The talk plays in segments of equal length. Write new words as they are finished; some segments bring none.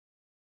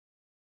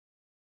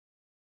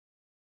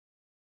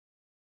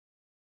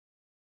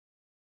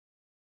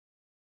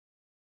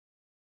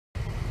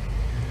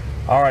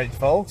All right,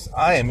 folks,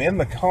 I am in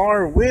the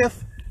car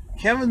with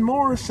Kevin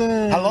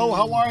Morrison. Hello,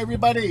 how are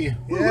everybody?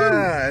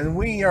 Yeah, and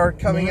we are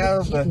coming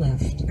out of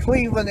the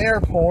Cleveland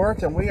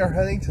airport, and we are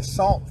heading to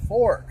Salt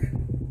Fork. I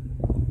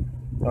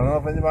don't know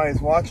if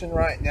anybody's watching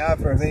right now. If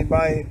there's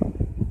anybody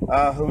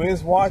who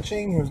is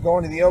watching, who's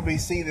going to the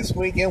OBC this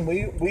weekend,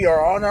 we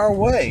are on our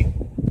way.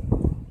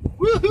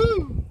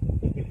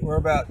 Woohoo! We're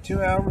about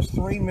 2 hours,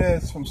 3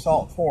 minutes from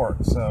Salt Fork,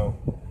 so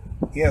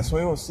yes,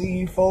 we will see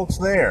you folks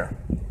there.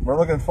 We're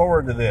looking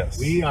forward to this.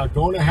 We are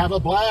going to have a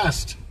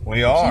blast.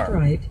 We are. Keep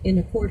right in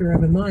a quarter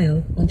of a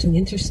mile onto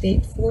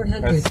Interstate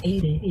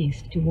 480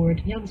 east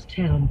toward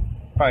Youngstown.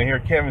 Probably hear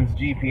Kevin's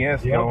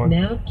GPS going.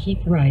 Now keep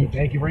right.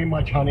 Thank you very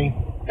much, honey.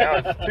 Now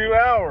it's 2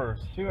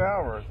 hours. 2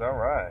 hours. All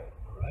right.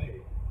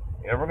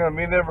 Yeah, we're going to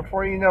be there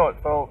before you know it,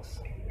 folks.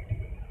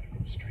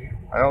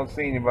 I don't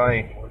see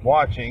anybody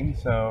watching,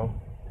 so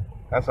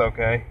that's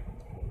okay.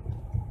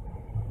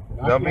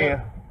 There'll be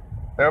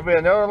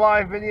another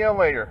live video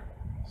later.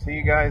 See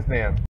you guys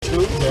then.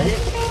 Tuesday,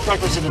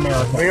 Breakfast in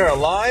America. We are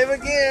live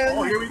again.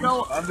 Oh, here we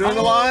go. I'm doing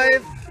the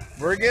live.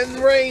 We're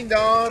getting rained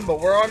on, but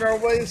we're on our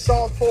way to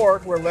Salt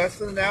Fork. We're less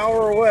than an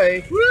hour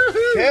away.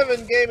 Woohoo!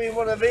 Kevin gave me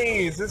one of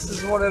these. This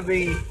is one of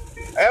the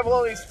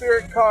Abalone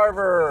Spirit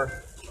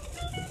Carver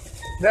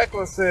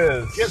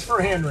necklaces. Just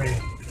for Henry.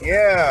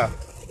 Yeah,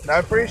 I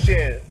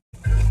appreciate it.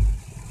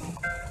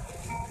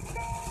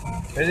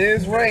 It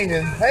is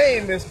raining.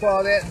 Hey, Miss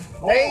Claudette.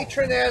 Oh. Hey,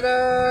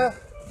 Trinetta.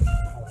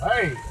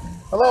 Hey.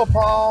 Hello,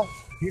 Paul.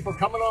 People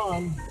coming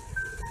on.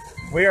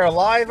 We are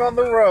live on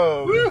the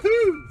road.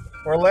 Woohoo!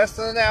 We're less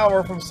than an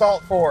hour from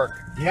Salt Fork.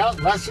 Yeah,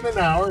 less than an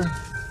hour.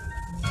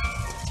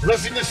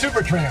 Listen to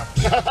Supertramp.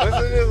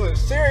 Listen to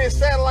Sirius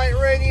Satellite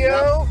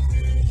Radio.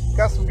 Yep.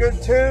 Got some good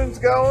tunes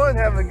going,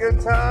 having a good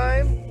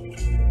time.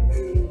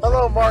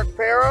 Hello, Mark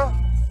Para.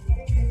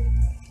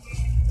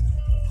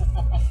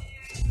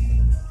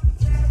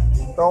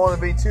 Don't want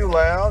to be too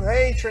loud.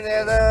 Hey,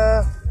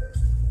 Trinetta.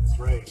 That's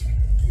right.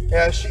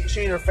 Yeah,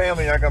 she and her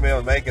family are not going to be able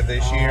to make it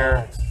this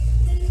year.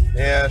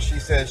 Yeah, she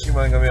said she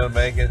wasn't going to be able to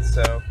make it,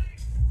 so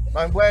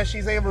I'm glad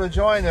she's able to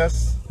join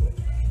us.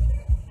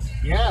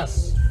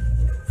 Yes.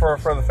 For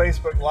the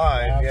Facebook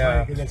Live.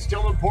 Yeah. Because it's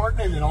still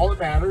important and all that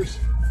matters.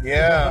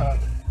 Yeah.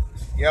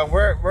 Yeah,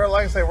 we're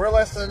like I say, we're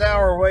less than an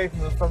hour away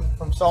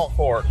from Salt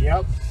Fork.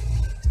 Yep.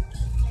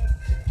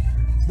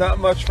 It's not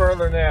much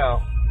further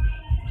now.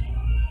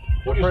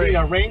 What is it?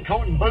 A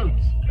raincoat and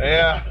boots.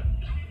 Yeah.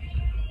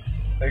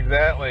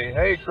 Exactly.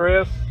 Hey,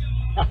 Chris.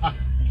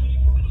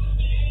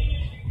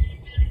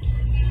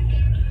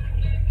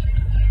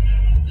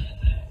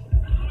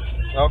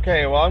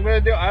 Okay, well, I'm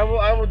going to do. I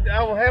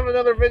will have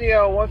another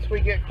video once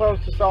we get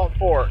close to Salt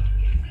Fork.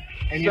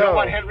 And you know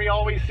what Henry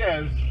always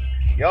says?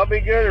 Y'all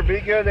be good or be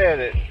good at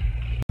it.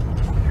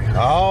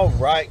 All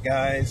right,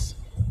 guys.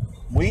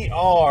 We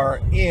are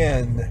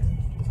in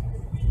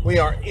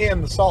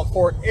the Salt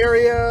Fork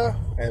area,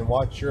 and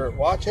watch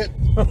it.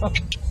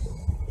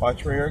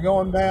 Watch where you're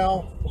going,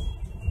 pal.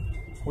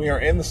 We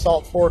are in the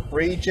Salt Fork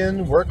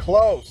region. We're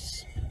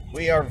close.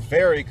 We are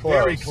very close.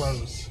 Very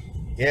close.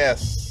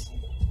 Yes.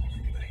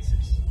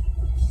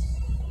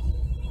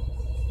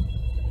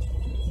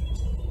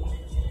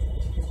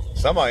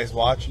 Somebody's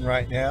watching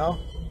right now.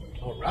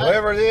 All right.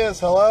 Whoever it is,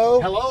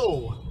 hello?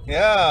 Hello.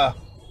 Yeah.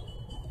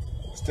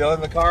 Still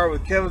in the car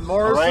with Kevin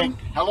Morrison. All right.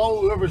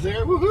 Hello, whoever's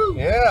there. Woohoo.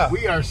 Yeah.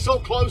 We are so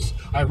close.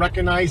 I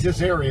recognize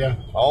this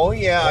area. Oh,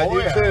 yeah, I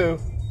do too.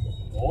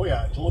 Oh,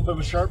 yeah. It's a little bit of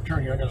a sharp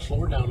turn here. I got to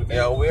slow her down a bit.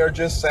 Yeah, we are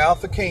just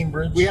south of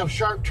Cambridge. We have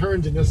sharp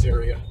turns in this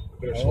area.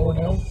 Better slow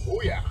her down.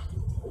 Oh, yeah.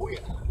 Oh, yeah.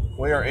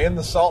 We are in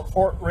the Salt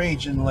Fork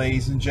region,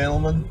 ladies and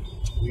gentlemen.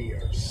 We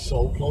are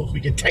so close.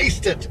 We can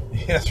taste it.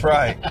 That's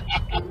right.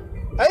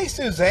 Hey,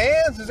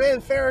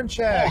 Suzanne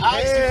Ferenchak. Oh,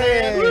 hi,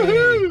 hey. Suzanne.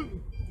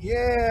 Woohoo!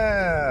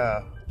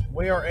 Yeah.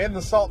 We are in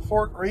the Salt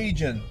Fork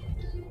region.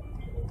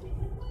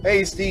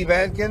 Hey, Steve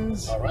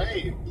Adkins. All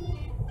right.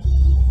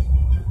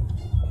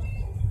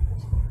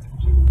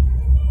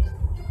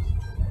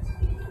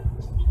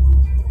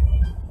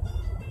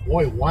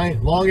 Boy,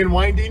 long and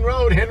winding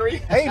road, Henry.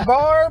 Hey,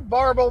 Barb.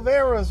 Barb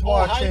Olvera's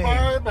watching.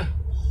 Hi, Barb.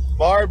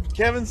 Barb,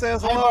 Kevin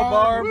says hello, Hi,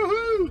 Barb.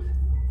 Woohoo!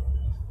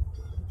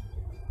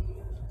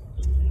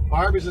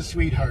 Barb is a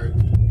sweetheart.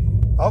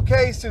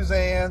 Okay,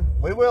 Suzanne.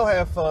 We will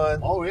have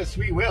fun. Oh, yes,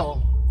 we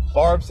will.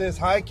 Barb says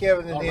hi,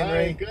 Kevin and All Henry.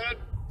 right, good.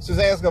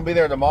 Suzanne's going to be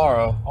there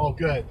tomorrow. Oh,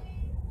 good.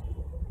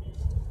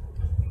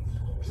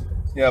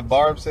 Yeah,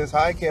 Barb says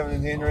hi, Kevin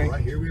and Henry. All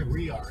right, here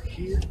we are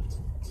here.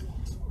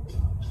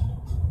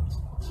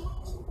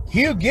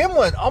 Hugh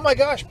Gimlin. Oh, my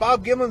gosh,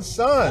 Bob Gimlin's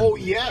son. Oh,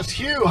 yes,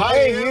 Hugh. Hi,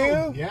 Hey, Hugh.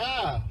 Hugh.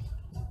 Yeah.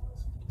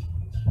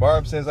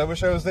 Barb says, I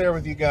wish I was there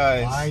with you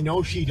guys. I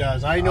know she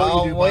does. I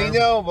know you do, Barb. We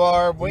know,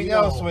 Barb. We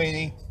know, know,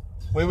 sweetie.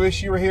 We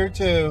wish you were here,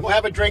 too. We'll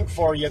have a drink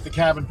for you at the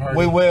cabin party.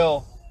 We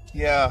will.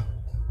 Yeah.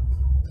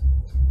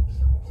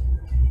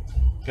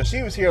 Because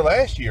she was here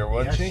last year,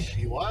 wasn't she? Yes,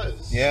 she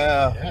was.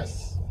 Yeah.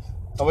 Yes.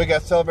 And we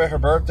got to celebrate her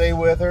birthday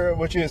with her,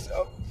 which is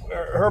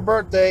her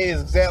birthday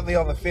is exactly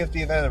on the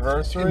 50th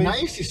anniversary. And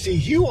nice to see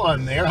Hugh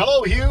on there.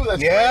 Hello, Hugh.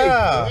 That's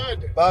yeah,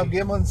 great. Good. Bob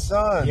Gimlin's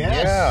son.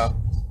 Yes. Yeah.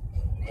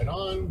 Right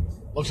on.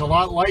 Looks a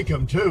lot like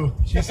him, too.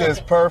 She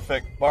says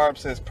perfect. Barb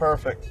says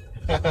perfect.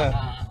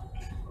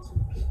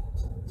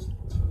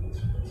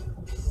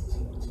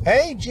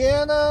 Hey,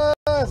 Jenna.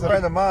 That's a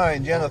friend of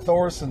mine, Jenna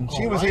Thorson.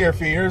 She was here a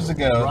few years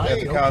ago at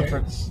the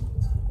conference.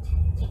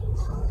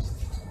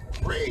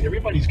 Great.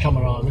 Everybody's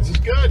coming on. This is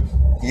good.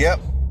 Yep.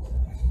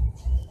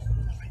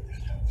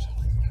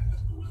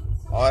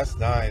 Oh, that's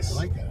nice. I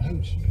like that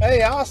house.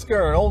 Hey,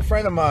 Oscar, an old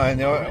friend of mine.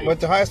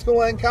 Went to high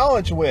school and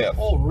college with.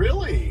 Oh,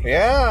 really?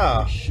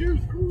 Yeah. Shoot.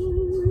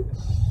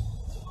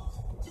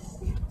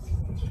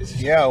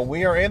 Yeah,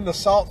 we are in the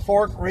Salt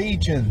Fork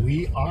region.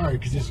 We are,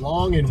 because it's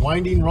long and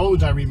winding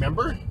roads, I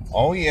remember.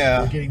 Oh,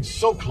 yeah. We're getting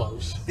so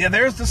close. Yeah,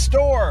 there's the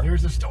store.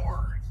 There's the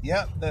store.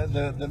 Yep,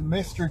 the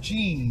Mr.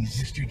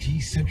 G's. Mr.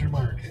 G's Center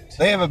Market.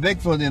 They have a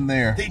Bigfoot in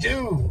there. They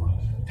do.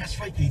 That's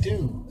right, they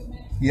do.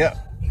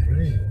 Yep.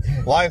 Great.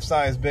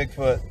 Life-size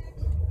Bigfoot.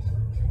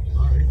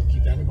 All right, we'll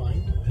keep that in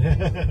mind.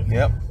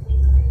 Yep.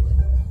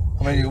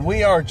 I mean,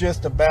 we are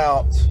just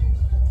about...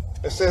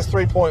 It says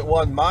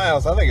 3.1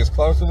 miles. I think it's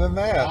closer than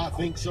that. I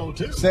think so,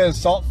 too. It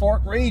says Salt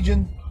Fork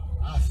region.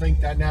 I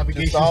think that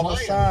navigation Just off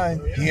the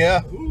sign.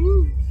 Yeah.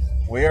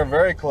 We are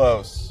very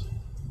close.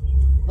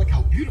 Look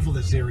how beautiful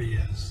this area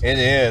is. It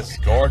is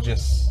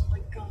gorgeous. Oh my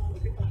God,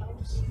 look at the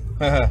house.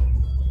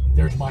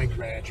 There's my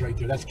garage right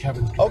there. That's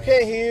Kevin's garage.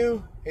 Okay,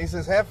 Hugh. He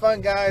says, have fun,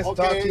 guys.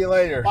 Okay. Talk to you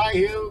later. Bye,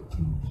 Hugh.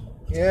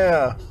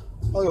 Yeah.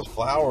 Look at those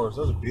flowers.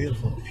 Those are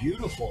beautiful.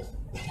 Beautiful.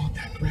 I want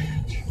that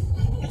garage.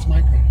 That's my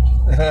garage.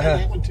 And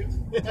that one, too.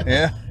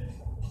 Yeah.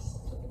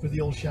 Put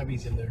the old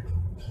Chevys in there.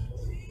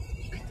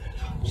 Look at that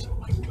house. Oh,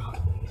 my God.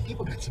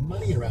 People got some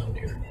money around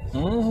here.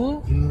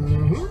 Mm-hmm.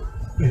 Mm-hmm.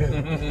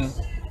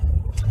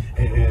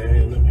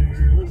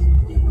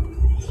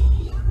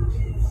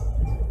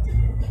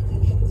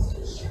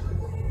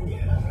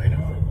 Yeah, right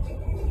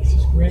on. This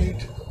is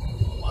great.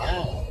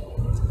 Wow.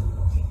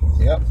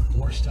 Yep.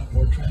 More stuff,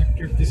 more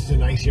tractor. This is a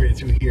nice area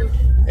through here.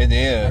 It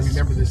is. I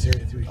remember this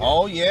area through here.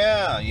 Oh,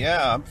 yeah.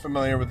 Yeah, I'm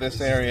familiar with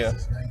this area.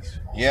 This is nice.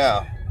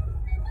 Yeah.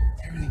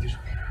 Everything just...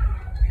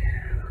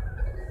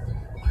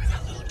 Look at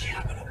that little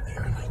cabin up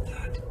there. I like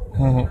that.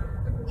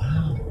 Mm-hmm.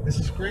 Wow. This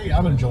is great.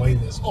 I'm enjoying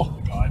this. Oh,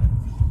 God.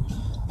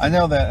 I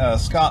know that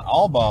Scott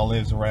Albaugh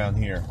lives around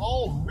here.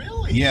 Oh,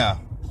 really? Yeah.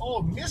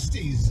 Oh,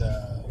 Misty's...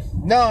 No,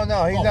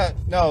 he's not.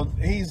 No,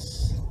 he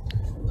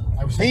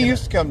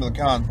used to come to the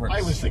conference.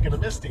 I was thinking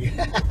of Misty.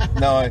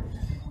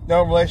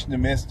 No relation to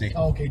Misty.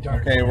 Oh, okay,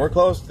 darn. Okay, we're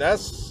close. I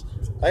think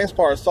it's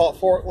part of Salt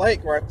Fork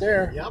Lake right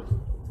there. Yep.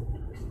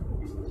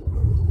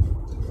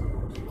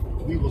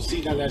 We will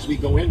see that as we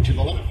go into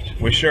the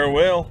left. We sure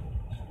will.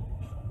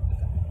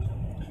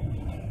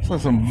 So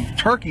some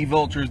turkey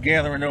vultures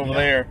gathering over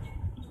there.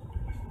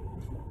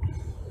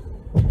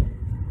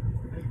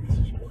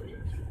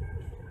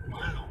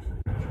 Wow.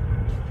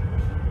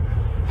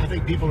 I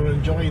think people are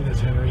enjoying this,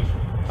 Henry.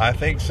 I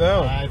think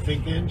so. I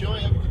think they enjoy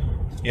it.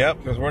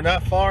 Yep, because we're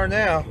not far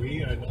now.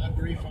 We are not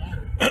very far.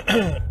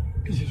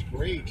 This is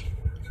great.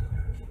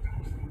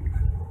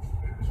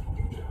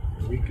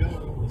 Here we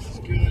go. This is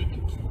good.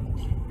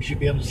 We should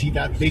be able to see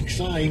that big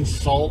sign,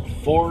 Salt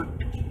Fork.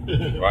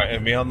 Right,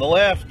 and be on the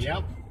left.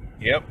 Yep.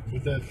 Yep.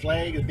 With the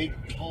flag, a big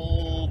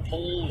tall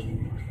pole,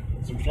 and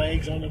some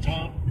flags on the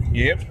top.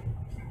 Yep.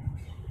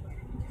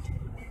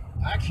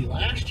 Actually,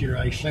 last year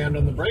I slammed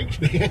on the brakes.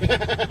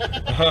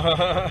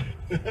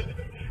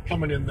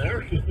 Coming in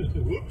there.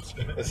 Whoops.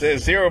 It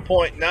says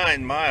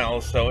 0.9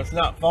 miles, so it's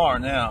not far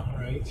now.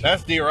 Right.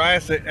 That's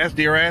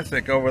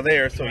Jurassic over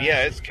there, so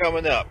yeah, it's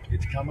coming up.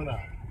 It's coming up.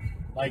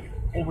 Like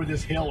over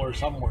this hill or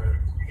somewhere.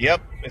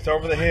 Yep, it's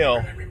over the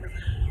hill.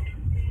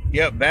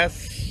 Yep,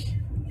 that's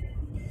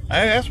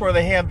where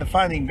they had the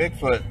Finding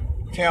Bigfoot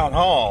town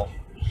hall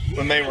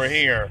when they were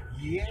here.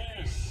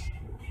 Yes.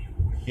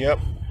 Yep.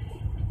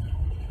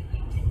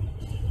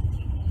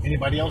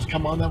 Anybody else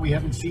come on that we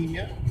haven't seen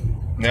yet?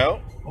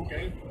 No.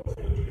 Okay.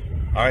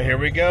 All right, here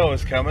we go.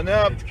 It's coming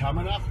up. It's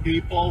coming up,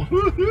 people.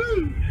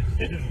 Woo-hoo.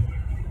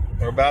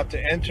 We're about to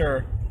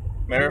enter.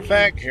 Matter of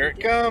fact, here it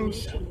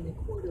comes.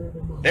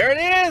 There it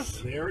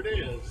is. There it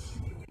is.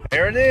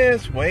 There it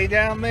is, way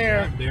down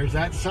there. There's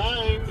that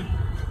sign.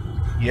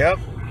 Yep.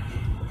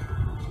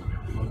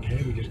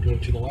 Okay, we just go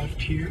to the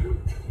left here.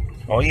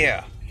 Oh,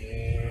 yeah.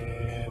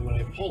 And when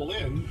I pull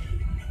in,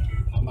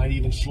 I might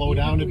even slow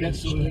down a bit.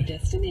 So Your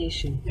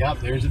destination. yep,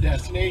 there's a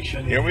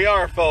destination. Here we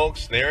are,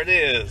 folks. There it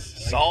is.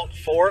 Salt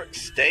Fork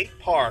State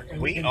Park.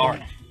 We are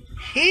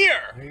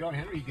here. There you go,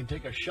 Henry. You can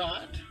take a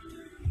shot.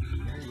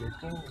 There you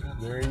go.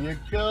 There you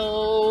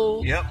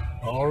go. Yep.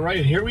 All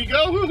right, here we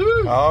go.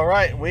 Woohoo! All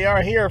right, we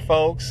are here,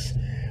 folks.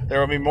 There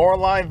will be more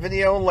live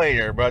video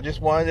later, but I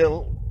just wanted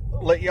to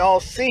let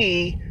y'all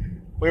see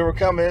we were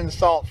coming into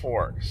Salt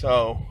Fork.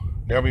 So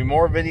there'll be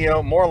more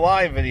video, more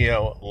live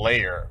video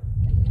later.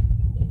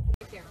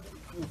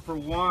 For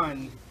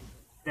one,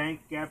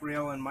 thank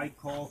Gabrielle and Mike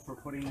Cole for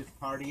putting this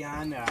party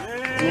on.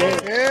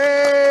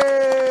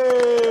 Yay!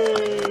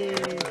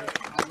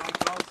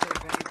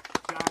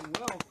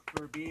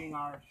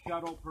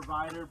 shuttle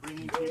provider,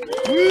 bringing people.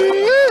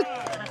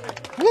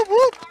 Whoop,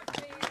 whoop.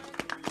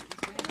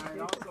 And I'd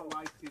also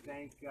like to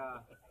thank.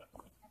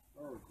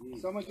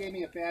 Someone gave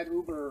me a bad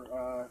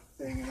Uber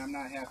thing, and I'm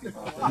not happy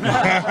about that.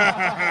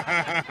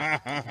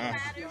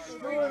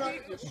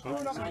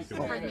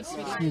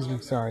 Excuse me,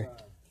 sorry.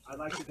 I'd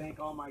like to thank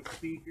all my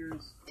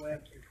speakers, Cliff,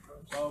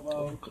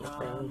 Bobo,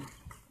 Tom,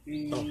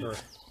 B,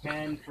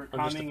 Ken, for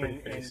coming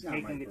and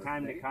taking the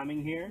time to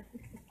coming here.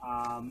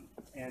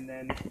 And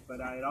then, but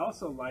I'd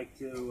also like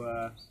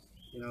to,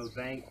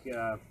 thank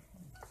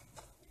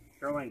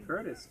Caroline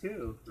Curtis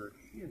too for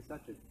being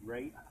such a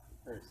great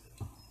person.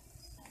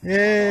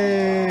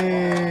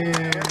 Yay!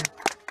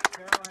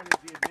 Caroline is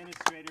the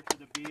administrator for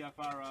the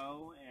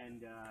BFRO,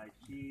 and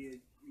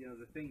she,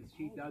 the things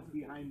she does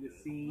behind the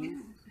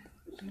scenes.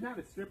 She's not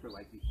a stripper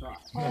like you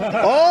thought.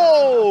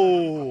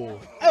 Oh!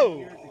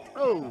 Oh!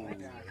 Oh!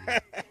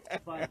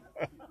 But,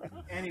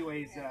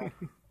 anyways,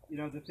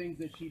 the things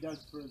that she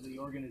does for the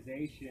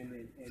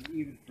organization, and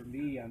even for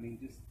me, I mean,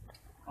 just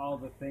all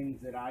the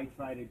things that I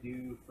try to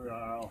do for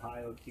our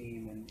Ohio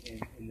team and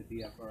in the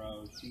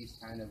BFRO, she's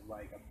kind of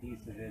like a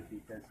piece of it,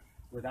 because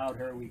without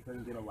her, we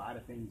couldn't get a lot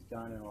of things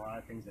done and a lot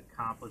of things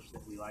accomplished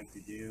that we like to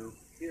do.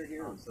 Here,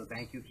 here. So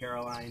thank you,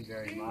 Caroline,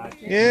 very much.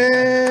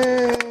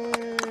 Yay!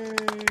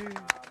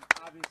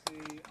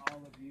 Obviously,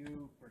 all of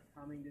you for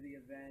coming to the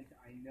event.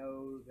 I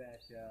know that,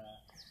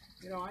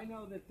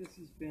 this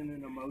has been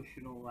an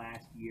emotional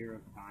last year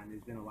of time.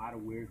 There's been a lot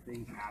of weird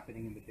things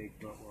happening in the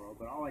Bigfoot world,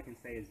 but all I can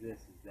say is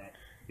this, is that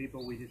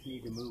people, we just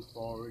need to move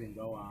forward and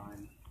go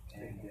on.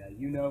 And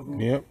you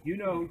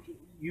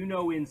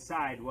know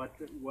inside what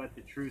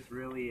the truth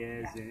really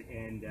is,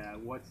 and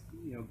what's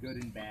good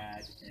and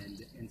bad,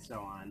 and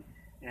so on.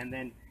 And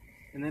then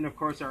of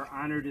course our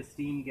honored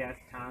esteemed guest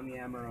Tom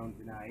Yamarone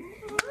tonight.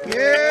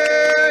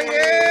 Yeah,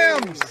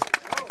 yams!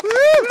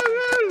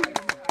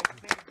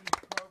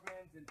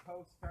 Programs and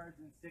postcards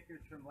and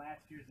stickers from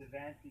last year's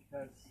event,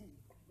 because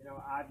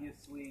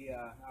obviously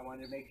I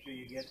wanted to make sure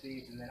you get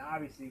these, and then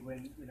obviously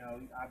when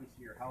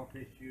obviously your health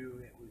issue,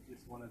 it was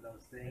just one of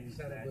those things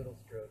that a little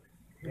stroke.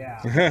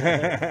 Yeah.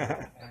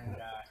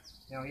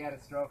 And he had a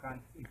stroke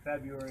in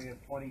February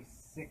of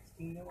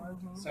 2016. It was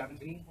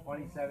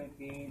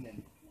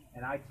 2017,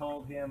 and I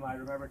told him, I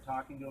remember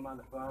talking to him on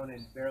the phone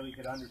and barely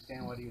could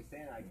understand what he was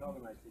saying. I told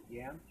him, I said,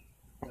 "Yeah,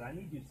 but I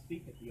need you to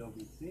speak at the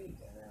OBC."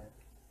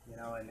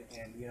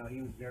 And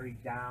he was very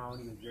down.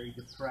 He was very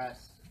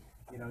depressed.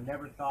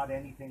 Never thought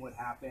anything would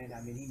happen.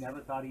 I mean, he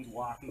never thought he'd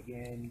walk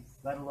again,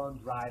 let alone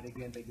drive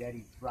again. But yet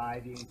he's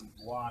driving, he's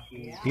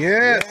walking.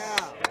 Yes.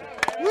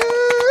 Yeah.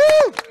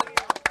 Woo!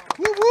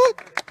 Woo woo!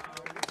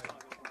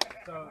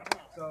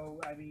 So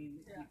I mean,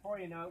 before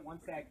you know it,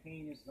 once that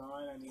cane is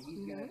gone, I mean,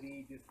 he's going to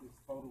be just this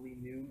totally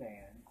new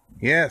man.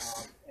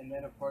 Yes. And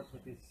then, of course,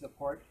 with his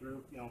support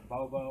group,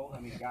 Bobo. I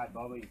mean, God,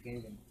 Bobo, you can't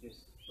even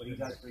just what he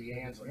does for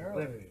Yans.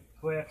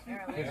 Cliff,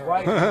 his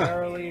wife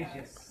Marilee is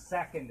just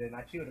second, and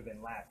she would have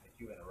been last if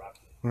you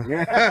interrupted.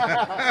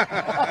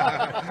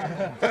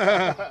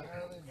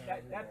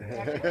 That's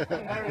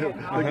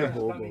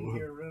coming to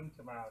your room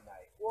tomorrow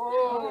night.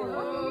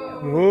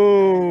 Whoa!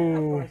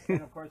 Whoa!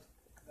 And of course,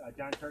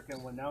 John Kirk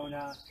and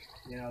Winona,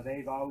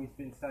 they've always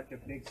been such a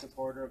big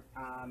supporter of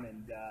Tom,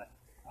 and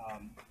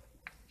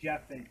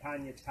Jeff and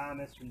Tanya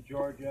Thomas from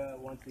Georgia,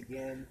 once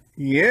again.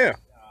 Yeah.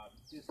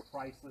 Just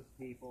priceless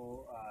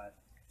people.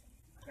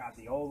 Got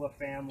the Ola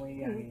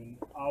family. I mean,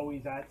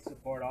 always at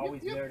support,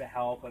 always there to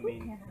help. I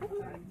mean,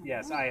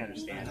 yes, I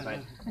understand,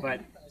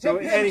 but so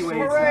anyways.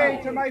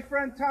 Hooray to my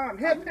friend Tom!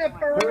 Hip hip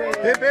hooray!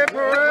 Hip hip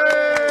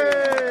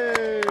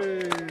hooray!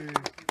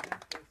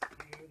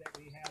 That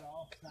we had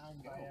all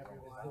signed by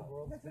everyone.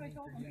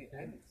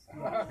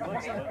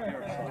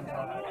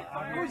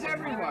 Who's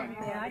everyone?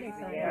 Yeah, I didn't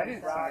say Yeah,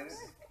 it rocks.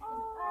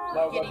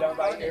 Logo done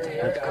by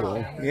Ariel. That's cool.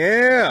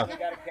 Yeah. We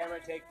got a camera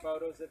take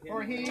photos of him.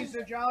 For he's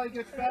a jolly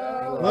good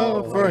fellow.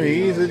 Oh, for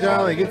he's a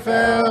jolly good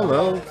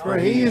fellow. For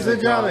he's a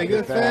jolly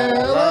good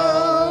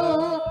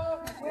fellow.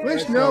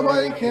 Which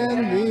nobody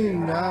can be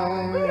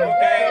now.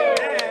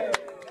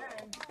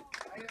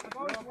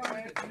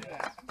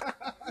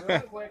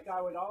 Real quick,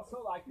 I would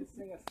also like to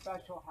sing a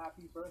special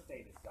happy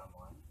birthday to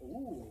someone.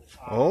 Ooh.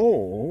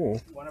 Oh.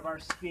 One of our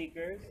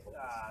speakers,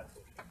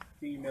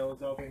 B.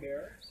 Mills over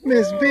here.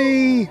 Miss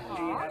B. She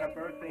had a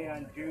birthday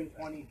on June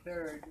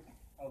 23rd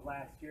of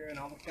last year and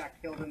almost got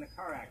killed in a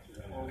car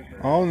accident.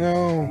 Oh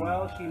no.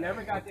 Well, she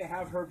never got to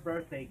have her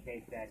birthday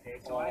cake that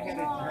day, so I had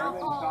a German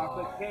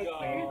chocolate cake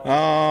made.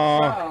 Oh.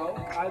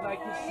 So I'd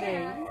like to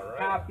sing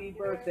happy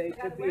birthday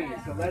to B.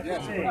 So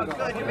let's sing.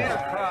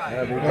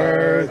 Happy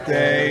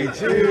birthday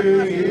to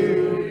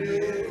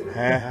you.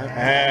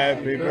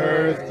 Happy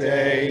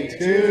birthday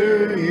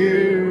to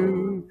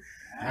you.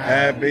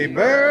 Happy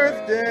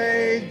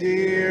birthday,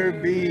 dear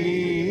B.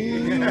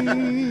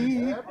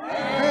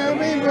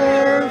 Happy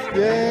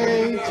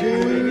birthday to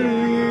you.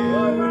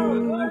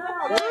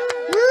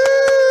 Woo!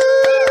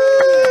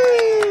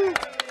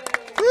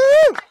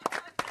 Woo!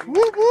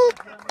 Woo! Woo!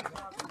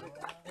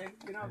 And,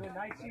 you know, the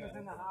night she was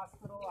in the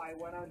hospital, I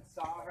went and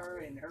saw her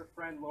and her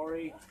friend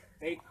Lori.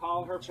 They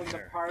called her from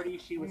the party.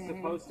 She was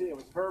supposed to, it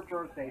was her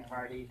birthday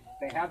party.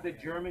 They have the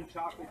German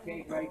chocolate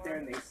cake right there,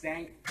 and they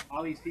sang.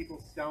 All these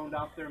people stoned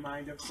off their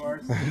mind, of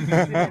course.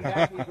 Singing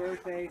happy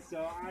birthday.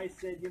 So I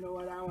said, you know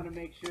what, I want to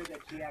make sure that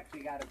she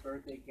actually got a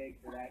birthday cake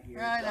for that year.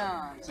 Right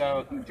on.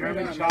 So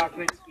German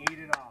chocolates, eat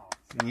it all.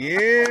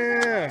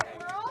 Yeah.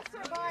 We're all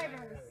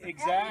survivors.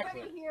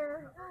 Exactly. Everybody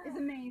here is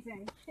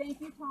amazing.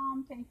 Thank you,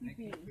 Tom. Thank you,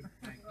 Bee.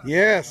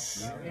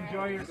 Yes.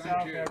 Enjoy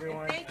yourself,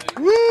 everyone.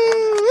 Woo!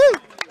 Woo!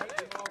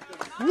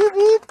 Whoop,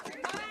 whoop.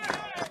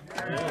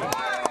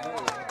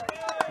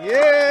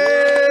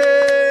 Yay!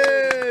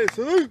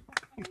 Salute!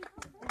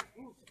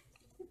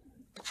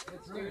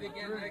 Let's do it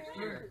again next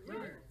year.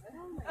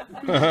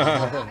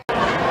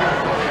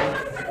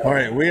 All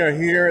right, we are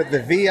here at the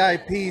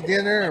VIP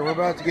dinner, and we're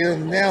about to get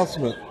an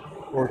announcement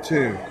or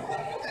two.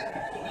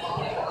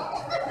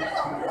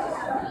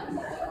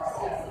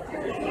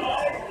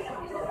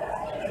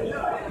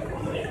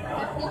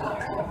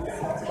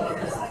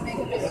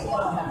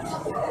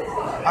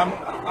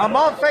 I'm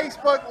on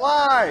Facebook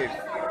Live.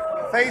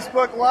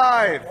 Facebook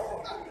Live.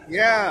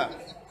 Yeah.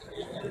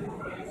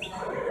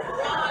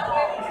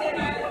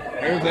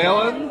 There's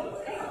Ellen.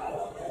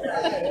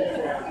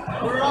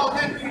 We're all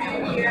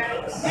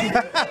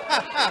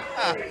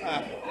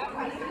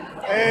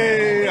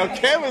Hey,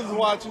 Kevin's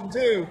watching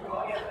too.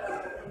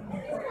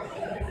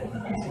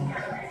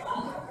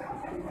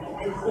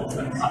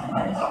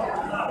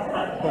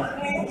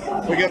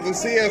 We got the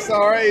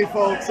CSRA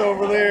folks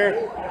over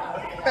there.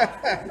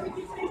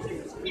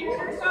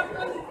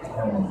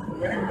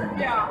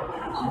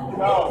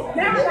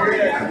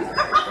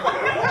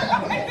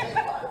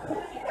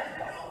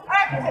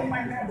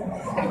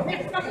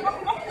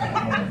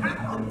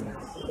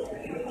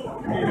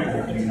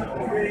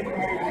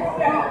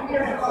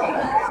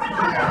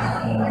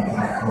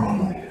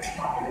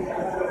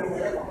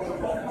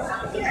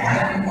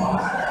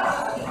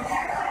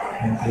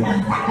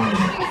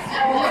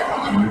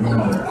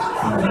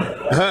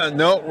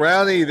 No,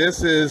 Rowdy,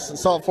 this is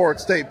Salt Fork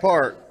State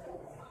Park.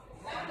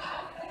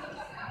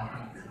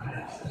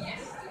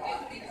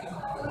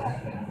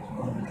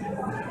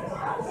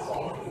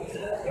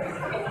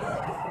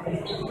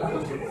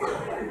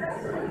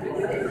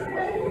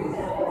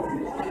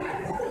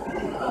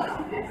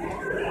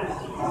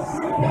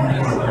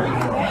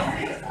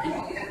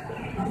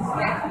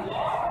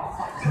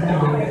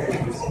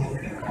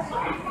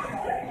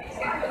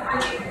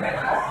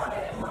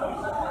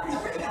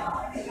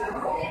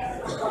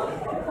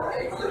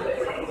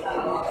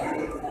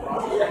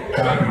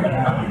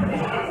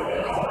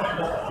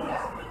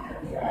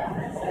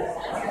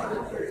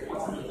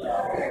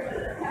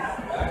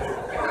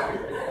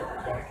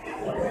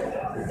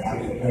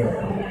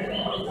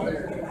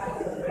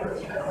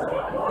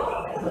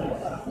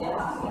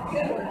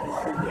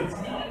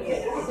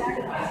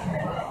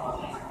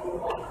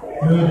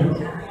 Good.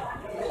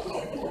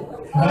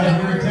 Can I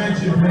have your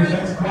attention, please?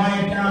 Let's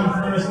quiet down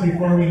first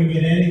before we can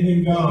get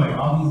anything going.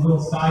 All these little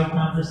side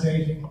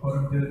conversations, put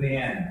them to the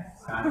end.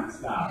 It's time to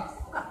stop.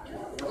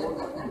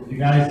 You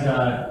guys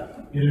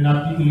get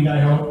enough to eat,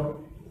 I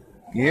hope?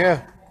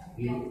 Yeah.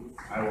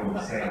 I won't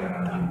say what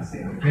I'm going to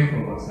say. The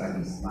pickle looks like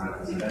he's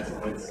smiling, so that's a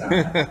good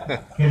sign.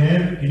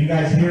 Can you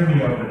guys hear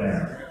me over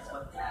there?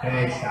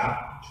 Okay,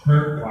 stop.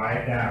 Kurt,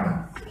 quiet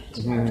down.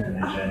 And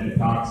then he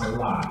talks a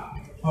lot.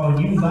 Oh,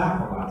 you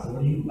laugh a lot, so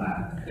what do you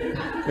laugh at?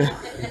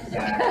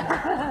 Exactly.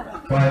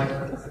 But,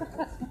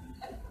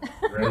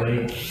 really?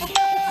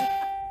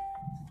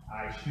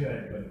 I should,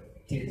 but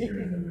kids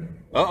are in the room.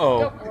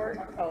 Uh-oh.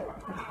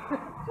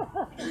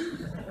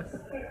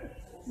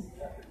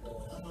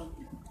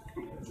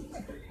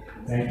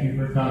 Thank you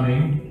for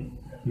coming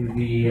to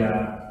the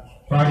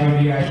Friday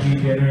VIP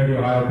dinner of the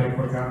Ohio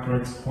Bigfoot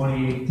Conference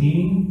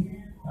 2018.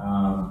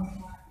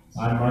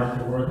 I'm Mark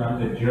DeWorth. I'm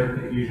the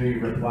jerk that usually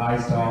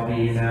replies to all the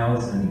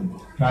emails and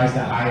tries to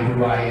hide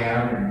who I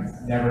am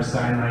and never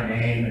sign my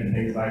name and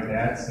things like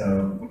that.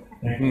 So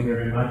thank you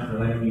very much for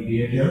letting me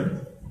be a jerk.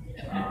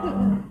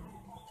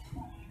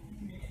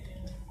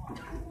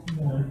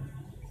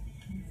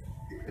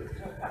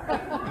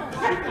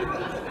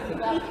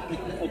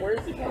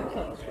 Where's the phone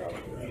comes from?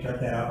 Shut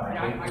that up.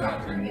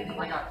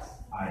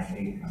 I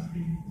hate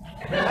country.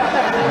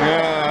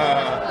 Yeah.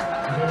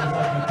 If it was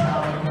like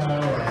Metallica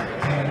or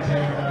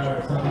Pantera or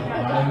something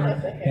like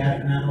death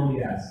metal,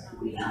 yes.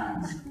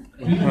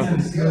 Even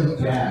some skilled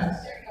jazz,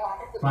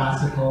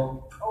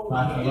 classical, I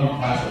love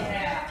classical.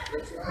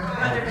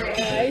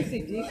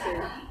 ACDC.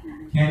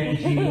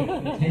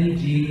 Kenny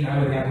G, I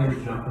would have him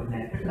jump in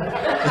that.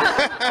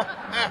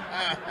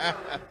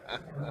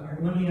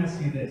 Let me ask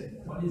you this: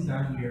 what is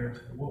on your?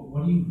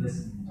 What are you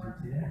listening to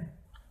today?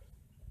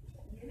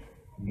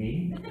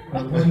 Me?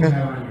 But what do you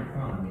have on your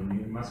phone? I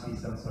mean, it must be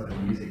some sort of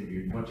music.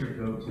 What's your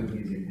go-to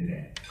music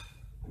today?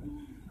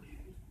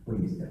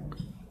 Please tell me.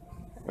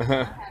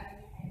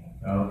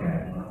 Okay.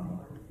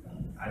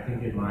 I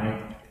think in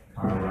my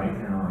car right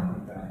now, I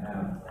think I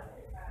have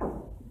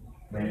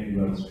Randy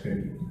Rhoads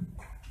Tribute.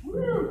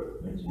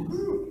 which is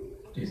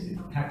just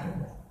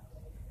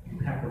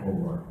impeccable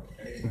work.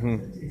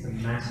 It's a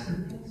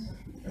masterpiece.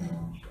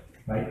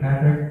 Right,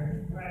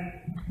 Patrick?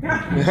 Right.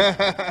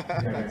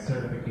 Yeah,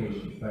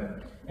 certification.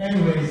 But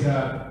anyways,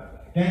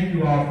 thank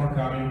you all for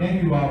coming.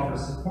 Thank you all for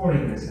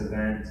supporting this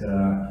event.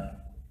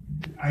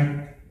 How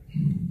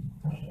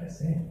should I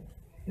say?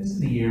 This is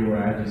the year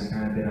where I just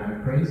kind of been on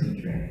a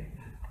crazy train.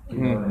 You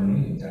know what I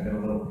mean? I got a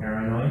little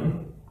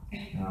paranoid.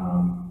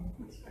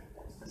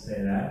 To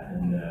say that,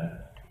 and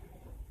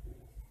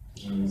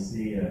let me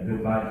see.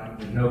 Goodbye.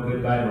 There's no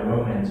goodbye to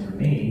romance for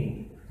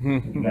me.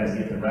 You guys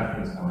get the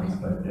reference points,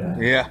 but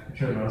yeah, I'm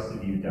sure most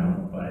of you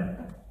don't. But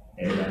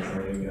hey, that's the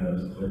way it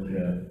goes. But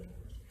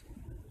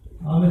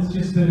it's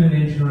just been an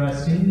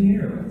interesting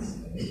year, let's say.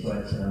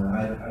 But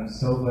I'm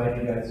so glad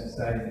you guys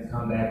decided to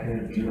come back to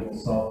the beautiful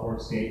Salt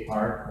Fork State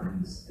Park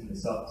and the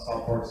Salt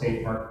Fork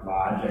State Park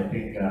Lodge. I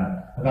think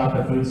I thought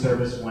the food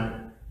service went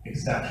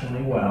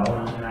exceptionally well,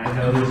 and I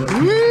know there's a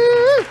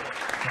few.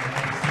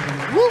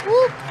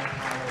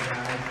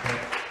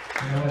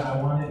 You know what,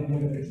 I wanted to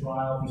give it a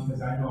trial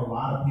because I know a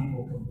lot of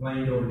people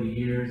complained over the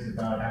years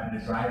about having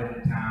to drive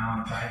into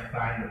town, trying to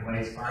find a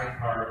place, find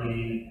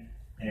parking,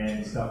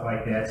 and stuff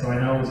like that. So I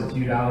know it was a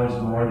few dollars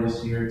more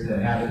this year to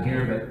have it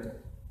here,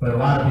 but a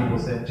lot of people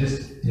said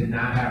just to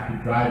not have to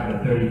drive the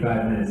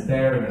 35 minutes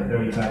there and the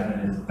 35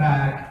 minutes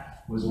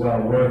back was well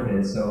worth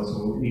it. So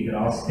we could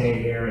all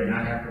stay here and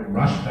not have to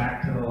rush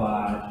back to the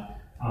lodge.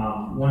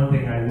 One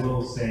thing I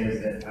will say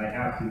is that I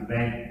have to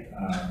thank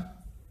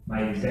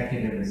my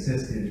executive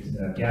assistant,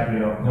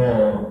 Gabrielle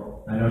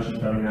Cole. I know she's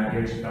probably not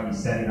here, she's probably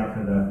setting up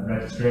for the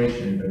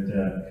registration, but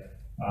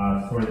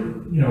for,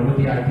 with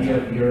the idea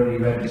of the early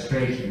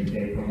registration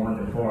today from 1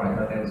 to 4, I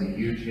thought that was a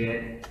huge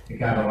hit. It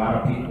got a lot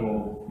of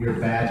people your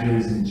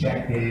badges and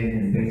checked in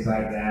and things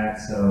like that,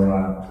 so,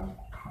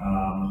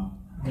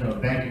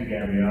 thank you,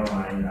 Gabrielle.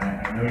 I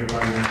know you're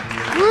probably not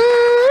here.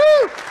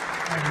 Woo!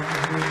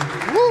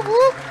 Woo!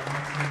 Woo!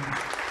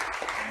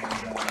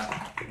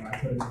 I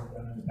couldn't have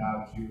done it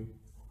without you.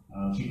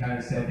 She kind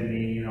of said to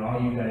me, all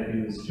you got to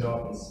do is show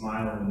up and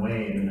smile and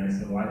wave. And I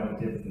said, well, I don't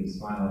typically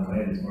smile and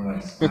wave. It's more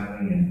like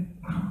smiling and,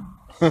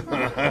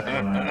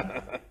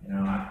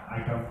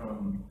 I come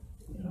from,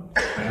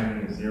 a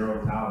family of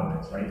zero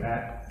tolerance, right,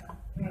 Pat?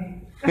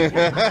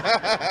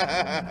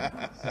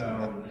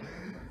 So,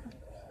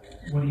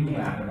 what do you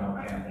laugh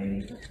about, Cat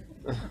Lady?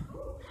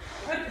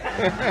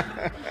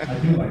 I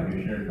do like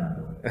your shirt, by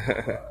the way.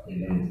 It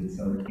is. It's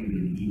so cute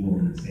and evil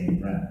in the same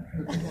breath.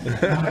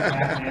 I'm a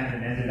cat man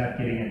and ended up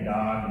getting a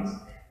dog.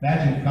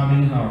 Imagine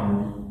coming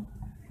home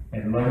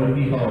and lo and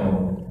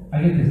behold,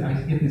 I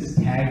get this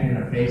tagged in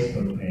a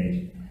Facebook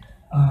page.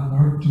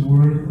 Mark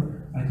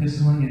Dworth, I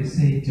just want you to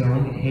say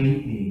don't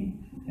hate me.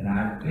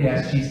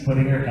 And she's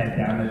putting her head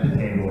down at the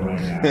table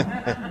right now.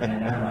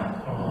 And I'm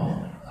like,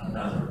 oh,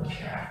 another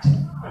cat.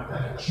 I've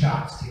got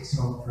chopsticks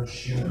home for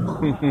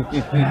sure.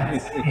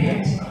 That's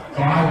it.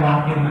 So I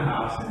walk in the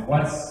house, and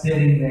what's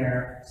sitting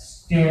there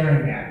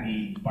staring at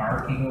me,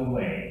 barking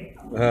away,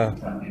 but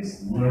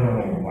this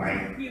little,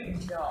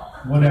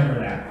 whatever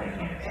that thing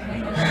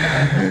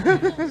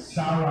is.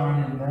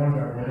 Sauron and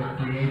Mordor would have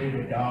created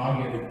a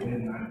dog, it would have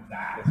been like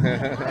that.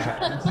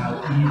 That's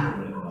how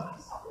evil it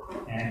was.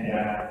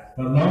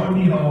 But lo and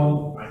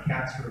behold, my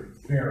cats were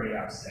very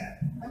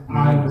upset.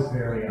 I was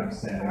very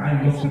upset.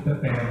 I looked at the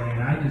family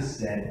and I just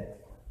said,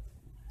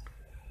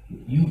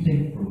 if you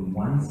think for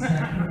 1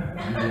 second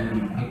you're going to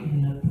be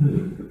picking up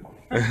poo,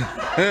 I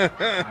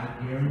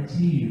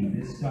guarantee you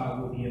this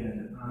dog will be in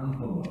an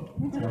envelope.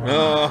 I'm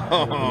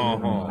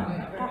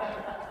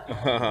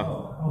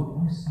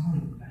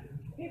sorry.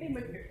 Hit him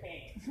with your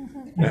cane.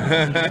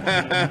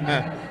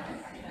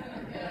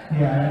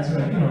 Yeah, that's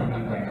right. You don't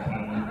need that cane.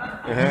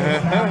 If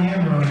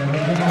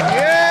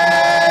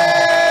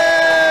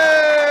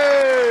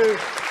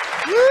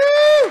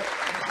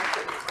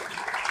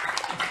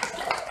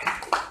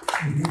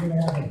you're going to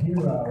have a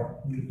hero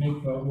in the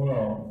Bigfoot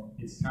world,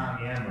 it's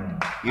Tommy Amaral.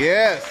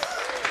 Yes.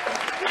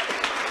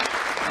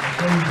 The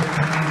things that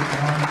Tommy has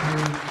gone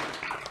through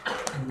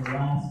in the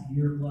last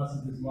year plus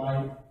of his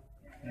life,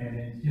 and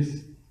it's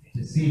just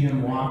to see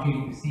him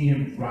walking, to see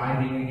him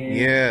thriving again.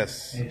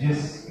 Yes. And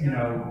just,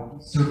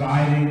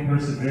 surviving,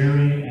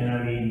 persevering, and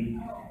I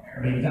mean,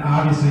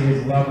 obviously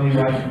his lovely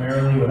wife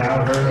Marilee,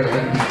 without her, it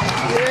wouldn't be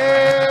possible.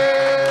 Yay!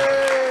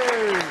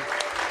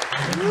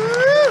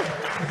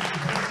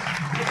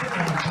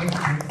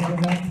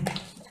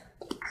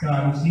 So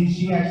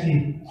she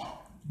actually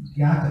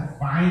got to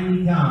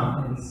finally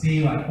come and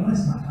see, what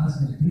does my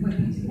husband do with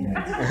these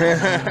events?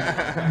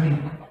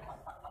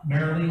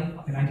 Marilee,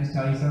 can I just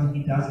tell you something?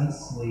 He doesn't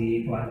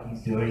sleep like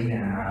he's doing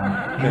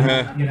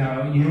now.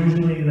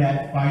 Usually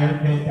that fire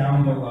pit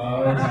down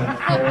below, it's like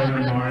 4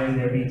 in the morning,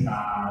 there'd be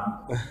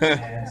Tom.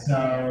 And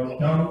so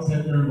don't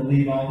sit there and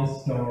believe all the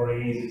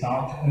stories. It's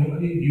all,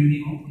 if you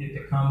need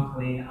to come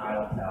clean,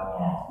 I'll tell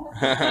all.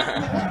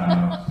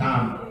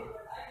 Tom,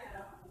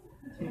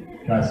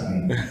 trust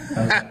me.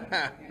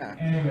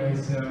 Anyway,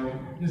 so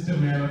just a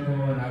miracle,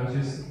 and I was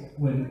just,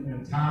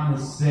 when Tom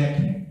was sick,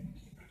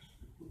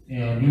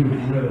 And he was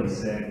really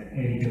sick,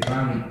 and he could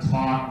finally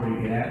talk where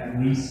he could at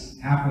least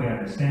halfway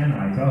understand him.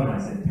 I told him, I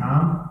said,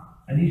 Tom,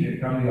 I need you to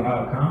come to the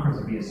Ohio Conference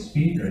and be a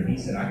speaker. And he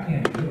said, I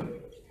can't do it.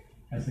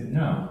 I said,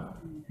 no,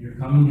 you're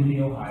coming to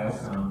the Ohio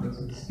Conference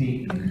and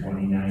speaking in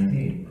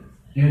 2019.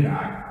 Dude,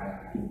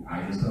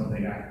 I just don't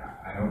think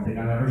I don't think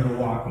I'm ever going to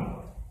walk in.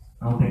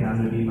 I don't think I'm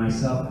going to be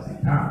myself. I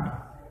said, Tom,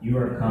 you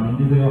are coming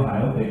to the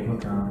Ohio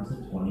Bigfoot Conference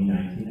in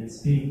 2019 and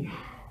speaking.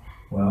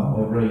 Well,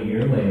 over a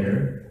year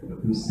later,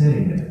 look who's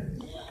sitting there.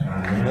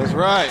 That's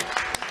right.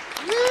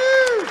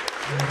 Woo!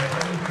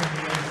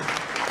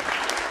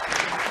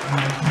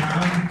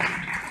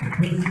 The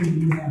first thing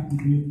you have to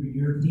do for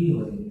your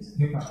healing is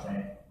pick up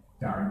that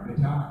darn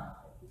guitar.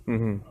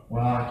 Mm-hmm.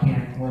 Well, I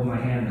can't hold my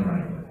hand the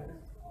right way.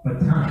 But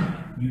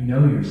Tom, you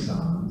know your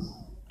songs.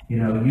 You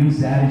know, use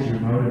that as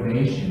your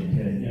motivation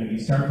to, you know, you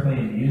start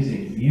playing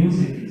music.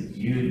 Music is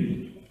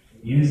beauty.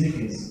 Music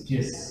is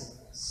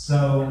just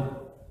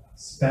so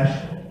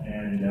special.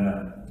 And,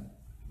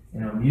 you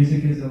know,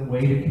 music is a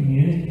way to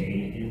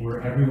communicate and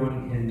where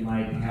everyone can,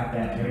 like, have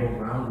that middle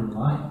ground in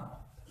life.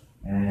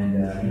 And,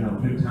 you know,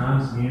 through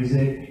Tom's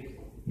music,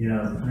 you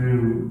know,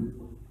 through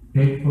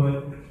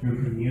Bigfoot,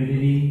 through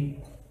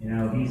community, you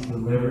know, he's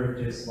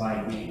delivered just,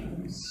 like,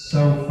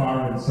 so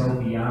far and so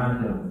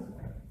beyond of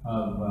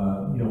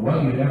you know,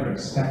 what you'd ever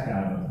expect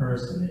out of a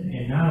person.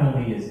 And not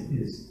only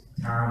is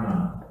Tom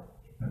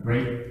a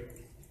great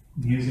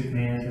music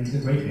man, he's a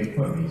great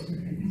Bigfoot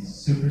researcher. He's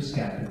super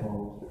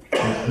skeptical.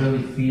 He's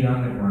really feet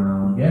on the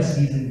ground. Yes,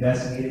 he's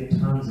investigated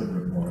tons of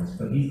reports,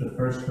 but he's the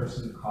first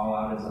person to call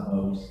out as a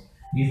hoax.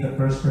 He's the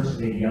first person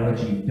to yell at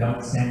you,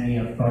 don't send me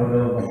a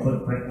photo of a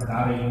footprint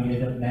without a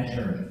unit of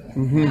measure.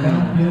 Mm-hmm.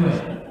 Don't do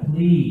it,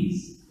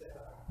 please.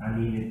 I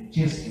mean, it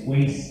just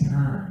wastes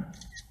time.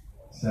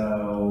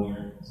 So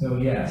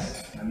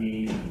yes, I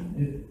mean,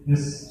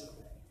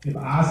 if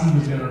Ozzy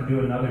was going to do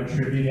another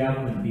tribute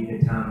album, it'd be the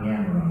Tom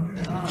Yamaro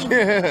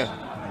tribute.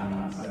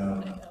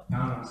 So,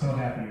 Tom, I'm so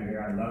happy you're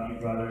here. I love you,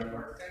 brother.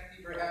 Thank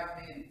you for having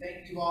me, and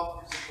thank you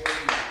all for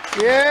supporting me.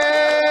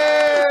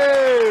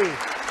 Yay!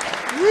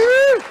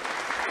 Woo!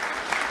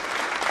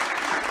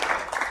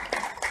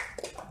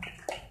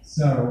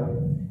 So,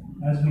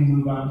 as we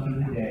move on through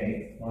the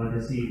day, or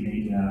this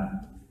evening,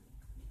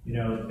 you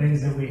know,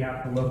 things that we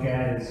have to look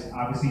at is,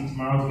 obviously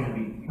tomorrow's going to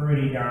be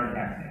pretty darn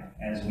hectic,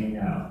 as we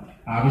know.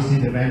 Obviously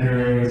the vendor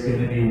area is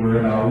going to be where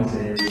it always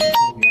is. We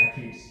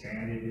actually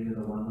expanded into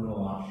the one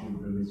little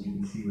offshoot room, as you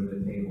can see where the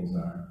tables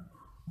are.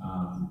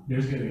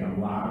 There's going to be a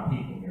lot of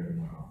people here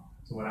tomorrow.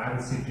 So what I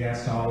would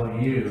suggest to all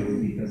of you,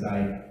 because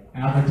I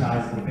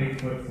advertised the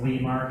Bigfoot flea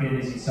market,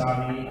 as you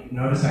saw me,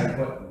 notice I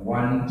put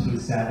 1 to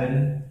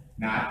 7,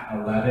 not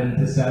 11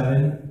 to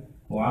 7.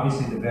 Well,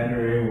 obviously the vendor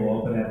area will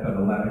open up at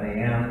 11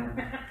 a.m.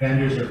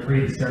 Vendors are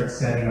free to start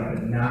setting up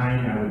at 9.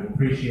 I would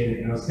appreciate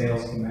it, no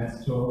sales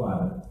commence till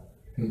 11.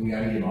 Because we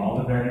got to give all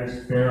the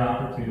vendors fair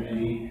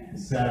opportunity to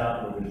set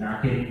up where they're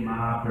not getting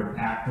mobbed or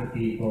packed with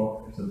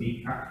people. So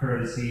be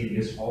courtesy and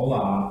just hold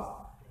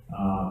off.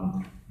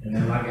 And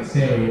then, like I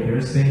say, if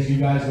there's things you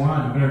guys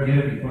want, you better get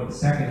it before the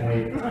second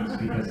wave comes,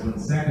 because when the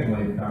second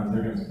wave comes,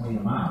 they're going to clean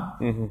them out.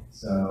 Mm-hmm.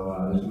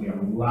 So there's going to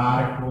be a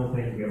lot of cool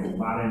things. We have a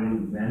lot of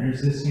new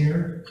vendors this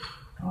year.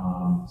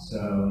 So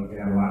you can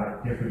have a lot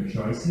of different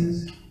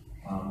choices.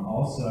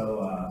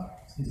 Also,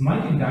 is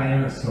Mike and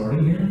Diana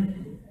Sorty here?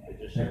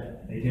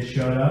 They just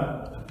showed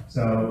up.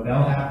 So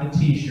they'll have the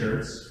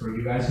t-shirts for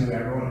you guys who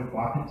everyone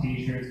bought the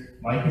t-shirts.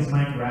 Mike is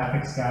my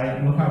graphics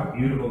guy. Look how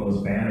beautiful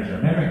those banners are.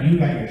 Remember, you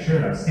got your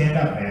shirt up. Stand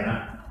up,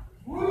 Vanna.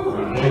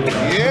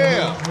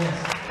 Yeah.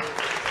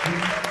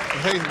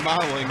 He's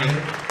modeling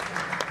it.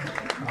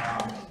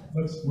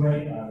 Looks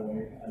great, by the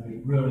way. I mean,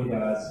 it really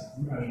does.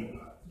 I mean,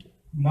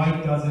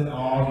 Mike does it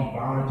all. He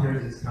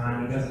volunteers his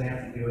time. He doesn't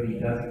have to do it. He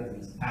does it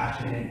because he's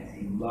passionate.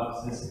 He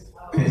loves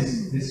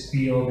this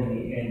field, and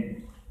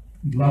he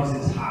loves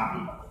his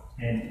hobby.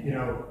 And you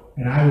know,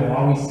 and I will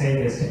always say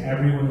this to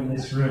everyone in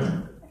this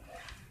room: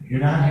 if you're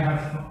not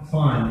having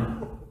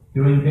fun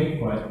doing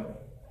Bigfoot,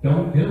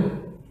 don't do it.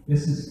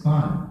 This is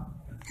fun.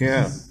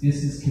 Yeah.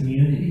 This is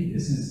community.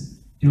 This is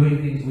doing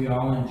things we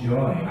all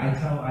enjoy. I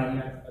have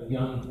a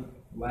young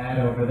lad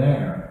over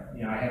there.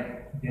 You know, I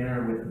had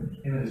dinner with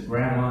him and his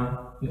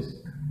grandma.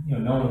 Just, you know,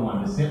 no one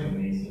wanted to sit with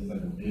me, so it's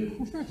like, dude,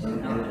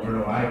 where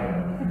do I go?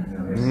 You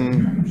know, they said,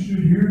 you can sit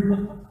here.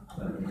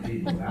 But,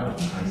 geez, well, that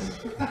was nice.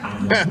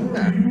 And, who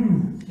are you?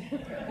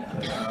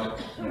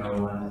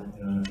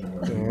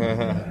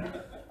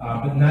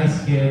 But nice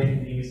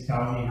kid. He was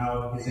telling me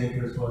how his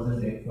interest was in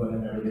Bigfoot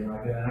and everything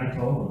like that. And I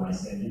told him, I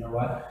said, you know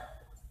what?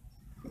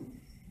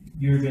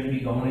 You're going to be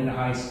going into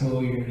high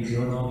school, you're going to be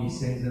doing all these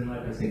things in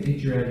life. I say, get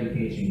your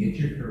education, get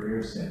your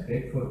career set.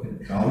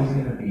 Bigfoot is always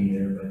going to be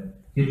there,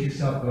 but get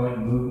yourself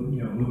going,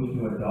 moving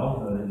to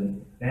adulthood.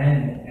 And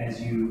then,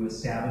 as you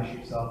establish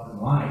yourself in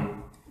life,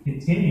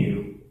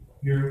 continue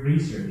your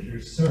research, your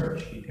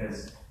search,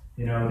 because,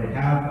 you know, to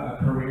have a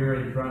career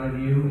in front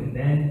of you and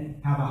then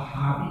have a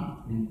hobby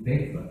in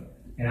Bigfoot.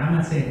 And I'm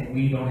not saying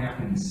we don't have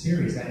to be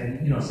serious.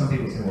 And, you know, some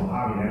people say, well,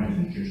 hobby, that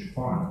means it's just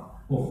fun.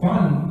 Well,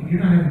 fun, if you're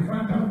not having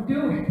fun, don't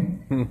do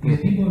it. Because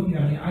people, I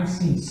mean, I've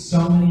seen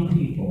so many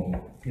people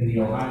in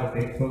the Ohio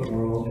Bigfoot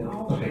world and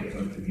all the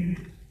Bigfoot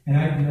community, and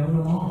I've known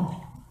them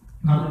all.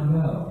 Come and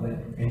go.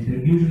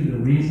 And usually the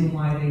reason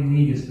why they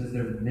leave is because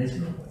they're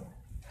miserable.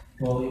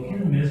 Well, if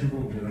you're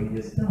miserable doing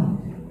this, don't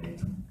do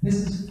it.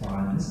 This is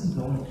fun. This is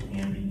going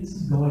camping. This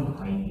is going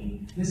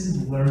hiking. This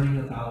is learning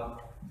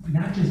about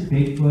not just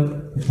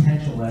Bigfoot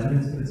potential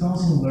evidence, but it's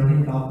also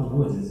learning about the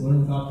woods. It's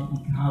learning about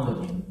the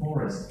ecology, the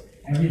forest,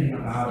 everything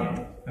about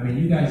it. I mean,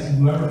 you guys,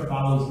 whoever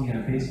follows me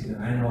on Facebook,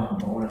 and I know I'm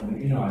boring, but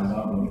you know I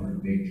love looking for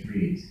big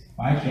trees.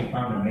 I actually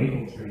found a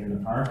maple tree in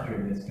the park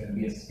here that's going to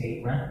be a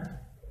state record.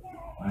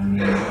 I mean,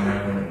 you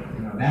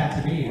know,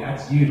 that to me,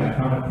 that's huge. I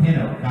found a pin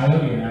oak.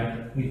 Coyote and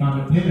I, we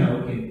found a pin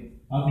oak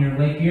up near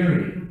Lake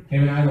Erie.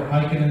 Him and I were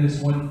hiking in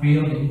this one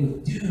field, and he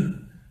goes,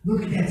 dude,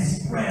 look at that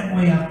spread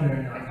way up there.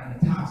 And like on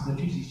the tops of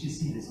the trees, you just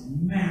see this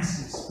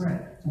massive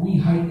spread. So we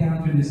hiked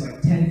down through this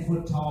like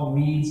 10-foot tall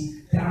reeds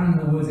down in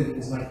the woods, and it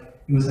was like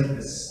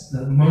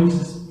the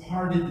most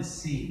parted to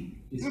see.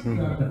 It's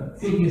the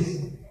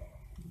biggest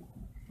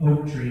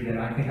oak tree that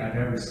I think I've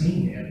ever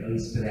seen, at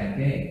least to that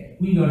day.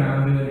 We go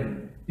down to it,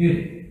 and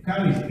dude,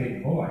 Coyote's a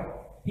big boy.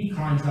 He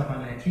climbs up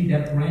on that tree.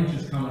 That branch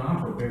is coming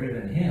off are bigger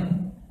than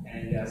him.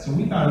 And so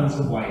we thought it was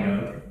a white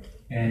oak.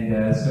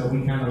 And so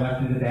we kind of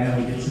left it at that.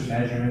 We did some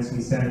measurements.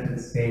 We sent it to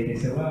the state. They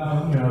said,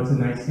 well, you know, it's a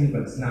nice thing,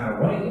 but it's not a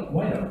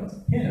white oak. It's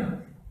a pin oak.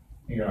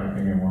 You're like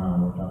thinking, wow,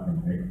 we're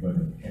talking Bigfoot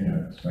and pin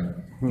oaks. But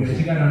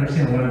you got to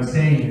understand what I'm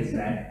saying is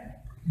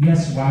that,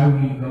 yes, why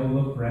we go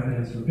look for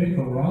evidence for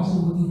Bigfoot, we're also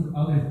looking for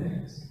other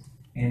things.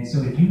 And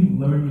so if you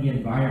learn the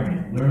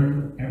environment,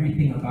 learn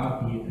everything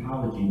about the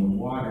ecology, the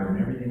water, and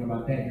everything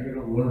about that, you're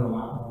going to learn a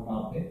lot more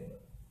about Bigfoot.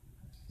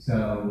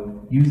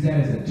 So use that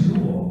as a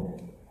tool,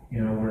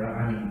 you know, where,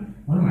 I mean,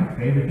 one of my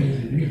favorite things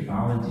to do is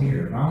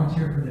volunteer.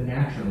 Volunteer for the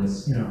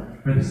naturalists, you know,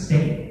 for the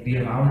state, be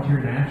a volunteer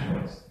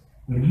naturalist.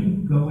 When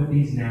you go with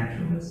these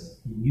naturalists,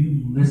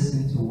 you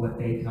listen to what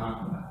they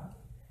talk about.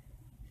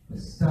 The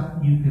stuff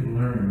you can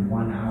learn in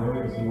 1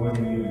 hour is more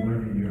than you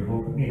learned in your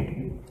whole,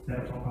 hey, is that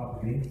a phone call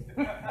for me? Is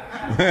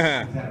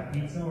that a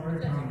pizza order?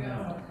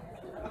 No.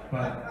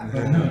 But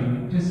no,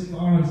 you just,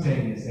 all I'm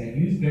saying is that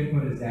use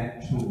Bigfoot as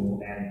that tool,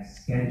 that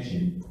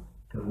extension,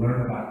 to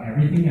learn about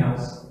everything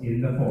else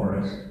in the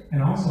forest,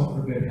 and also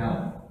for good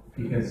health.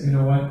 Because you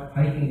know what?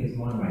 Hiking is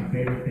one of my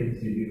favorite things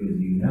to do, as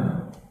you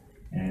know.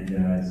 And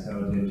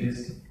so to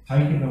just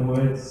hike in the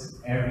woods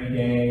every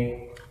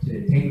day,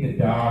 to take the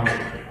dog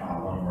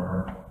all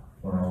over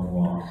for a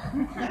walk.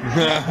 Oliver's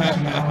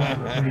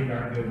a pretty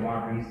darn good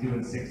walker. He's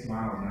doing 6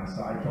 miles now.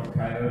 So I told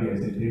Coyote, I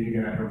said, dude,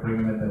 you're going to have to bring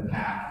him in the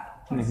path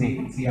and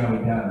see how he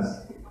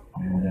does.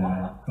 And,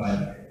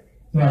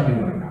 so I do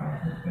like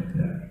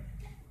Oliver.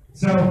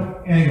 So,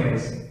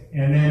 anyways,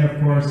 and then of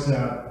course,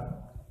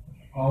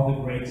 all the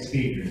great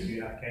speakers.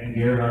 You got Ken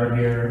Gerhardt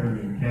here. I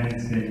mean,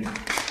 Ken's been.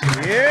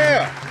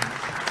 Yeah!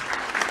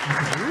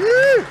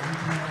 Woo!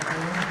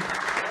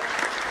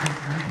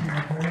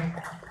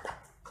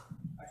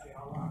 Actually,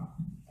 how long?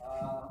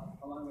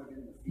 How long have I been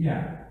in the field?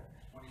 Yeah.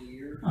 20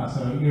 years. So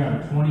you got a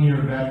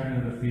 20-year veteran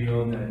of the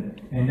field,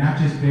 and not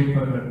just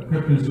Bigfoot, but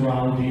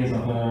cryptozoology as a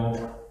whole.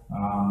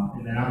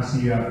 And then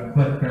obviously you have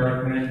Cliff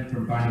Berrickman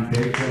from Finding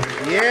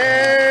Bigfoot.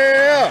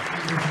 Yeah!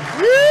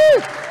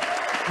 Woo!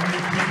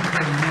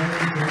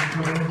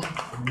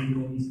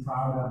 And he's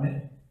proud of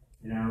it.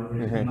 You know,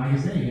 and like I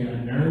say, you know,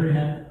 nerd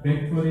have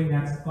Bigfooting,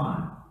 that's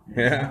fun. And if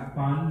you have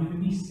fun, you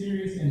can be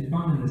serious and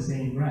fun in the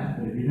same breath.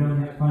 But if you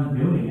don't have fun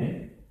doing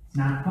it, it's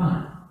not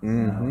fun.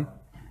 So,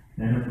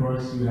 then of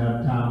course you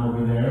have Tom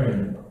over there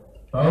and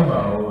Bobo.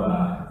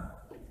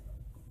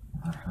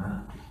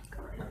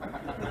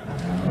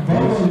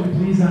 Bobo,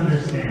 please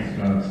understand,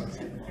 folks.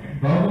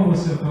 Bobo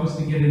was supposed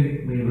to get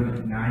into Cleveland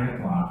at 9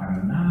 o'clock on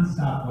a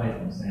non-stop flight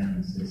from San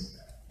Francisco.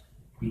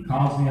 He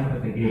calls me up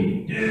at the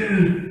gate.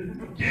 Dude,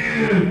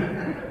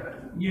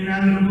 you're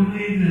not going to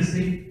believe this.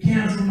 They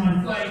canceled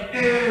my flight,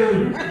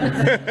 dude.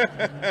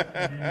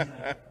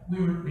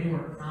 They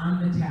were on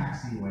the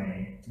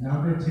taxiway,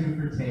 number 2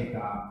 for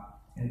takeoff,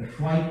 and the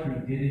flight crew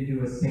didn't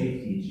do a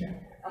safety check.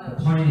 The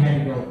plane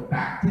had to go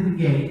back to the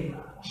gate,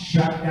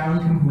 shut down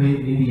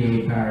completely the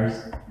A-cars,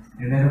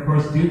 and then of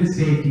course do the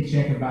safety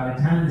check. And by the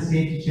time the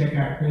safety check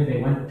got clear, they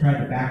went and tried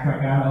to back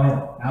out.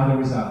 Oh, now there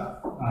was a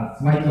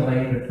flight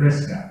delay to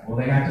Frisco. Well,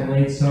 they got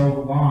delayed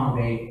so long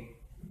they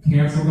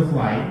canceled the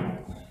flight.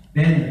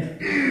 Then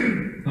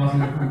dude calls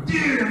me up,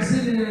 dude, I'm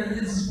sitting there,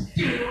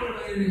 dude, what am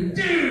I gonna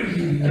do?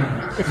 Dude.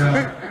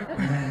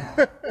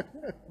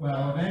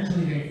 Well,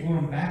 eventually they flew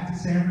him back to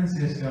San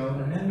Francisco,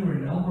 and then there were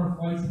no more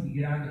flights to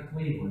get on to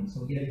Cleveland,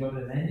 so he had to go to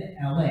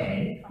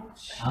LA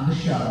on the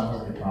shuttle,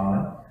 as they call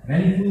it. Then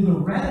he flew the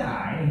red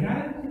eye and got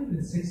it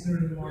at 6:30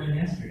 in the morning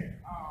yesterday.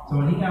 So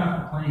when he got off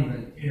the plane, he's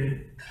like, dude,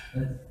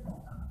 I'm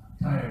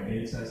tired,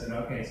 dude. So I said,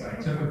 okay. So I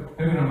took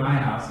him to my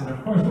house, and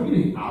of course, what do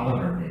you think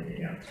Oliver did to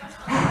him?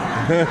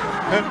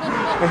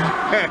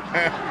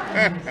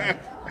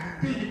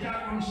 Dude, the dog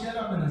won't shut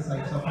up, and it's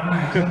like, so finally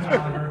I took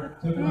Oliver,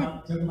 took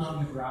him out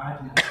in the garage,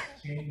 and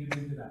changed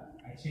him into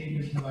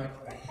like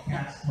a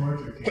cat's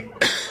torture chamber.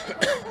 It's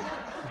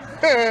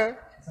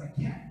like,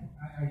 yeah,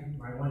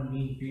 my one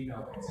mean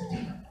female friend said,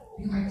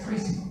 "Be like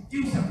Tracy,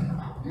 do something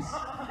about this."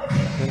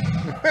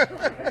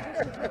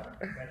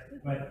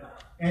 But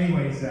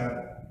anyways,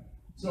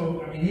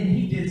 so I mean,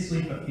 he did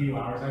sleep a few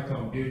hours. I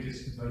told him, dude,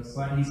 just because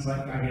he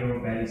slept. I gave him a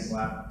bed, he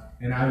slept,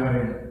 and I went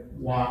and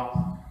walked.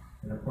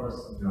 And of course,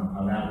 you know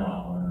how that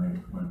walk went. I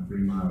went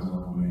 3 miles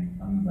one way,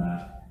 coming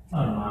back.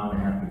 About a mile and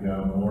a half to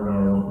go. The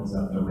door opens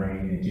up, the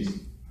rain, it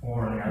just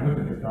pouring. I look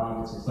at the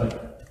dog, it's just like,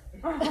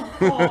 I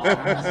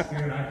was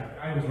scared.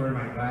 I was wearing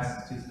my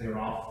glasses, just they were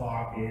all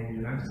fogged in,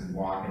 and I'm just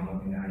walking,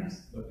 looking, and I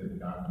just looked at the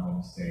dog and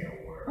don't say a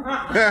word. And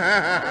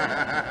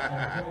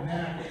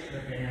then I get to the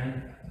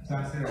van, so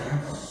I said,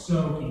 I'm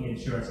soaking in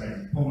shorts. I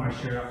just pull my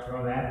shirt off,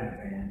 throw that in the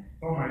van,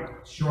 pull my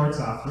shorts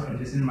off, and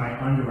just in my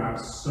underwear, I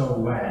was so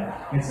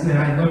wet. And so then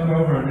I look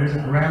over, and there's a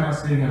grandma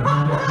sitting in a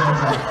Honda Accord.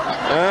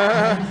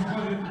 I just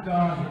look at the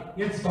dog,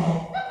 it's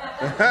gone.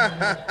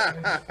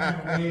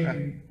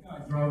 I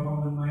drove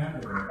home in my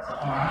underwear. So,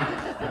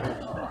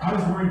 I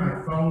was worried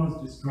my phone was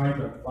destroyed,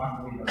 but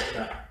luckily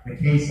the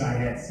case I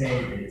had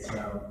saved it.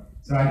 So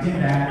I did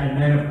that,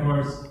 and then of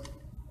course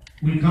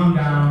we come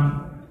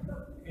down.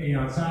 You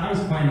know, so I was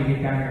planning to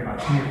get down here about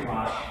 2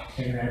 o'clock,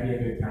 thinking that'd be a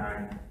good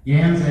time.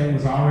 Yams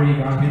was already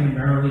gone. Him and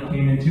Merrily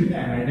came in too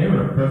that night. They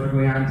were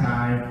perfectly on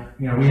time.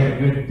 You know, we had a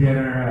good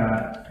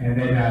dinner, and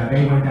then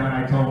they went down.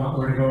 I told them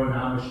we're going to go to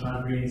Amish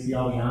country and see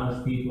all the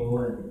Amish people.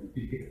 And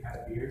did you get a hat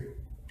of beer?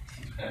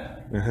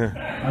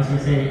 I was going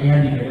to say,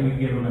 Andy, we can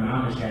give him an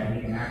Amish hat and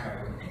he can act like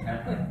we're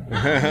hat.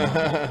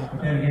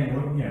 But then again,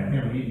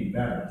 him, he'd be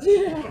better.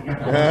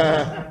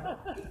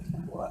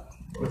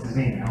 What's his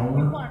name?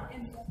 Elmer?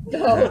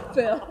 No,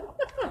 Phil.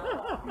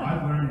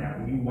 I've learned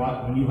that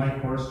when you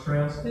like horse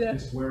trails,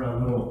 just wear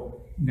a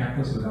little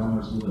necklace with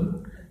Elmer's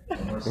glue. The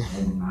horses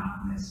will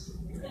not mess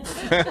with you.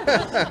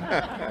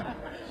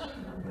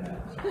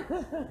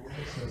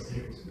 So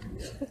serious.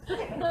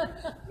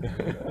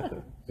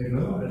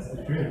 No, that's the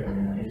truth. I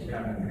mean, I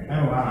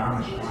have a lot of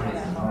Amish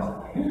clients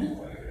involved.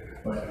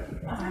 But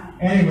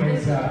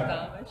anyways,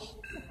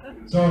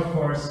 so of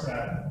course,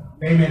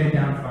 they made it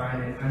down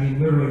fine. And, I mean,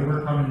 literally,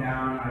 we're coming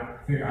down. I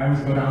figure I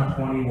always go down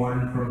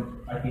 21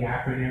 from like the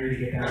Akron area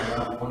to get down to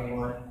level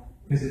 21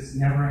 because it's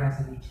never has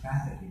any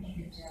traffic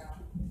issues.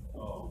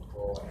 Oh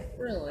boy.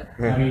 Really?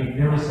 I mean,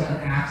 there was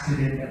an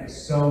accident that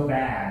was so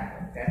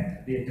bad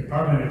that the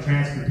Department of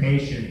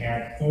Transportation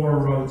had 4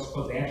 roads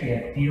closed. They actually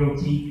had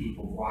DOT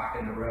people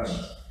blocking the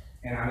roads.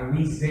 And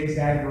we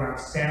zigzagged around,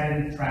 sat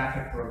in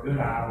traffic for a good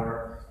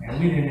hour, and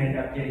we didn't end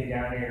up getting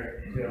down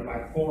there until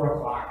like 4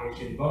 o'clock-ish.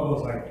 And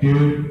Bobo's like,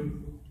 dude,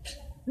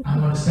 I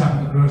want to stop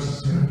at the grocery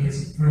store and get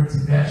some fruits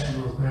and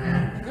vegetables,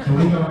 man. So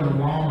we go to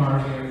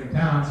Walmart here in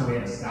town, so we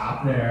had to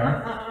stop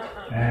there.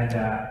 And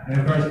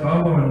of course,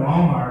 Bobo in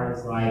Walmart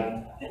is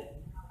like,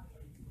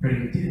 pretty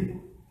good, dude.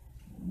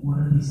 What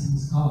are these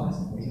things called? I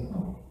said, those are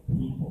called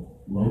people,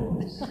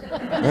 locals. They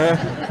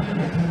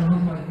kind of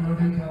look like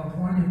Northern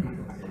California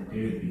people. I said,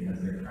 dude, because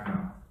they're kind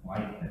of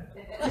like that.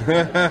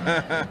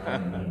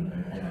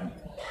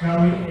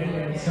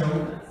 And so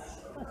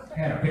I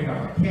had to pick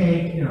up a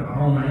cake, you know, the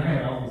whole night. I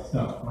had all this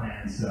stuff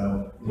planned.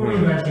 So we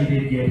eventually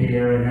did get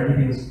here, and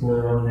everything was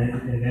cool.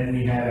 And then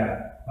we had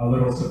a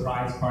little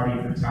surprise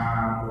party for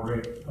Tom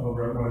over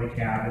at one of the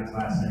cabins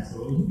last night.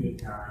 So it was a good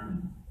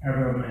time.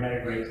 Everyone had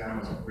a great time.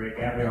 It was great.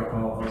 Gabrielle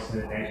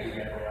co-hosted it. Thank you,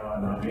 Gabrielle. I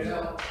love you.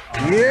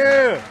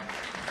 Yeah.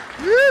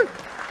 Woo.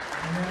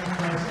 And then, of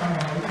course,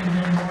 and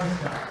then more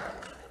stuff.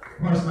 Of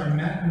course,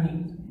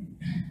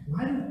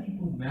 why do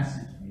people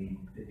message me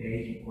the day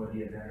before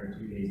the event or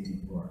 2 days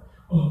before?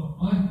 Oh,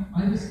 I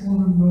just want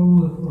to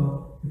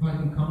know if I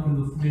can come to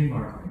the flea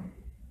market.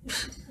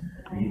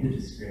 Read the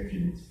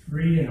description. It's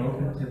free and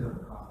open to the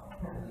public.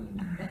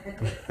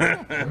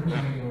 We're going to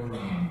go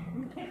wrong.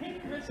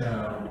 So,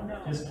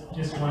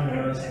 just one of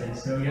those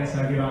things. So, yes,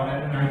 I get all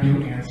that, and I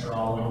do answer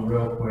all of them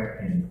real quick,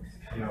 and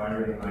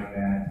everything like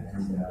that.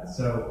 And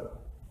so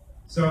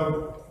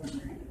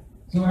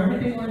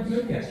everything went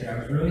good yesterday. I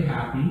was really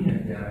happy,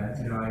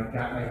 and I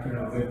got like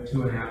a good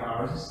 2.5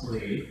 hours of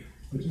sleep,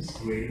 which is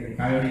sweet. And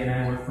Coyote and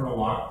I went for a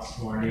walk this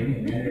morning,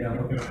 and ended up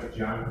hooking up with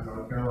John from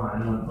North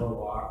Carolina, went for a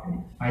walk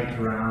and hiked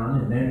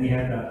around, and then we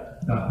had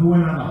who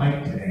went on the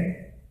hike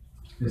today,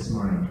 this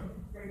morning?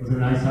 Was it a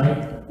nice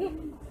hike?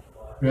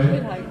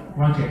 Good?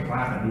 Why don't you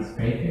clap at least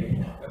fake it?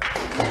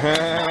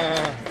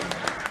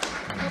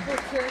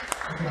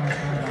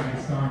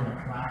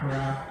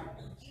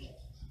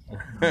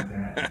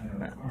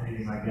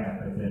 Anything like that.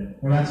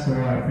 Well, that's cool.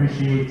 I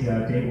appreciate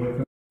Dave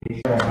Whitfield,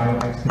 the Ohio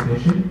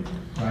Expedition.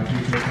 I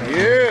appreciate that.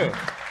 Yeah.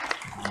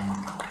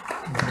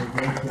 It was a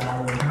great job.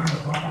 We're on the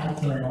Buckeye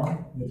Trail,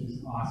 which is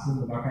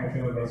awesome. The Buckeye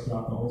Trail goes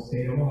throughout the whole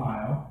state of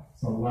Ohio.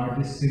 It's the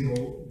largest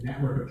single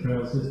network of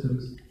trail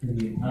systems in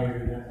the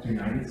entire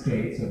United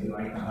States. So if you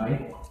like to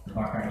hike, the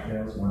Buckeye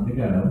Trail is one to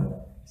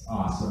go. It's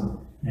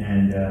awesome.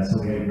 And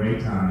so we had a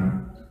great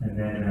time. And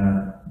then,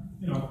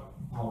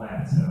 all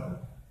that.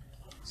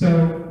 So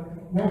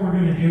what we're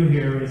going to do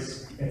here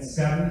is at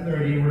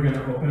 7:30, we're going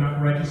to open up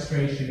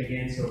registration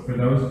again. So for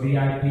those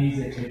VIPs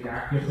that did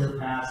not get their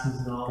passes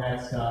and all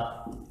that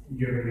stuff,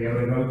 you're going to be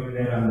able to go do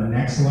that on the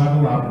next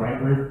level up, right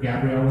where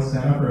Gabrielle was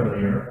set up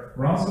earlier.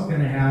 We're also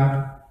going to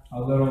have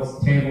a little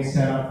table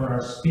set up for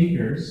our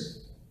speakers.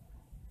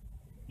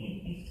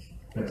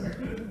 and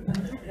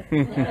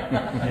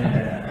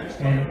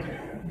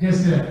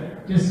just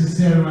to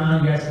sit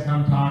around, you guys can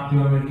come talk to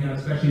them, and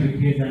especially the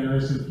kids. I know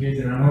there's some kids,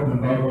 and I'm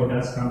hoping Bobo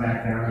does come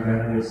back down. I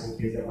know there's some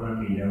kids that want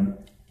to meet him.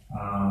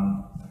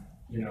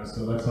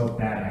 So let's hope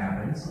that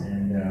happens.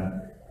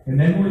 And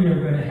then we are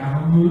going to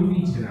have a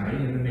movie tonight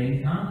in the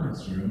main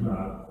conference room.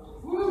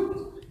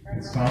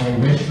 It's called A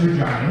Wish for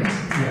Giants.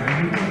 Yeah,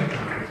 I know the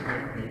conference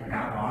room. It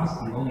got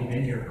lost. We've only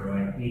been here for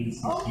like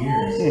 86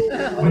 years.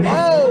 When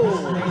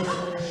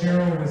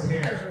Cheryl was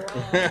here,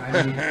 I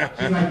mean,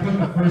 she put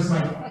the first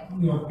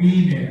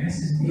beam in. This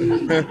is me.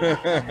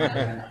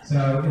 So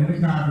in the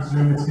conference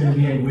room, it's going to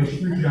be A Wish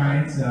for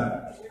Giants.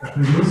 The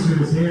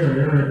producer is here,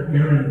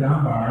 Aaron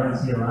Dunbar.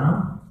 Is he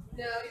around?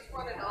 No, he's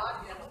running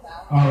audio with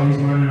Alan. Oh, he's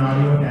running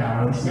audio with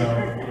Alan. So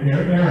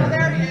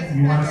Aaron,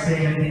 you want to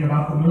say anything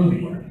about the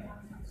movie?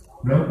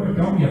 Real quick,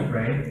 don't be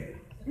afraid.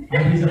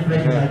 He's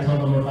afraid because I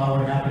told him about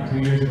what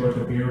happened 2 years ago with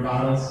the beer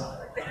bottles.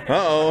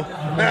 Uh-oh.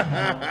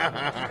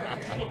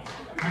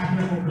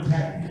 Happiness will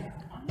protect you.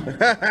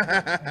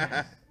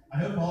 I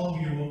hope all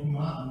of you will come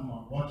out and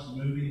watch the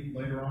movie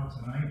later on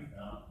tonight.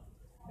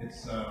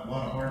 It's a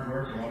lot of hard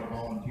work, a lot of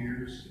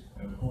volunteers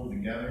have pulled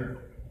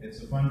together. It's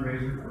a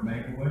fundraiser for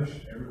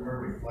Make-A-Wish. Everywhere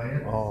we play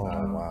it,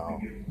 wow.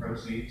 we give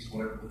proceeds,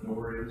 whatever the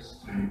door is,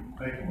 to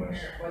Make-A-Wish.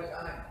 What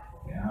time?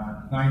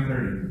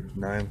 9:30.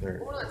 9:30.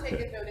 We're not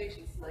taking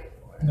donations tonight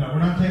for it. No, we're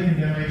not taking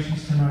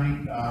donations tonight.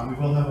 We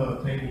will have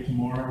a table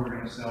tomorrow. We're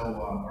going to sell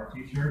our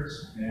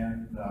T-shirts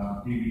and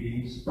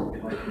DVDs if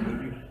you like the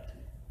movie.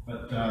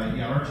 But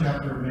our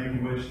chapter of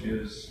Make-A-Wish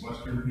is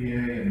Western PA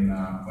and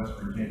West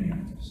Virginia.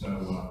 So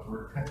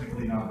we're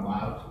technically not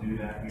allowed to do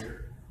that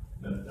here,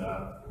 but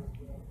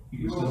you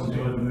can still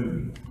enjoy the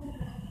movie.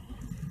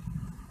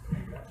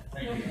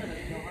 Thank you.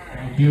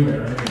 Thank you,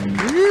 Aaron.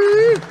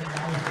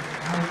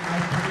 I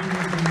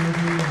appreciate the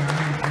movie and I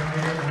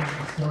enjoy it.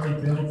 The story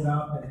builds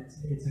up, and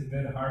it's a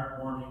good,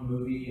 heartwarming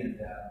movie.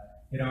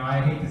 And I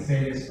hate to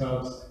say this,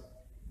 folks.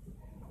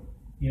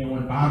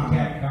 When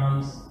Bobcat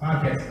comes,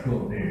 Bobcat's a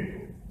cool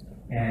dude,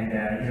 and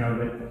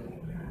but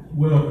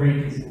Willow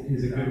Creek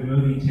is a good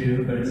movie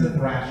too, but it's a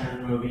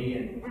thrasher movie,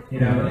 and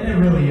and it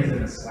really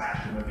isn't a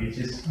slasher movie. It's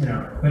just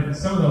but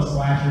some of those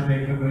slasher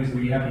Bigfoot movies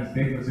where you have these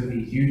Bigfoots with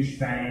these huge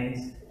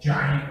fangs,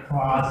 giant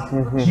claws,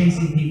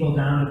 chasing people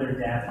down to their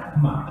death.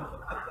 Come on.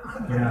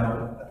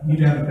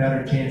 You'd have a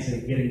better chance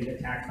of getting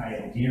attacked by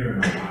a deer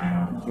in a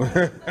while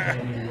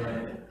than you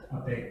would a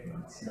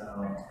Bigfoot. So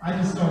I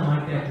just don't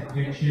like that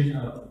depiction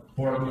of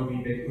horror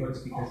movie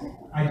Bigfoots because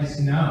I just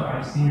know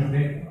I've seen a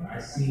Bigfoot. I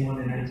seen one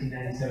in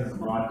 1997 in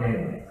broad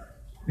daylight.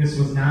 This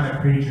was not a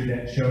creature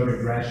that showed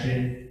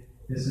aggression.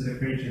 This is a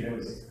creature that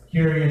was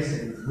curious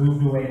and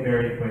moved away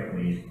very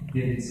quickly.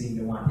 Didn't seem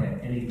to want to have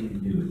anything to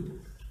do with it.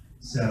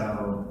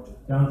 So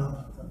don't.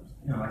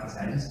 Like I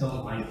said, I just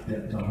don't like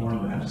the horror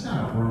movie. I'm just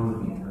not a horror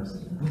movie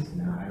person. I'm just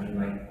not. I mean,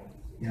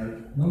 the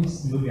only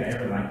movie I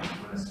ever liked was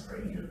When a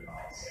Stranger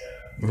Calls.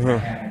 I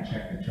haven't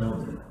checked the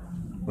children.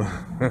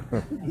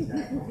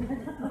 Exactly.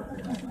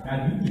 God,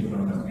 you people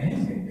don't know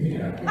anything, do you?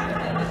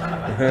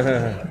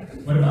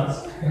 What about,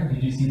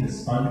 did you see the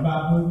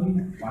SpongeBob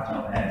movie? Watch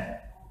all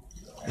that.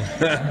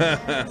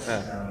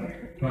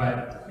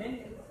 But,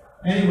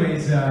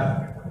 anyways,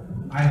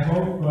 I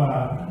hope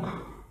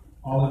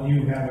all of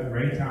you have a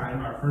great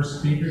time. Our first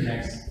speaker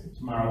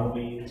tomorrow will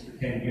be Mr.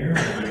 Ken Gear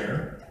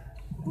here.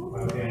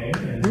 Okay,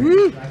 and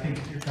I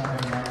think you're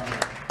talking about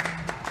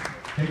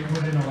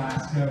Bigfoot in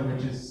Alaska,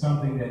 which is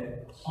something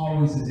that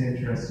always has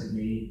interested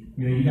me.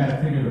 You got to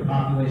figure the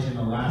population in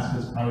Alaska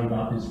is probably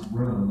about this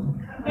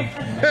room, and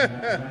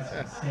that's the rest of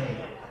the state.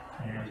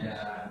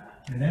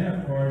 And then,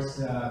 of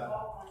course,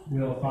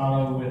 we'll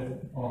follow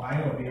with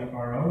Ohio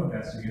BFRO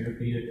investigator,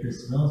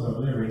 Chris Mills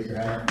over there. Raise your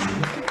hand.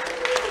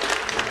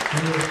 He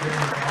has been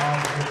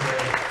involved with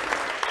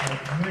a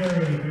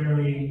very,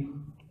 very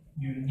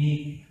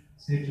unique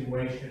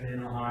situation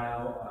in Ohio.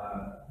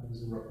 It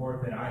was a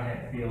report that I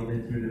had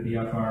fielded through the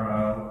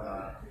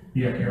BFRO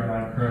via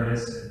Caroline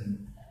Curtis,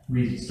 and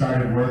we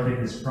started working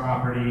this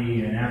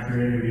property, and after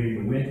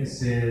interviewing the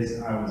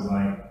witnesses, I was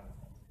like,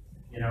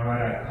 you know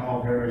what, I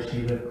called her,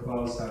 she lived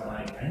close, I'm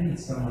like, I need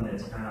someone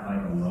that's kind of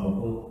like a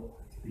local,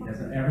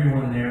 because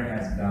everyone there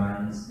has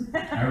guns,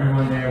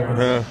 everyone there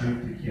wants to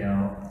shoot to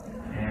kill,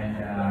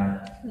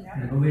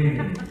 and believe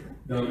me,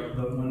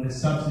 when the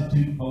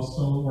substitute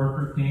postal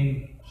worker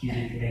came, she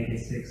didn't make it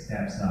 6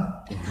 steps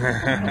up.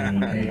 I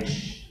mean,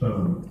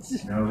 boom,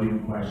 no legal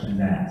questions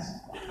asked.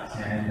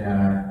 And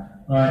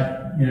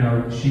but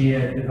she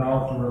had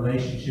developed a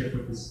relationship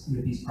with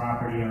these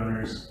property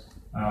owners.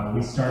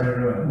 We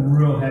started a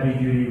real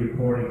heavy-duty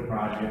recording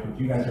project, which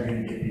you guys are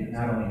going to get to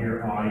not only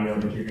hear audio,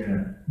 but you're going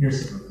to hear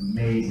some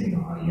amazing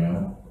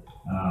audio.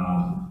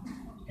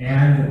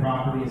 And the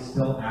property is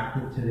still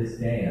active to this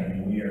day. I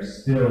mean, we are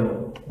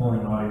still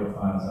pulling audio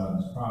files out of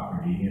this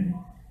property.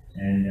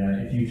 And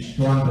if you've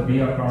gone to the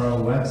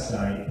BFRO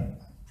website,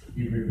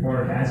 the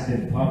report has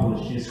been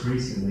published just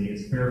recently.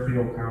 It's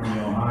Fairfield County,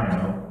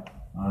 Ohio.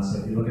 So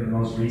if you look at the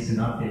most recent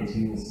updates,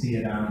 you will see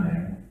it on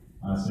there.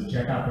 So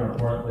check out the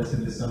report,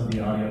 listen to some of the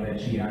audio that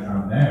she has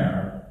on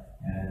there.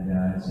 And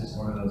it's just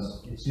one of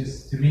those, it's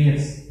just, to me,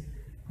 it's,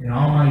 in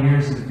all my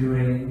years of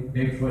doing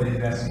Bigfoot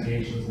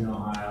investigations in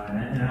Ohio,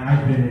 and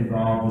I've been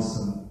involved with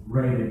some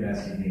great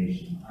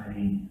investigations. I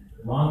mean,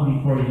 long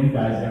before you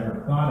guys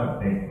ever thought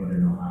of Bigfoot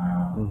in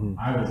Ohio,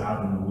 I was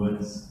out in the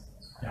woods,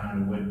 down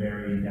in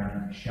Woodbury, down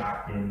in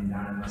Coshocton,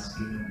 down in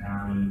Muskegon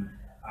County.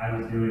 I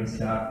was doing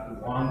stuff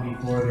long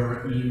before there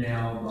were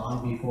email,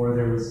 long before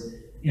there was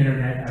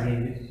internet. I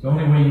mean, the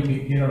only way you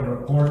could get a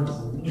report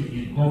was if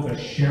you hope a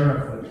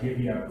sheriff would give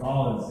you a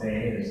call and say,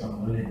 hey, there's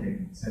some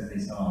lunatic that said they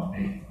saw a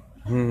Bigfoot.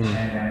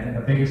 And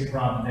the biggest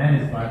problem then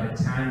is by the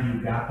time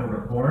you got the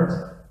report,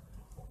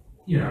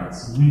 you know,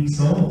 it's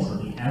weeks old, so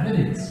the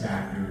evidence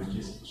factor is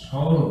just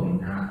totally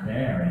not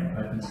there.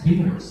 But these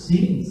people are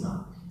seeing something.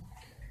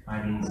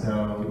 I mean,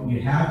 so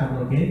you have to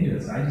look into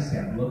this. I just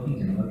kept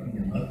looking and looking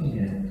and looking,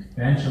 and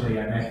eventually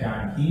I met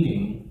Don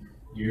Keating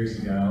years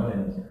ago,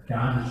 and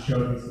Don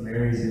showed me some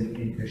areas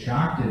in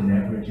Coshocton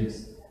that were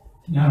just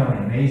not only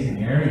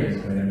amazing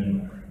areas, but I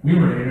mean, we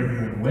were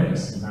interviewing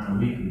witnesses on a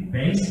weekly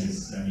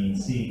basis. I mean,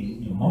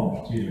 seeing a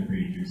multitude of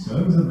creatures. So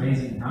it was an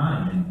amazing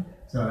time, and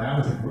so that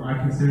was I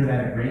consider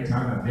that a great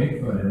time of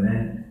Bigfoot. And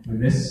then when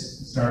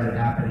this started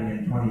happening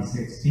in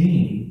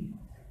 2016.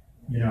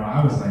 You know,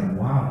 I was like,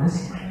 wow,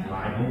 this might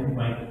rival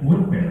like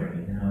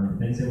Woodbury, you know, the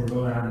things that were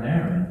going on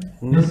there.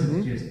 And this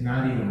is just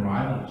not even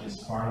rival, it's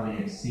just farly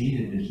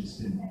exceeded. There's just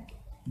been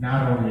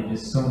not only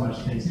just so much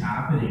things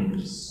happening, but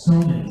just so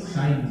many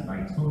sightings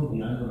by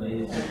totally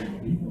unrelated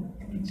different people.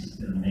 I mean, it's just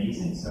been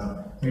amazing.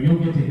 So you'll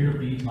get to hear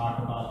Bea talk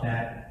about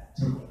that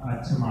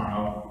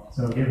tomorrow.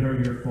 So give her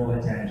your full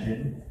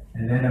attention.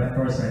 And then, of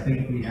course, I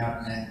think we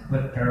have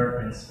Cliff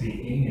Parapin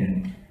speaking,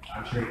 and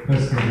I'm sure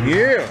Cliff's going to be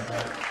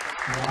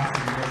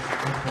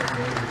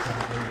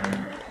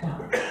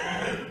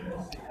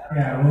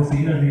yeah, we'll see.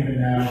 He doesn't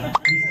even know.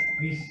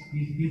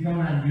 He's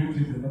going on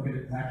YouTube to look at the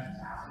collections.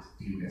 I'll just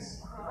do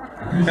this.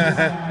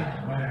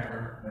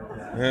 Whatever.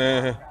 But,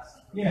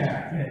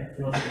 yeah,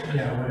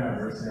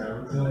 whatever. So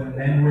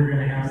then we're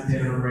going to have a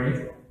dinner break,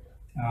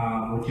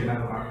 which will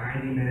have about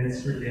 90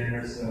 minutes for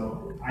dinner.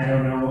 So I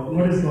don't know.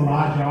 What is the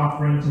lodge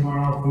offering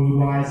tomorrow,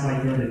 food-wise,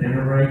 like during the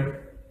dinner break?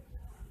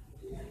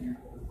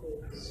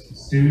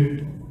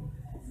 Stew?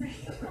 Did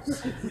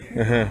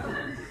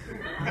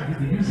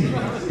you say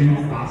stew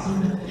possum?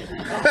 Oh,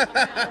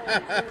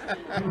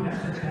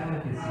 that's a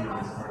delicacy in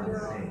this part of the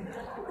state.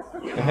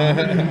 We're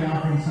going to be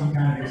offering some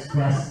kind of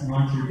express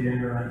lunch or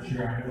dinner, I'm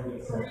sure. I know we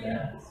said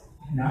that.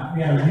 We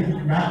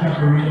wrapped up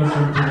burritos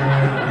from today.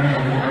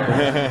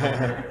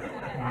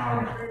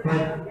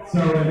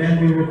 And then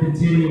we will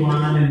continue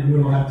on, and we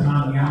will have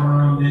Tom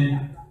Yamaron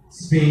then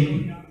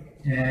speak,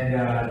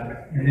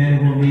 and then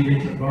we'll leave it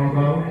to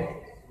Bogo.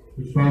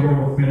 Which Bogo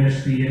will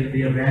finish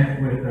the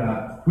event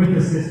with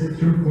assistance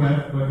from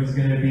Cliff. Cliff is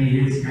going to be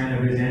his kind of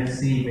his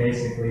MC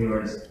basically,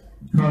 or his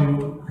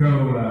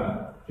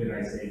should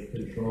I say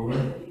controller,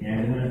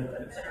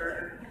 handler,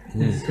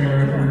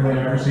 spirit or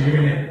whatever. So you're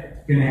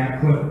gonna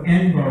have Cliff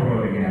and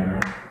Bogo together.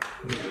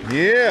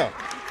 Yeah.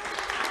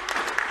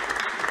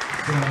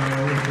 So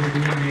it will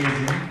be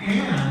amazing.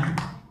 And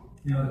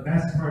you know the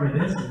best part of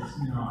this is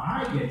I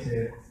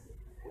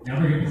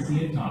never get to see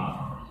it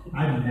talk.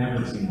 I've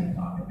never seen it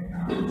talk at the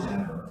conference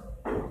ever,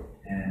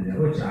 and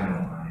which I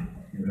don't mind.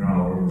 They're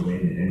all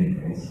overrated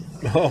anyways.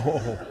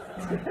 Oh.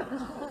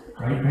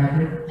 Right,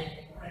 Patrick?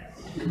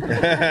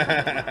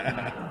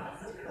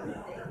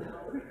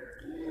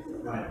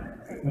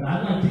 but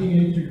I'd like to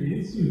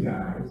introduce you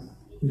guys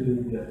to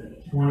the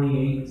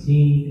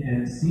 2018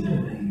 MC of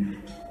the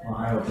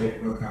Ohio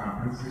Bigfoot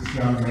Conference. This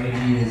young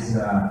lady is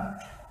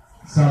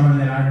someone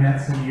that I met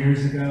some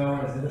years ago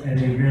as a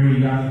very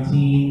young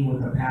teen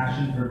with a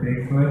passion for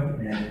Bigfoot,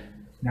 and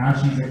now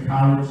she's a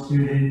college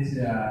student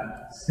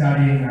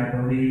studying, I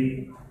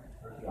believe,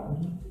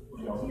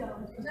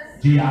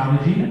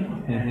 geology,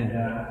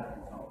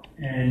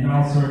 and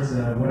all sorts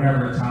of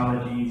whatever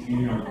ologies,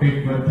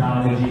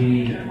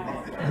 Bigfootology,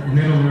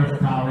 Middle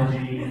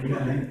Earthology,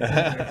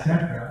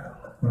 etc.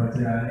 But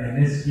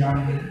and this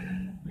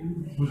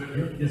was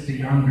just a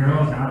young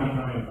girl, now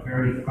becoming a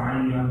very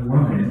fine young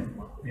woman.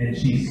 And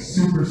she's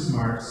super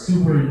smart,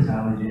 super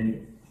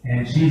intelligent,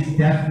 and she's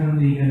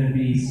definitely going to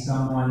be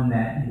someone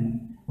that,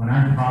 when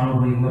I'm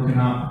probably looking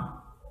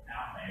up,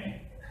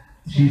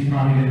 she's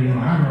probably going to be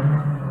like,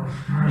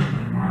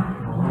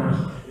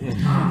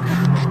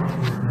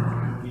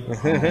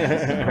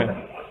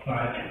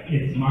 but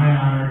it's my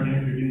honor to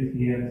introduce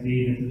the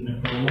MC. This is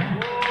Nicole.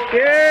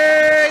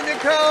 Yay,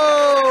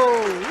 Nicole!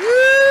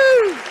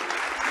 Woo!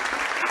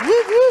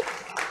 Whoop, whoop.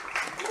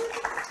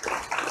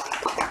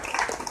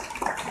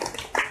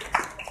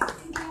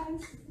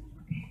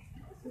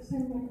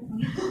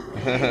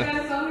 Hey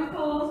guys, I'm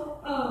Nicole.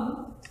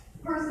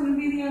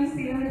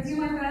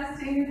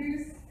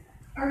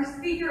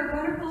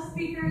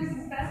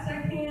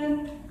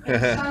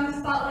 shine the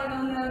spotlight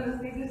on them as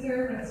they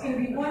deserve, and it's going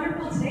to be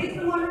wonderful. Today's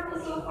been wonderful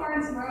so far,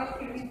 and tomorrow's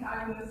going to be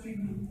fabulous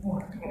even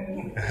more,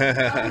 because I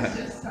was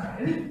just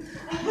started.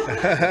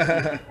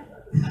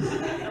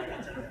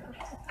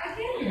 I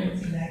can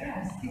guarantee that,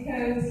 yes,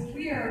 because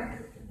we are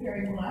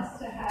very blessed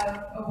to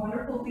have a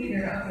wonderful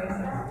leader of those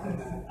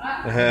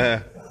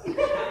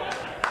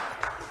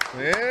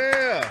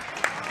Yeah.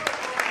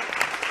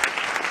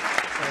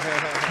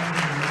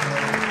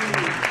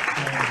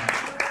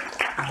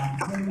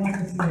 I'd like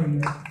to say, I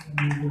mean,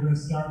 we're going to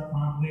start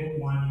promptly at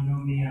 1. You know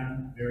me,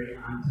 I'm very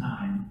on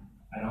time.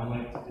 I don't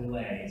like to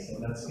delay, so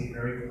let's be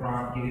very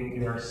prompt, get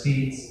into our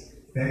seats.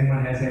 If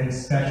anyone has any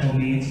special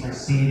needs for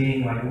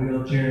seating, like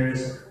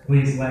wheelchairs,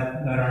 please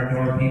let our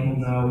door people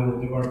know. We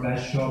will do our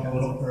best, show up a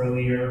little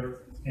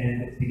earlier,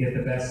 and to get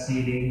the best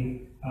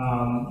seating.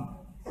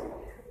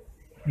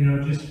 You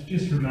know,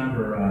 just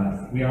remember,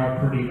 we are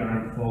pretty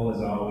darn full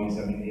as always.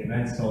 I mean, the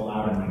event's sold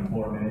out in like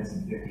 4 minutes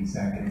and 50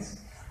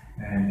 seconds.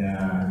 And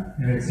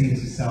it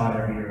seems to sell out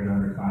every year in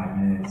under 5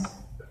 minutes.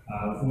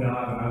 We'll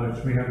have another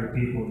 300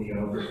 people in the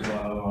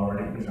overflow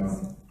already, you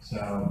know.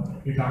 So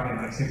you're talking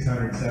like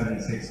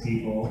 676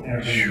 people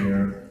every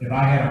year. If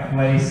I had a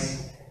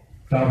place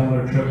double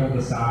or triple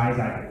the size,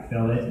 I could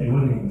fill it. It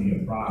wouldn't even be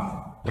a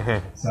problem.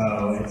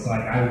 So it's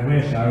like, I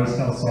wish, I always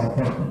tell Saul,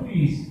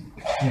 please,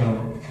 you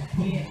know,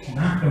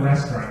 knock the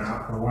restaurant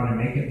out for one and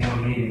make it more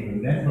meeting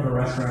room. Then put a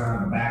restaurant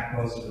on the back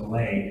closer to the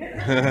lake.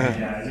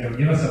 And, you know,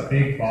 give us a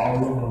big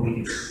ballroom where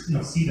we could, you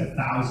know, seat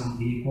 1,000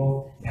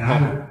 people. And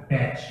I would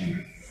bet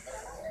you,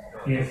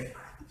 if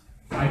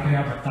I could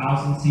have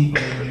 1,000 seat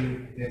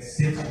venue that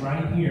sits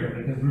right here,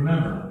 because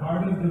remember,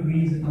 part of the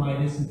reason why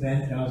this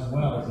event does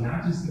well is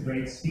not just the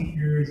great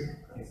speakers.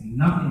 It's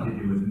nothing to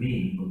do with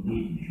me,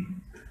 believe me.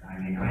 I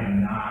mean, I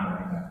am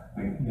not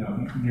like you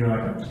know, you're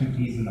like a 2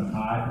 peas in the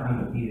pod. I'm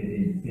the pea that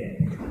didn't fit.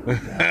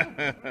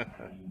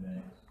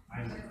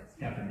 I'm the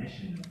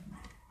definition of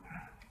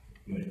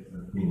good or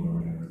cool or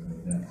whatever.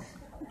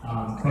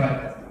 But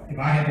if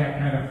I had that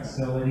kind of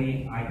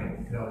facility, I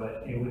could fill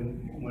it. It would,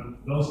 when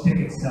those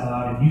tickets sell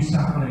out, and you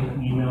saw how many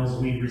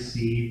emails we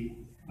received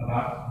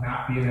about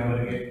not being able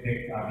to get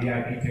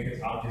VIP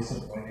tickets, how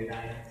disappointed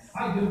I am.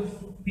 I do,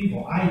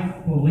 people,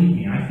 believe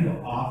me, I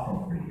feel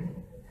awful for you.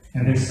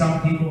 And there's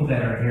some people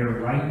that are here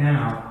right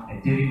now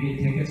that didn't get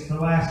tickets for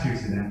last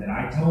year's event that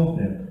I told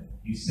them,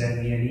 you send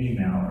me an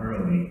email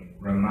early,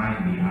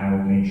 remind me, I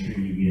will make sure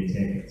you get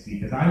tickets.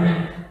 Because what I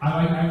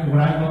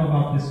love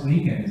about this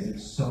weekend is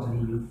there's so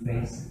many new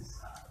faces.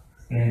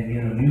 And,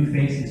 you know, new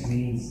faces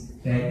means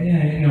that,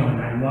 yeah, you know,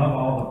 and I love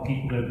all the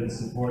people that have been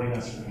supporting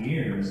us for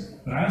years,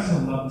 but I also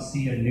love to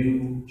see a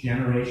new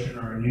generation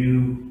or a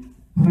new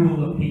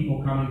pool of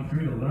people coming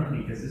through to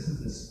learn, because this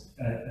is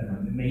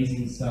an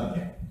amazing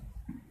subject.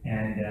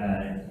 And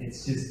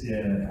it's just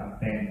a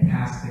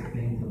fantastic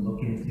thing to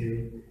look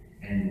into.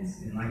 And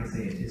like I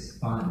say, it's just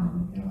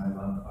fun. You know, I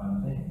love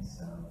fun things.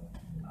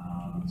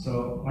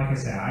 So like I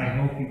said, I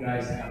hope you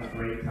guys have a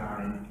great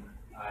time.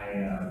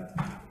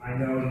 I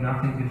know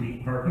nothing can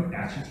be perfect.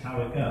 That's just how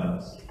it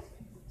goes.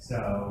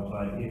 So,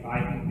 but if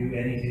I can do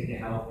anything to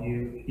help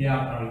you, yeah,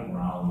 I'll probably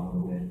growl a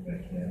little bit,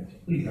 but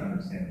please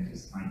understand, it's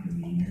just fine to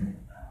be here.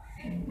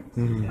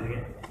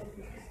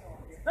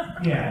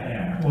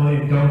 Yeah.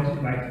 Well,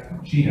 don't, like,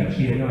 she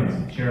annoys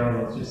me.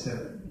 Cheryl will just say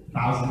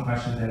 1,000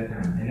 questions at a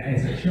time. And I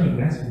said, Cheryl,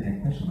 you asked me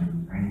that question like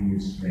 9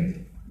 years straight.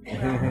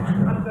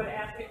 I'm going to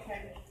ask it 10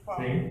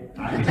 See?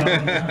 I told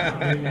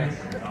you,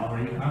 it's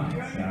already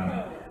coming. So,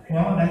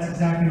 well, that's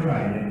exactly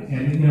right.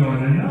 And you know,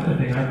 and another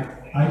thing,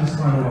 I just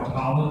want to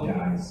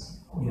apologize,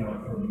 you know,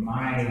 for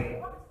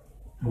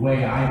the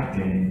way I've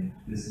been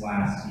this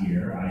last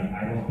year.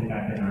 I don't think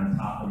I've been on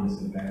top of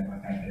this event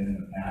like I've been in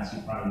the past.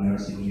 You've probably never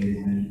seen me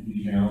as many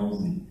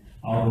emails and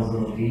all those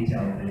little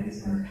detailed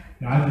things. And,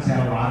 you know, I've just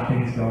had a lot of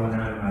things going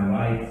on in my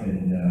life,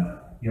 and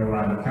you know,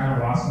 I've kind of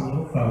lost a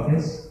little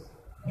focus,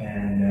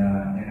 and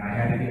I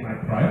had to get my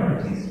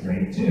priorities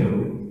straight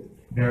too,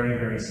 very,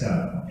 very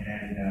so.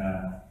 And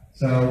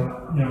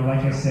so, you know,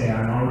 like I say,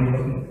 I'm already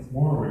looking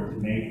forward to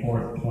May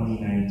 4th,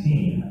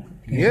 2019.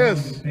 Yes.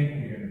 I think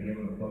you're going to be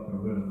able to book a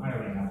room. I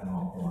already have them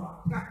all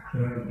blocked. So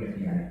I'm going to get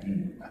the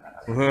idea.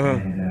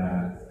 And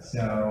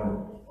so,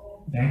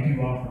 thank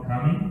you all for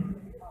coming.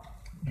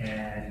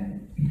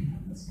 And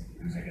let's see,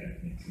 I got to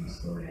think some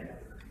story.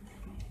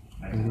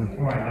 I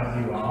love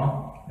you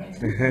all.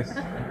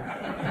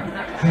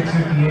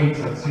 6:58,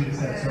 so let's do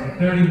this. So in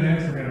 30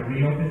 minutes, we're going to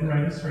reopen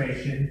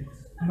registration.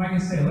 And like I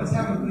say, let's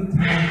have a good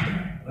time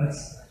tonight.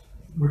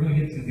 We're going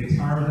to get some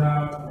guitars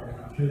out.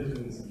 I'm sure there's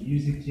going to be some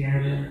music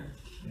jamming.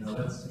 You know,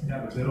 let's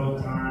have a good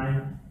old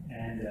time.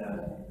 And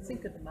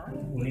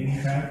what do you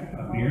need, Pat?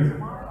 A beer?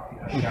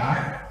 A shot?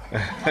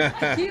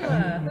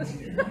 Tequila.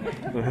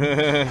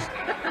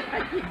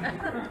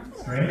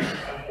 Straight?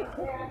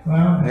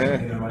 Well,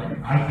 you know,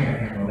 I can't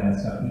handle that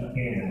stuff. He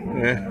can.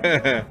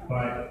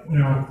 But you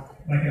know,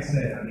 like I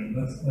said, I mean,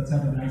 let's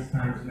have a nice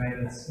time tonight.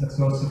 Let's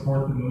go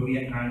support the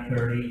movie at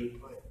 9:30.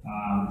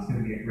 It's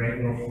going to be a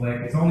great little flick.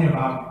 It's only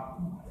about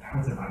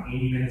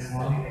 80 minutes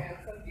long.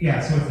 yeah,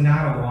 so it's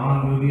not a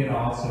long movie at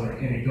all. So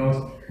and it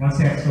goes, once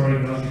that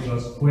story goes, it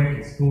goes quick.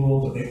 It's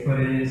cool. The Bigfoot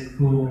in it is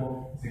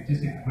cool. It's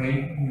just a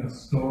great,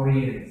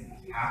 story and it's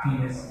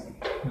happiness.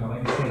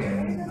 Like I say,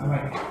 I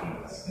like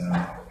happiness. So,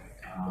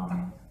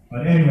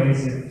 but anyways,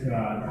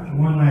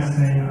 one last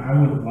thing, I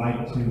would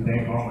like to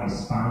thank all my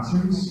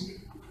sponsors.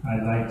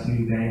 I'd like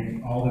to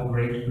thank all the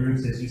great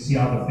groups. As you see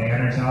all the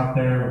banners out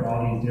there with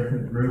all these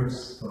different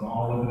groups from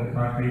all over the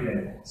country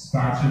that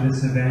sponsor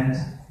this event.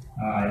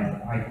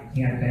 I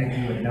can't thank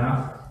you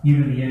enough.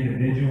 Even the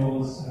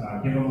individuals,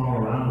 give them all a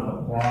round of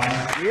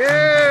applause.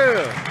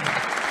 Yeah!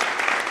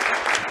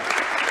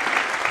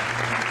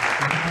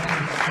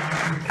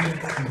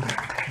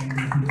 And we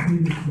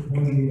continue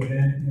supporting the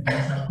event.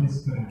 Events like this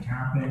couldn't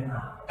happen.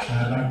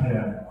 I'd like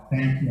to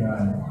thank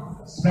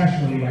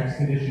especially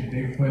Expedition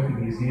Bigfoot, the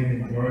museum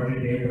in Georgia,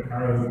 Dave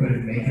Ricardo, who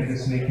couldn't make it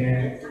this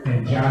weekend,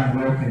 and John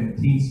Wilk and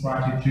Team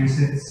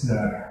Massachusetts.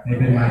 They've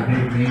been my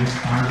big main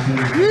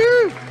sponsors.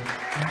 Woo!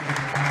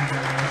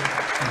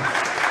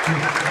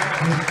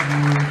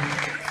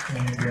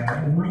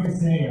 And like I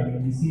say,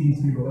 you see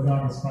these people with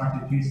all this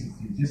Massachusetts.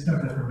 Just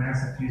because they're from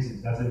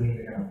Massachusetts doesn't mean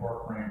they're going to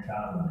pork ranch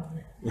out of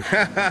it.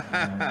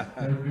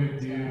 They're good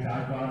dudes.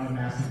 I've gone to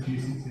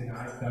Massachusetts and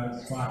I've done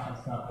squash and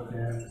stuff with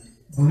them.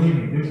 Believe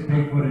me, there's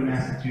Bigfoot in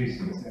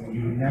Massachusetts, and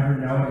you would never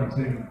know it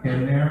until you've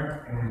been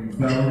there. And when you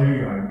go there,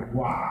 you're like,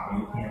 wow,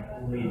 you can't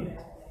believe it.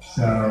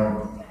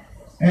 So,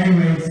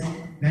 anyways,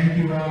 thank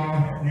you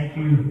all. Thank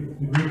you,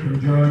 the group from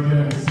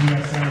Georgia, the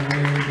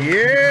CSI.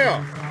 Yeah!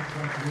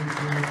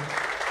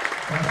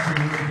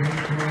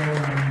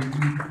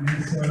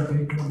 Minnesota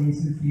Bigfoot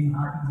Research Team,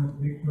 Hawkins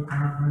Bigfoot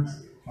Conference,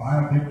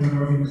 Ohio Bigfoot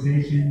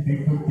Organization,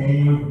 Bigfoot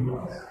Dave, who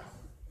else?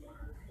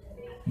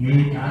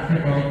 Me,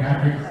 Patrick,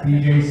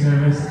 DJ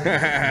Service.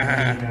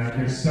 And,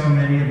 there's so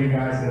many of you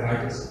guys that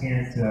I just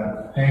can't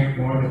thank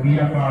more. The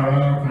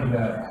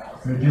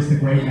BFRO for just a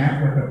great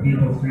network of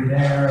people through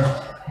there.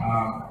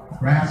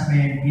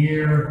 Brassman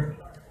Gear,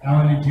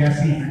 Ellen and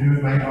Jesse for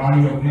doing my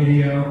audio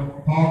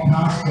video. Paul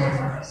Costco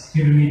for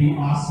giving me the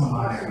awesome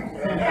audio.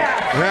 I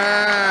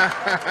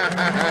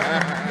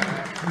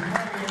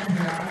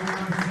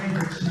want to say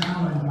the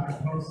challenge I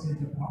posted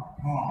to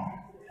Paul.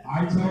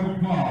 I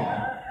told Paul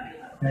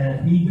that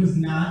if he does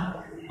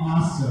not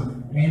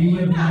awesome any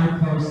of my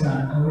posts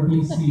on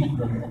OBC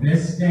from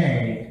this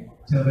day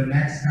till the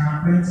next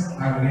conference,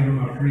 I will give him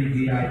a free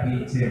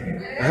VIP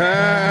ticket.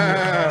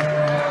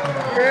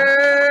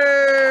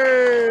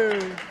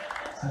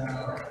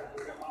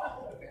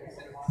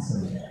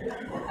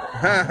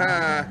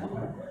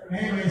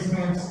 Anyways,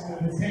 folks,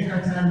 let's take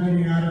our time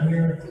getting out of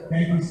here.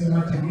 Thank you so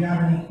much. If you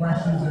have any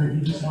questions or if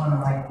you just want to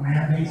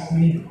land-base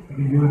me, you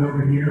can do it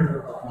over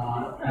here.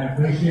 I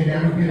appreciate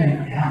everything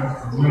and have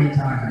a great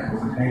time,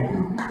 everyone. Thank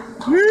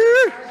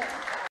you.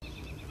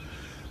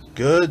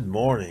 Good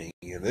morning.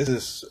 And this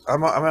is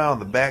I'm out on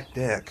the back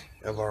deck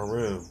of our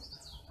room.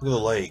 Look at the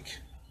lake.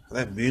 Isn't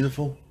that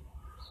beautiful?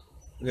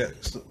 We got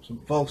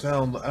some folks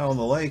out on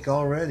the lake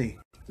already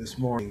this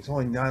morning. It's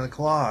only 9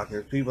 o'clock.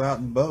 There's people out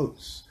in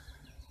boats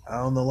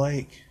out on the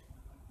lake.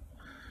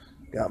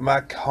 Got my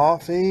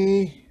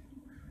coffee.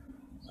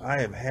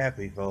 I am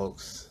happy,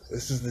 folks.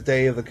 This is the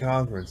day of the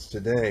conference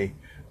today.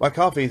 My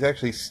coffee is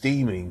actually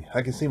steaming.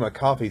 I can see my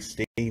coffee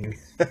steaming.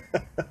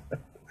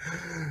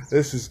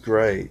 This is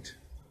great.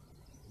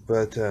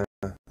 But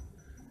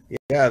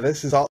yeah,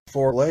 this is Salt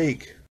Fork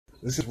Lake.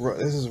 This is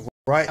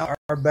right out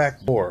our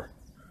back door.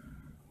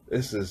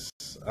 This is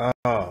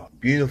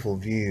beautiful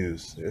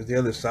views. There's the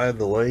other side of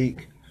the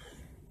lake.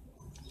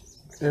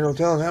 There's no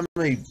telling how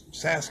many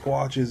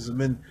Sasquatches have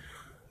been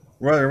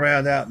running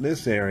around out in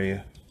this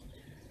area.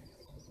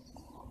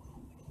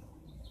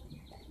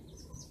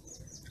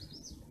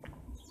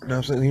 And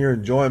I'm sitting here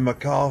enjoying my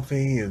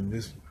coffee and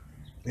just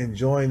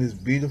enjoying this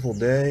beautiful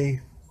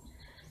day.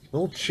 A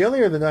little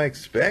chillier than I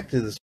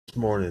expected this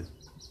morning.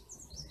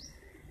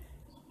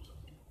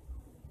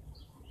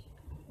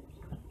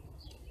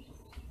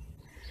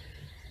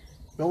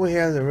 But we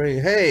have the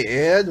radio. Hey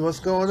Ed,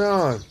 what's going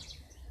on?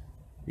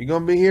 You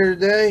gonna be here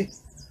today?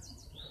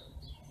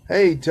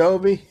 Hey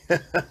Toby.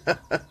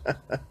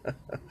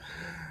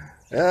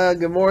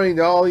 Good morning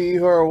to all of you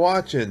who are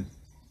watching.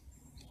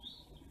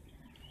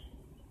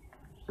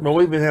 Well,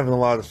 we've been having a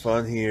lot of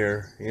fun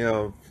here, you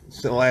know,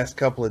 the last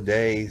couple of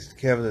days.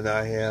 Kevin and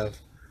I have,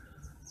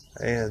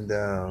 and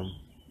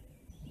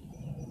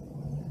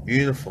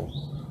beautiful.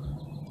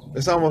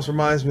 This almost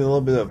reminds me a little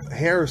bit of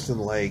Harrison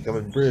Lake. I'm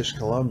in British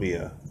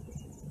Columbia.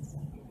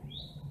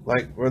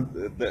 Like where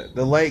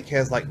the lake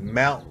has like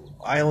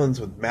islands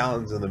with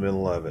mountains in the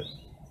middle of it,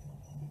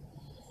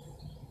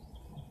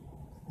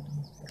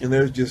 and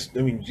there's just,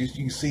 I mean, just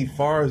you can see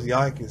far as the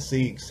eye can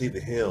see. You can see the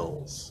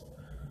hills.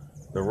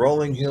 The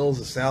rolling hills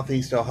of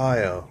southeast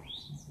Ohio.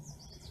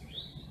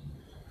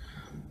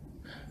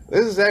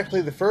 This is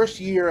actually the first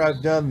year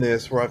I've done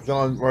this where I've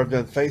done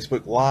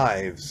Facebook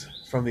Lives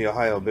from the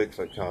Ohio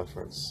Bigfoot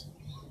Conference.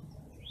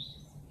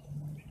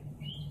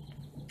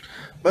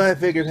 But I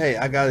figured, hey,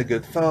 I got a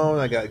good phone,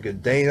 I got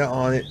good data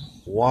on it,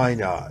 why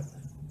not?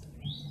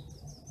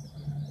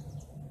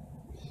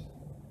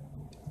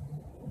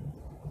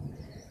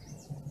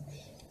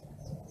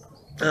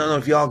 I don't know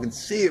if y'all can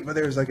see it, but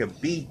there's like a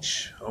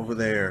beach over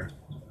there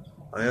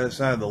on the other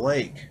side of the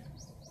lake.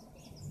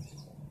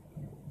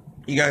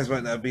 You guys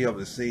might not be able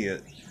to see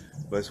it,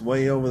 but it's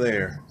way over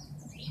there.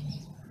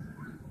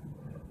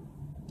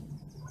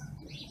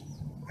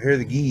 I hear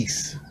the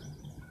geese.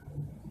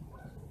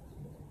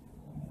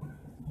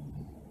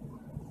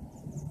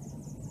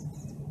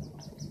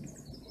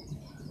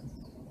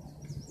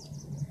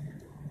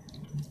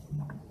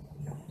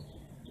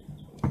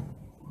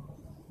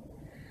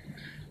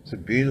 It's a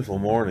beautiful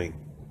morning.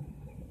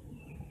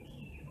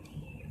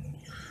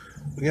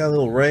 We got a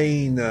little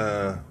rain.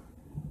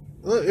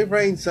 It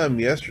rained some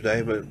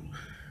yesterday, but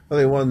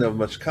really wasn't of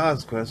much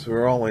consequence. We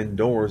were all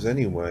indoors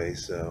anyway,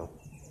 so.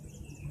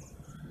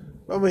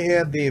 But we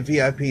had the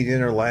VIP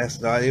dinner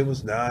last night. It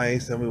was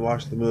nice. Then we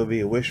watched the movie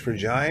A Wish for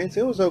Giants.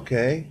 It was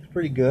okay. It's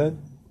pretty good.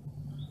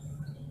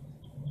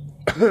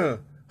 Hung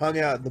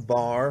out at the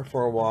bar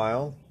for a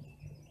while.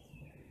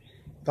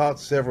 Talked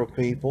to several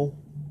people.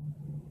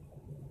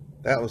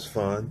 That was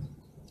fun.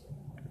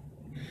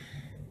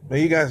 Now,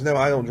 you guys know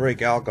I don't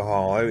drink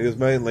alcohol. It was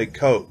mainly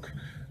Coke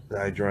that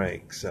I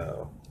drank,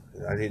 so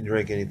I didn't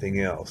drink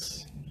anything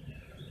else.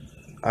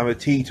 I'm a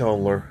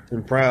teetotaler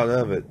and proud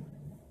of it.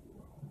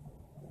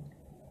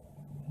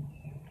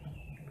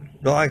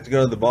 I like to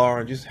go to the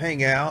bar and just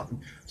hang out and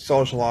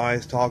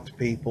socialize, talk to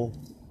people.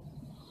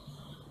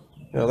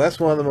 You know, that's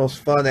one of the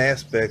most fun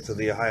aspects of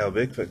the Ohio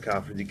Bigfoot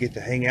Conference. You get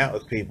to hang out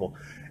with people.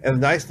 And the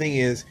nice thing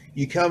is,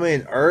 you come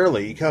in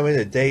early. You come in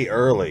a day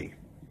early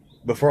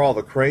before all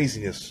the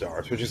craziness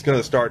starts, which is going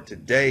to start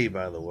today,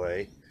 by the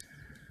way.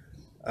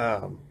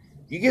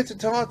 You get to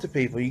talk to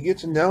people. You get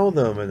to know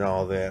them and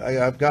all that.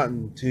 I've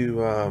gotten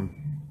to...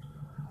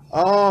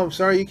 oh, I'm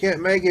sorry you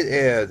can't make it,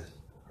 Ed.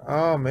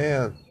 Oh,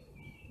 man.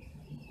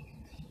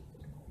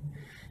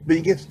 But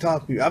you get to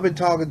talk to people. I've been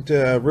talking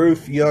to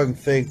Ruth Young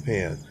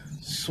Thigpen.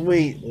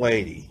 Sweet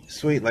lady.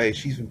 Sweet lady.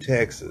 She's from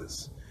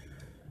Texas.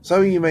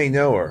 Some of you may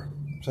know her.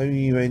 Some of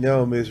you may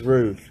know Ms.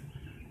 Ruth.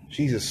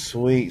 She's a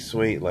sweet,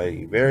 sweet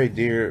lady. Very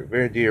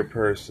dear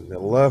person. I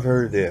love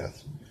her to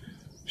death.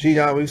 She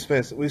and I, we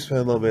spent a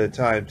little bit of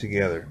time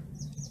together.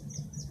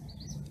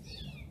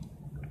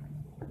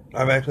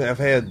 I've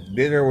had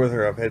dinner with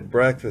her. I've had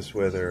breakfast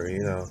with her.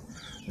 You know.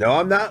 No,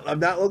 I'm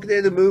not looking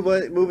into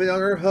moving on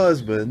her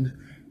husband.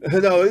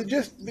 No, it's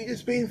just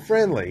being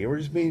friendly. We're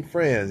just being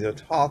friends. You know,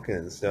 talking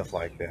and stuff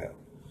like that.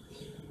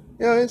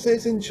 You know, it's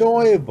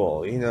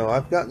enjoyable. You know,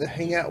 I've gotten to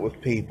hang out with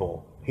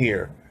people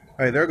here.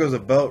 All right, there goes a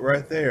boat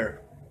right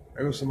there.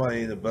 There goes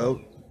somebody in a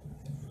boat.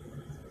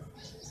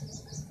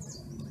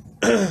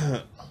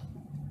 I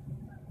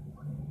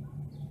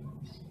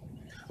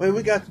mean,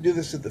 we got to do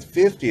this at the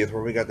 50th,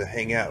 where we got to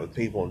hang out with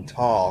people and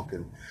talk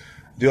and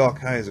do all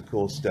kinds of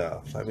cool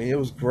stuff. I mean, it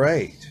was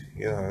great.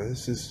 You know,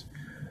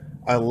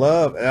 I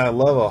love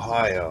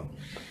Ohio.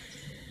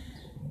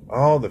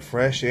 Oh, the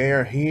fresh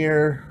air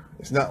here.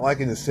 It's not like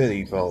in the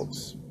city,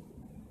 folks.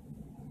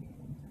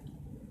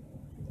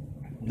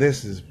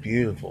 This is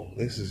beautiful.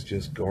 This is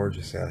just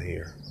gorgeous out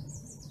here.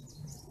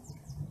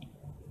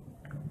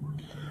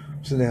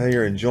 I'm sitting out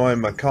here enjoying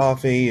my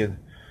coffee and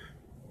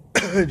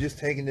just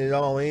taking it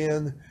all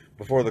in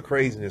before the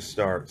craziness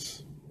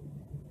starts.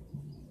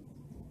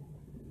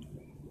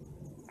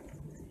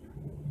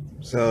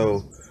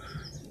 So,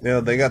 you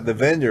know, they got the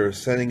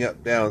vendors setting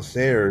up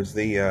downstairs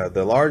the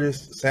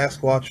largest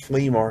Sasquatch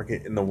flea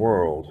market in the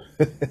world.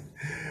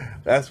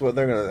 That's what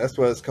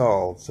it's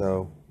called.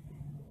 So,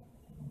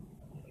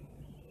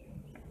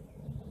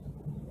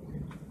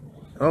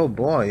 oh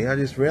boy, I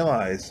just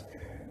realized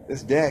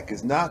this deck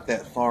is not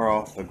that far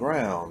off the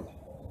ground.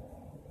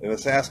 If a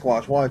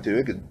Sasquatch wanted to,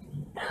 it could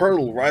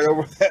hurtle right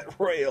over that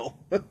rail.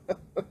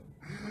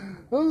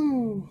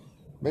 Ooh,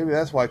 maybe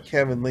that's why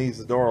Kevin leaves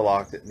the door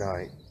locked at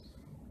night.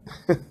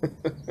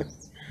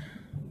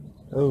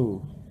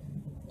 Oh,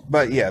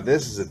 but yeah,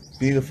 this is a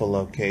beautiful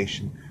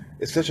location.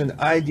 It's such an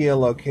ideal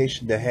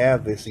location to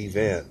have this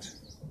event.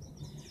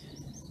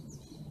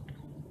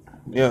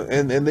 You know,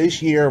 and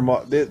this year,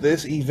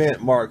 this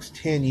event marks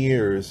 10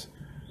 years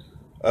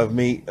of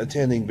me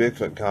attending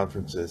Bigfoot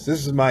conferences.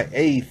 This is my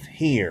 8th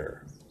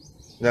here,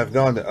 and I've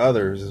gone to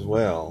others as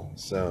well.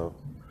 So,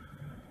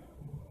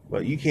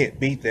 but you can't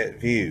beat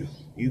that view.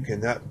 You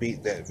cannot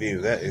beat that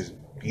view. That is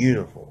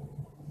beautiful.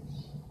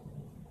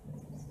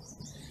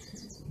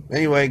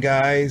 Anyway,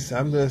 guys,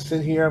 I'm going to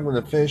sit here. I'm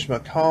going to finish my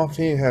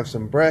coffee and have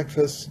some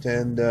breakfast.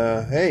 And,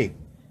 hey,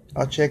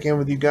 I'll check in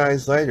with you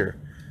guys later.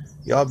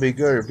 Y'all be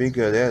good or be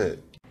good at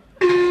it.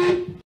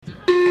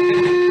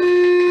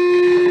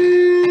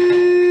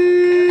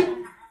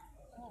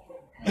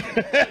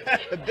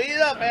 Beat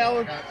it up,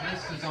 Alan.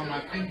 This is on my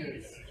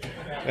fingers.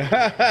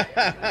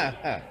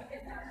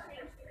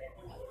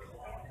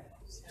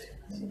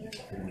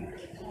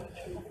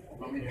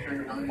 Want me to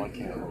turn it on?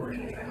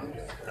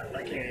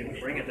 I can't even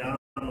bring it down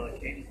on the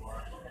cable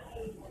bar.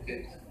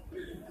 Okay.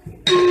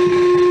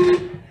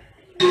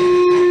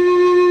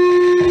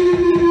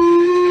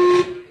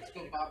 Let's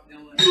go Bob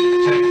Dylan. Let's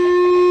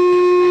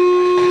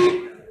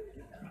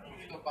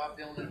go put Bob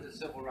Dylan at the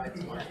Civil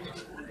Rights March.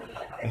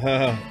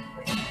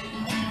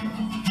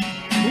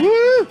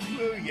 Woo!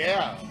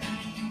 Yeah.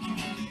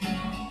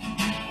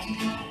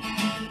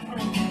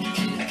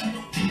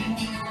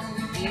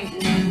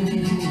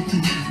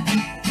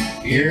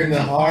 Here in the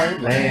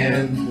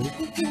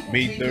heartland,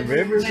 meet the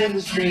rivers and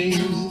the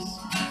streams,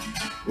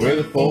 where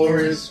the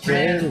forests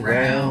spread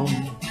around,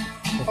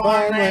 the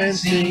farmland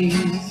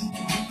scenes.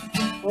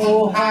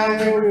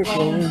 Ohio river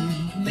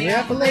flowing, the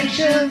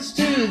Appalachians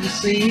to the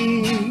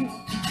sea.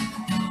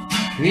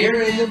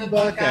 Here in the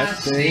Buckeye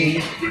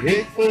State,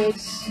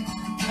 Bigfoots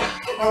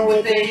are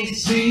what they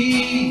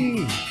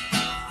see.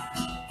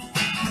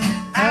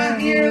 I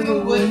hear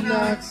the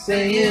woodknock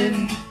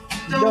saying,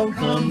 don't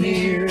come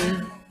near.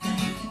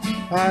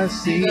 I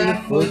see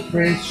the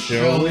footprints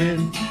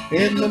showing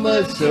in the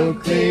mud so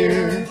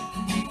clear.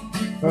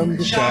 From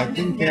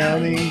Coshocton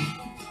County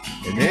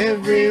and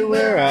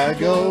everywhere I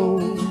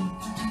go,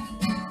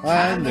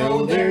 I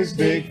know there's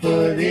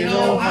Bigfoot in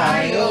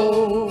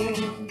Ohio.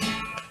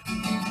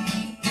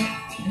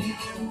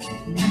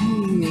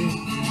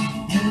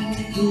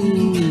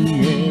 Ooh,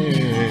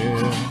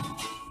 yeah.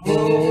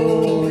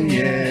 Oh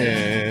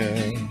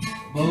yeah.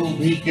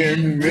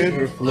 Mohican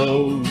River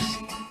flows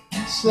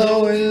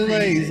slow and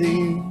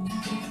lazy.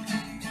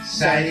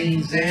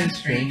 Sightings and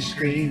strange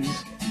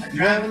screams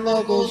driving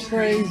locals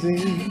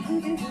crazy.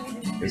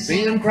 They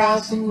see them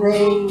crossing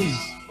roads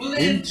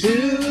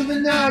into the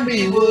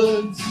Nobby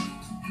woods.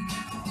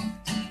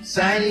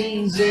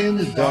 Sightings in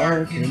the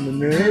dark in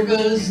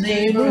Minerva's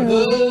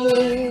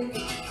neighborhood.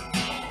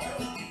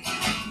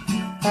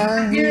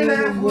 I hear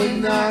that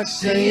woodknock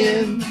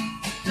saying,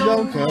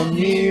 don't come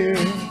near.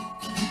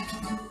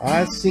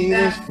 I see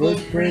those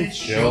footprints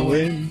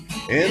showing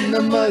in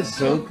the mud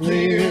so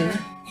clear.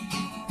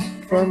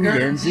 From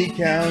Guernsey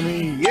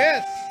County,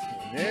 yes,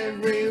 and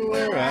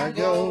everywhere I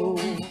go,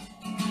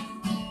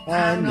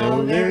 I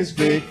know there's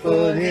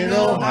Bigfoot in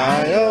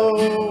Ohio.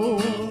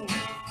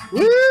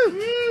 Woo!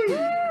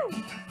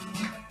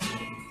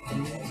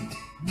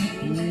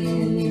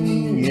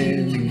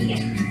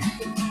 Yeah.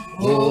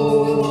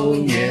 Oh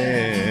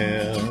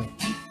yeah.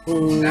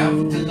 Oh,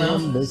 South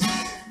Columbus,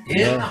 in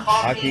the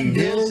Hocking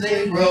Hills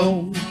they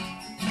roam.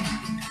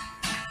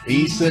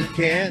 East of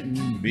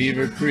Canton,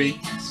 Beaver Creek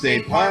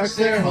State Park's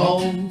their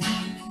home.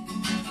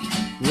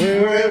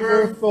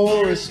 Wherever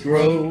forests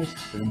grow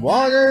and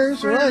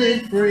water's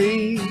running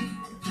free,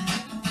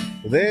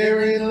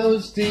 there in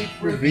those deep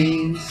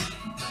ravines,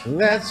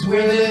 that's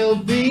where they'll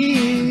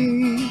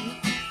be.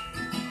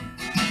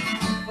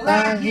 Well,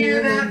 I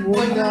hear that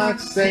woodknock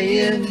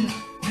saying,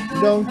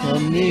 don't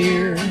come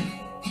near.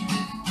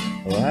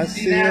 Well, I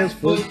see those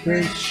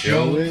footprints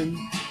showing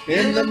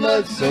in the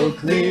mud so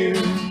clear.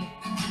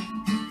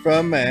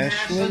 From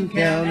Ashland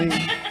County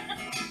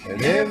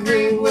and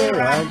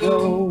everywhere I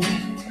go,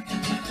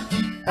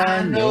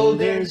 I know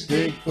there's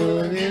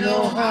Bigfoot in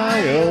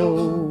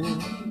Ohio.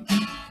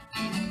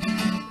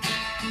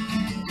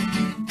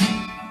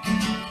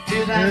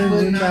 Hear that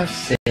woodknock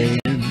saying,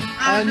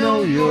 I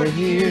know you're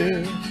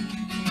here.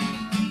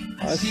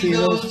 I see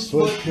those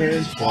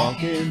footprints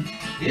walking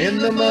in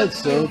the mud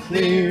so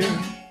clear.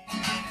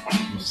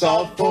 From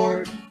Salt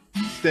Fork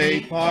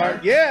State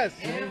Park, yes,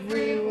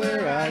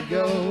 everywhere I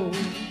go,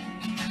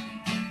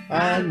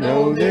 I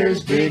know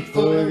there's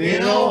Bigfoot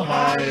in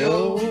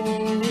Ohio.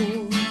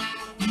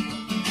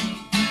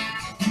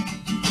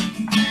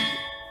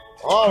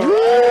 All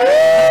right.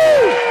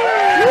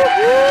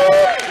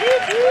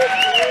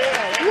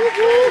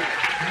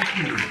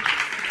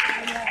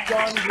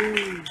 John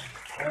Green.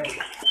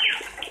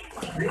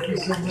 Thank you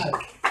so much.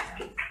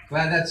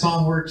 Glad that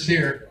song works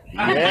here.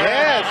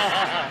 Yes.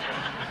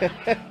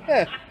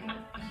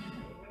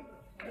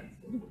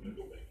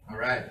 All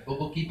right. Well,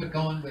 we'll keep it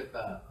going with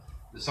the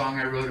song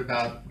I wrote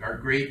about our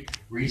great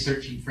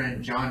researching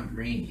friend John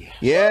Green.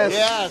 Yes.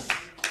 Yes.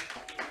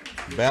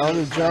 Ballad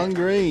of John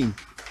Green.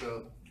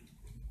 So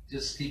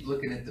just keep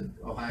looking at the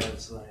Ohio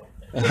slide.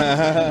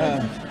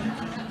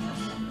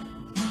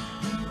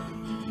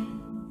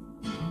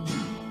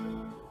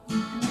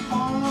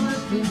 On the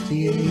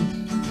 58,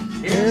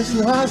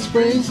 Harrison Hot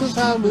Springs was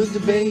hot with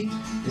debate.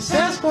 The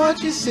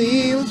Sasquatch you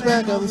see was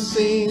back on the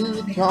scene.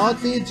 It caught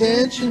the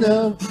attention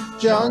of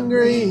John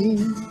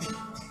Green.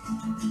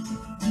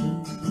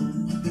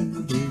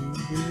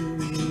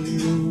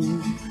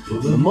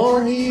 The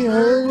more he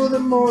heard, well, the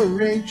more it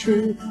rang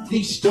true.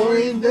 Each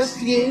story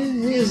investigated,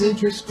 his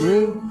interest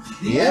grew.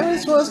 The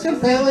evidence was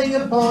compelling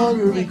upon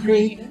Ruby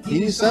Creek. He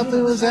knew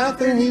something was out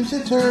there he was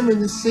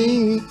determined to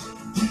see.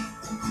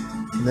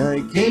 Now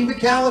he came to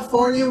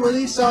California when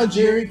he saw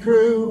Jerry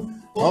Crew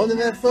holding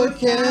that foot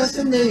cast,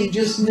 and then he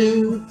just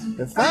knew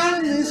that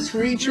finding this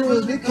creature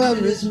was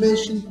becoming his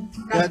mission.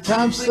 Got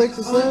Tom Slick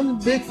to learn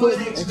the Bigfoot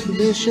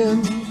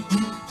expedition.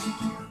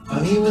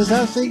 When he was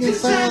out thinking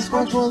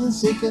Sasquatch wasn't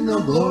seeking no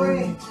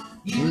glory,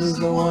 he was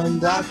the one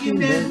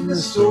documenting the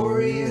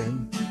story,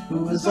 and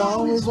who was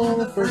always one of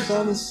the first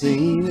on the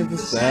scene. If the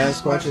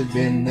Sasquatch had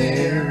been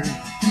there,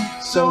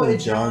 so had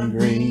John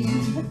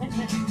Green.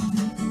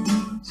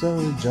 So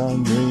had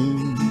John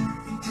Green.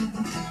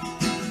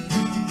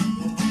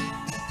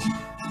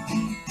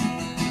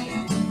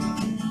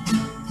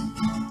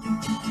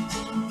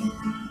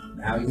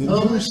 he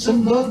published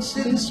some books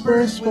to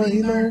disperse what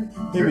he learned,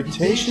 the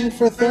reputation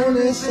for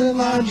thoroughness and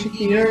logic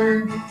he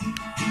earned.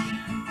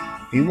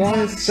 He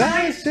wanted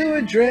science to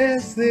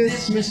address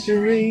this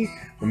mystery,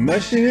 but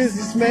much to his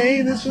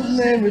dismay, this was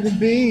never to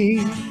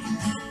be.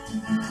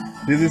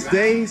 To this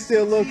day, he's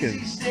still looking.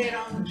 He stayed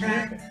on the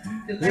track,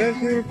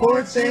 Collecting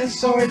reports and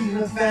sorting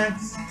the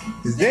facts.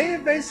 His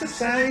database of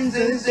signs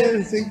and his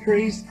evidence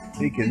increased.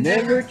 He could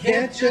never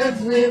catch a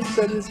glimpse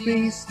of this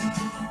beast.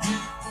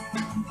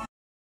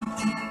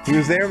 He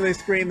was there when they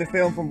screened the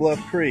film from Bluff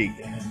Creek.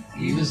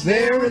 He was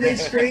there when they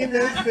screened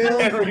that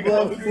film from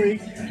Bluff Creek.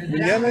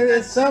 The younger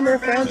that summer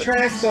found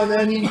tracks on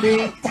Onion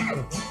Peak.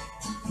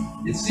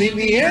 It seemed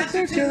the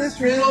answer to this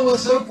riddle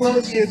was so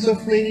close yet so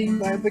fleeting,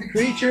 like the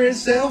creature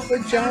itself,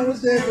 but John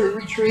was never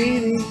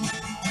retreating.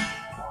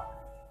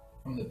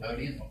 From the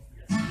podium.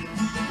 He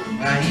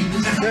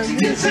was hunting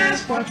his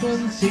Sasquatch,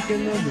 wasn't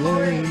seeking no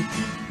glory.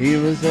 He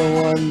was the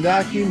one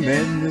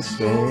documenting the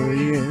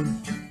story, and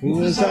who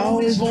was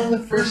always one of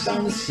the first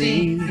on the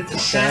scene. If the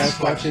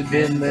Sasquatch had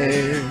been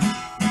there,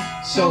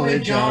 so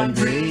had John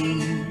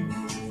Green.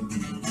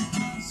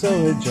 So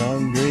had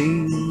John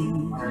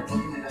Green.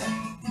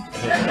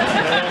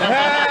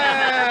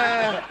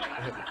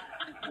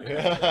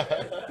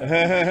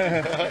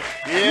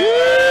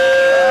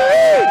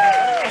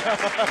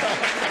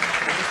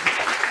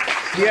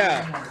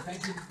 Yeah.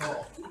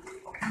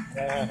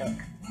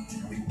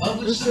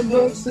 Published some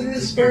books to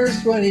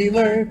disperse what he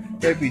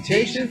learned,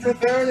 reputation for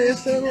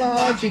thoroughness and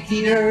logic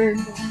he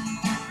earned.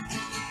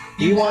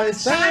 He wanted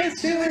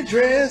science to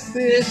address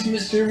this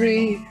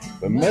mystery,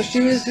 but much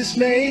to his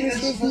dismay,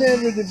 this was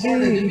never to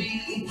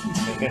be.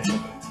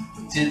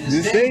 To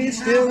this day, he's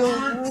still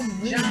on.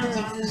 John's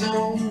on his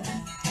own.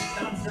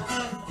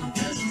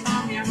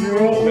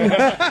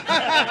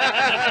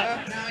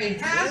 Now he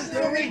has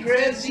no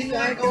regrets, he'd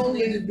like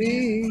only to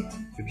be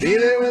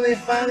there when they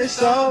finally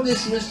solve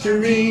this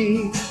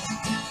mystery.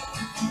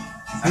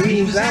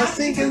 He was out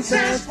seeking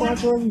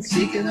Sasquatch, wasn't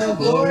seeking no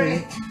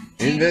glory,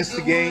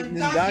 investigating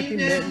and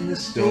documenting the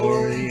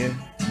story. And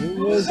it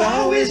was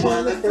always one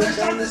of the first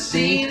on the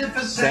scene if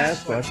a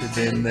Sasquatch had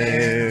been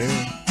there.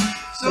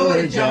 So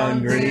had John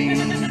Green.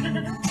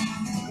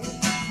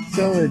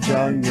 So had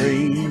John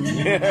Green.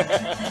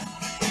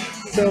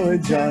 So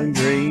had John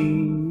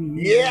Green.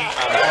 Yeah!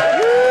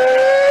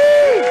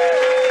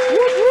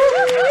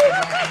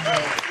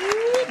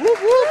 Whoop,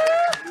 whoop.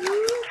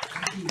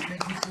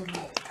 Thank you so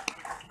much.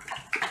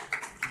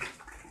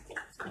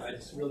 I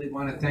just really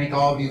want to thank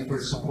all of you for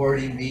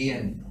supporting me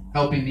and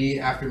helping me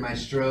after my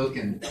stroke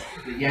and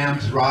the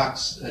Yams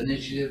Rocks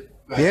initiative.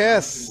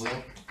 Yes.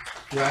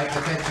 I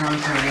bet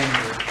John's hanging in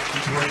here.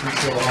 He's working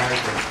so hard.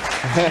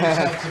 Give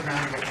yourselves a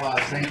round of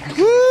applause. Thank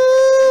you.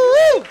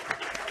 Woo!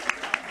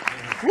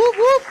 Whoop,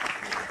 whoop.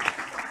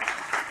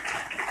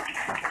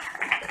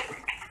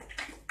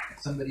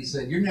 Somebody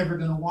said, "You're never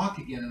going to walk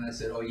again," and I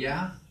said, "Oh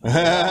yeah."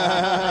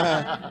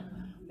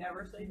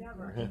 Never say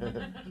never.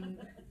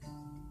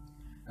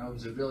 It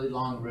was a really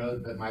long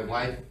road, but my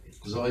wife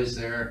was always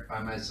there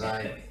by my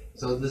side.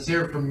 So let's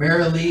hear it from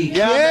Mary Lee.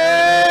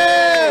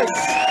 Yes!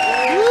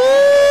 Woo!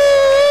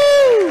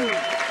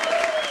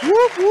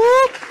 Whoop,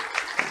 whoop.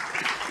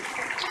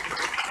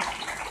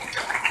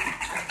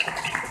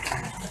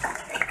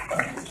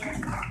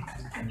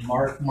 And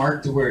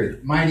Mark the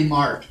word, Mighty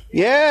Mark.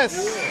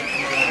 Yes!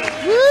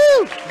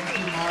 Woo! Thank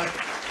you, Mark.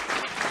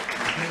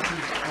 Thank you,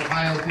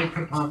 Ohio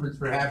Bigfoot Conference,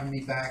 for having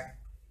me back.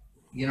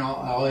 You know,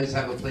 I always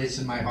have a place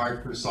in my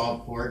heart for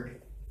salt pork.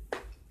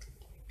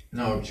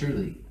 No,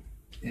 truly.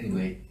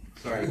 Anyway,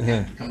 sorry, I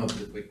can't come up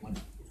with a quick one.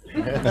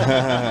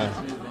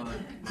 Let's move on.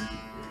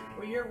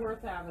 Well, you're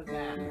worth having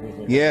that.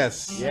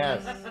 Yes.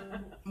 Yes.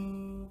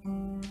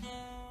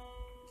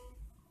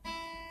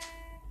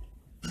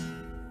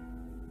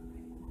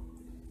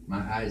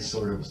 My eyes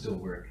sort of still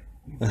work.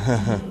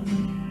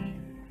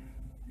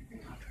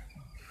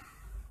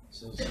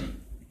 So,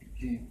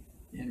 can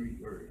Henry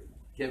or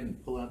Kevin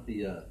pull out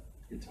the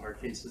guitar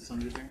case that's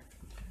under there?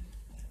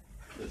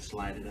 Just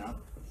slide it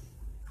out.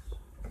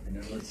 And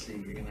then let's see,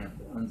 you're gonna have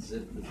to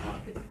unzip the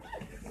pocket.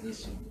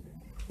 This one.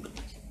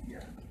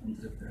 Yeah,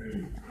 unzip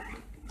that.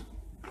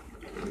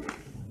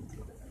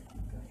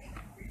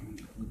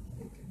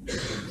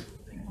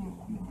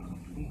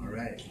 All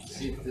right,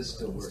 see if this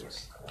still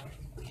works.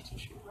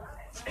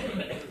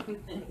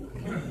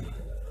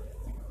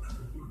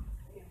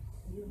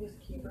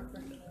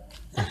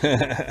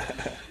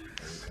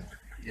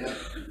 Yep,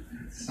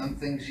 some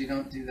things you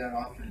don't do that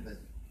often, but.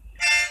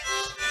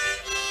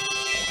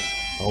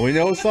 Oh, we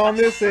know what song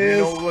this is.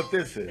 You know what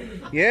this is.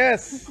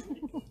 Yes.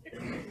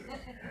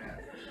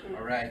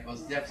 All right. Well,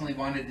 definitely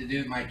wanted to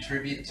do my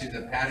tribute to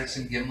the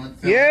Patterson Gimlin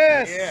film.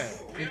 Yes. Yeah.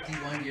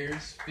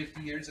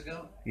 50 years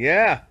ago.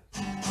 Yeah.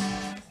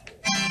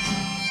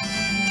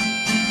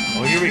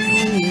 Oh, here we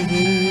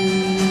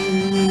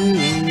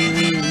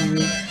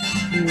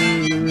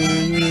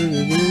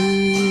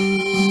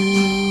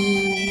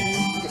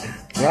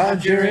go.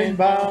 Roger and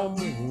Bob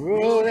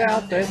rode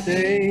out that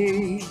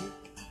day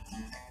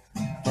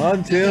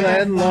until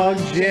that log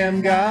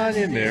jam got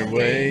in their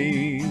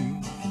way.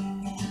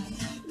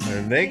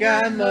 And they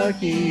got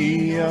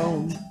lucky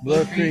on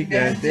Bluff Creek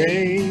that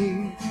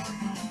day.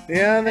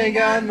 Yeah, they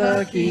got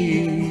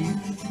lucky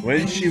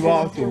when she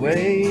walked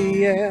away.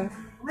 Yeah,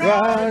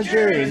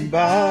 Roger and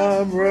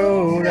Bob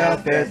rode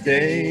out that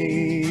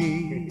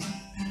day.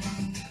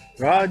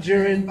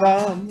 Roger and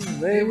Bob,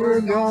 they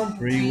were gone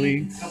 3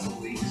 weeks.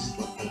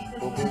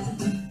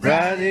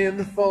 Right in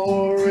the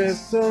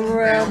forest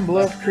around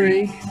Bluff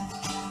Creek.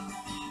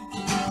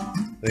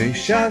 They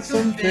shot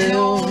some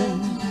film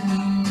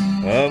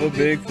of a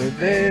Bigfoot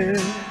there.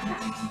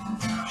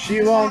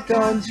 She walked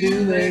on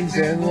 2 legs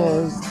and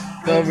was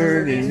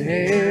covered in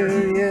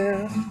hair.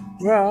 Yeah,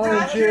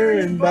 Roger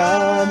and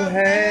Bob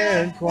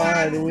had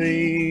quite a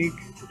week.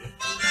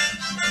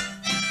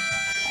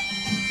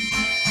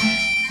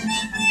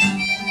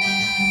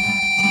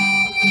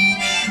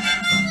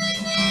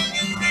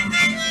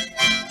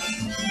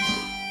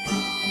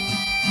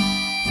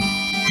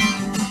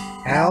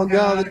 Al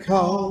got a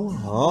call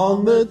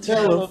on the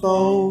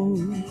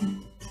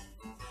telephone.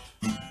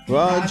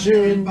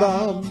 Roger and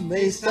Bob,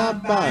 they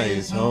stopped by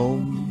his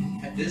home.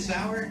 At this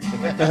hour?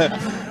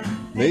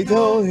 They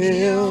told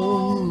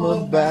him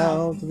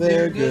about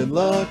their good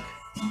luck.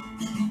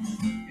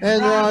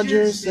 And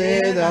Roger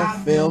said, I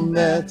filmed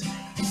that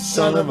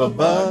son of a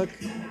buck.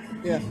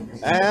 Yeah,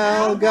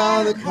 Al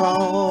got a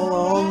call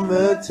on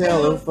the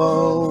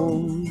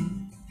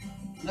telephone.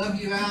 Love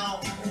you, Al.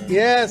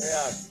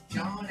 Yes.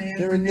 John and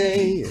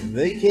Renee,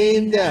 they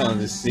came down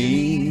to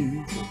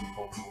see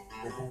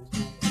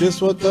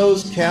just what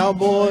those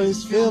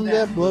cowboys filmed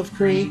at Bluff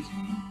Creek.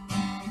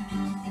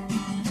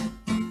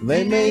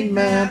 They made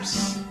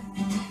maps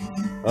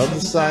of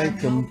the site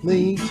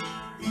complete,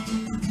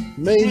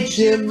 made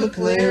Jim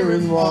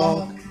McLaren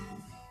walk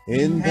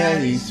in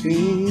Patty's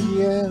feet.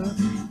 Yeah,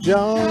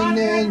 John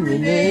and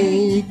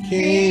Renee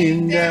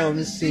came down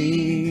to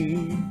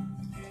see.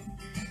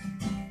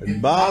 And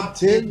Bob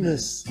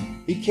Tidmus,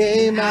 he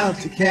came out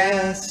to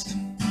cast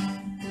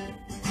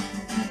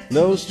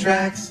those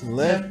tracks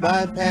left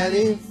by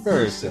Patty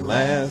first and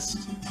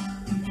last.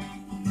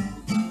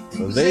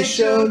 They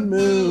showed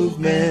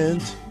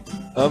movement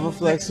of a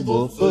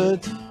flexible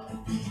foot.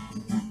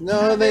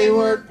 No, they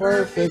weren't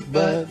perfect,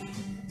 but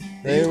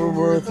they were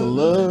worth a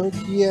look.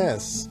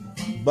 Yes,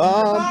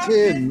 Bob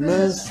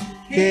Tidmus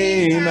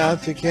came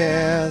out to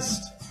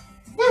cast.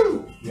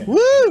 Woo! Yeah.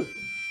 Woo!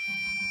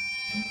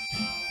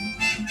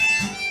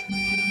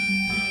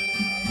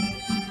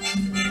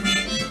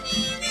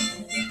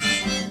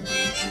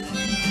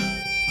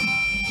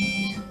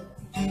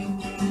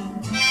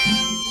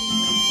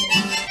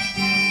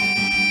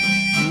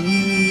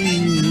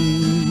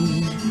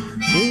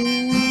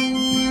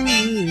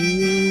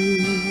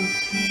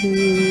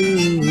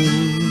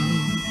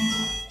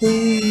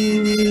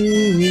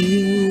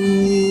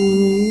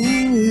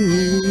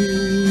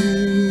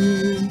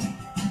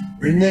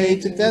 Renee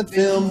took that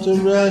film to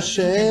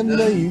Russia and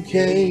the UK.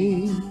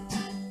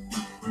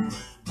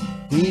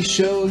 He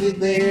showed it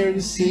there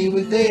to see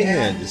what they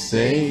had to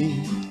say.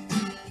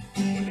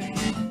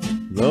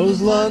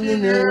 Those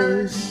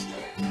Londoners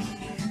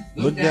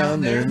looked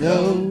down their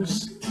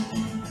nose.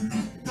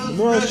 The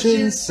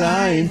Russian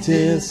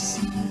scientists,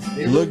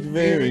 they looked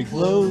very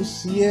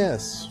close.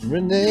 Yes,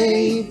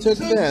 Renee took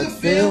that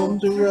film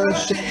to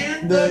Russia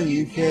and the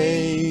UK.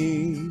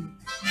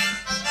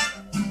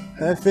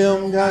 That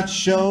film got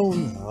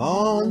shown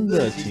on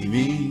the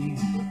TV.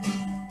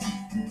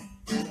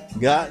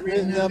 Got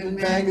written up in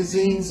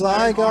magazines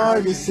like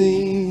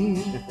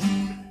Argosy.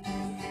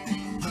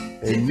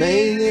 It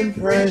made an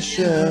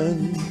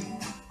impression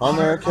on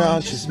our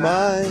conscious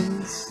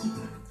minds.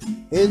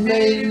 It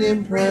made an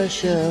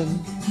impression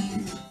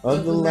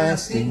of the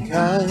lasting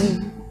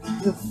kind.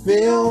 The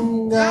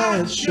film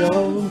got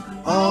shown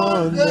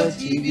on the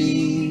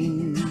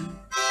TV.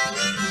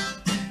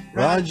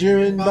 Roger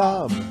and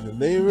Bob,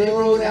 they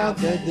rode out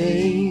that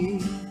day,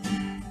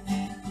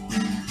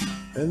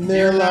 and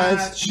their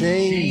lives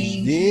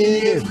changed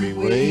in every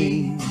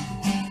way.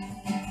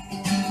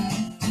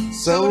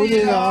 So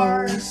did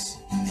ours,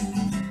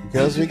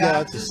 because we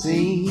got to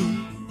see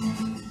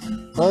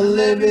a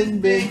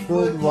living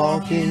Bigfoot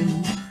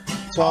walking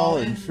tall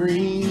and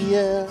free.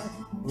 Yeah,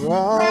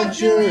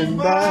 Roger and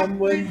Bob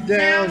went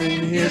down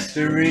in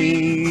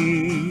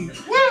history.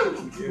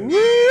 Woo!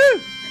 Woo!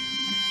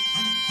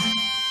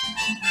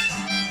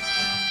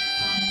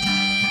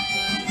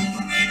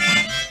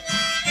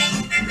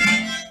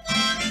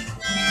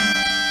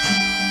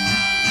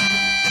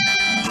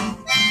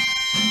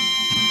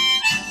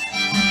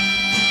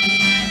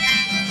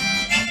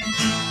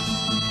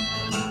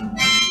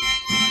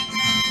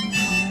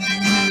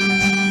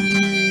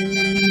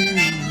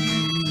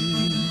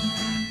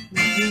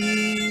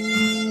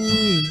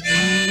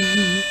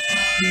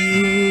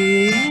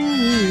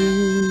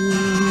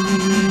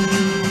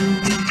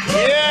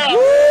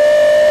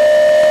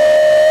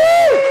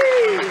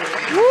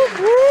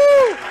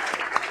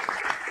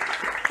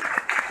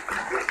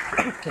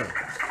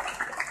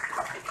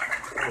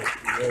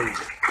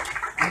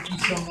 Thank you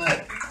so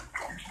much.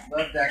 Love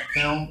Love that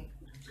film.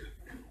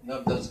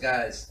 Love those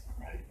guys.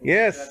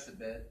 Yes. That's a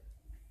bed.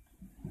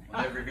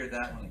 I'll never hear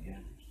that one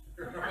again.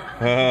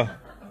 Well,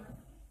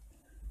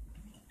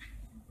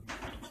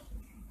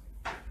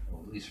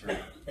 at least for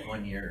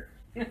 1 year.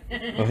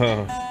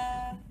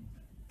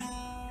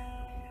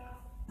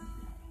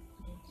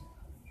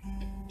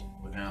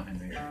 Without him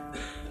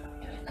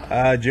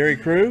there. Jerry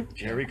Crew?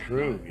 Jerry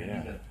Crew,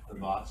 yeah. The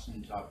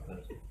Boston top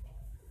the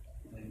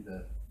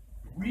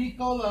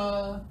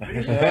Ricola. I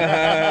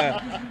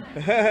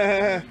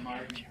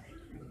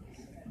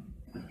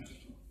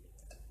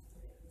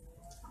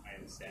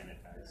am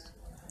sanitized.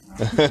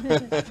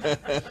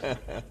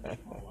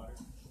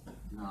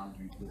 No, I'll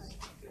drink this.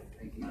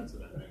 Thank you. That's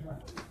what I think.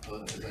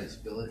 Oh, did I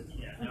spill it?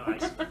 Yeah, no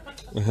ice.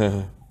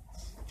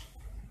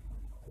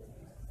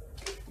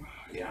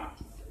 Yeah.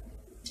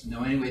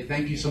 No, anyway,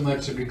 thank you so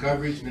much. The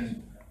recovery's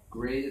been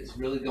great. It's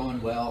really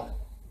going well.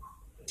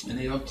 And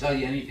they don't tell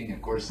you anything,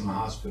 of course, in the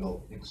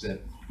hospital,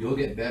 except you'll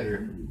get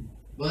better.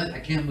 But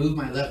I can't move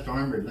my left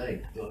arm or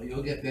leg. So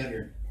you'll get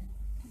better.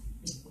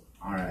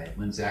 All right,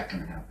 when's that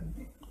going to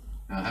happen?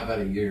 Now, how about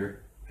a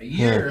year? A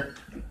year?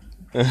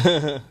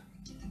 A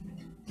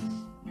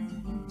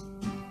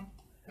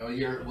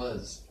year it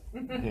was.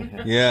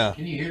 Yeah.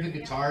 Can you hear the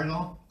guitar at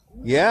all?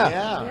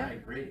 Yeah. All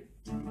right, great.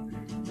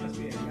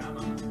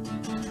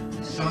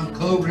 Song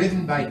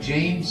co-written by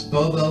James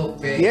Bobo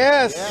Bay.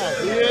 Yes.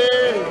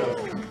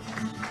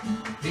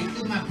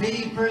 Picked up my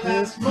paper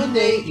Last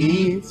Monday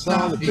Eve,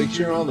 saw the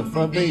picture on the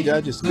front page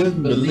I just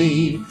couldn't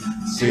believe.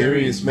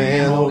 Serious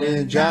man holding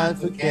a giant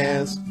foot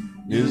cast.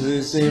 News of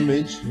this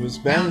image was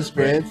bound to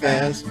spread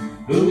fast.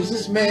 Who's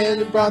this man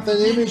that brought that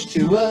image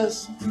to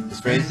us? His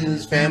friends and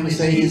his family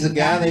say he's a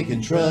guy they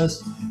can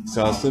trust.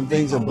 Saw some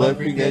things on Blood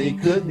Creek that he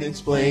couldn't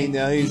explain.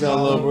 Now he's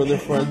all over the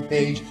front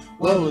page.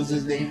 What was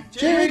his name?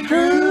 Jerry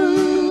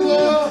Crew.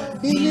 Oh,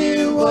 he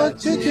knew what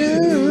to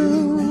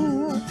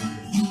do.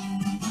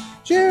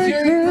 Jerry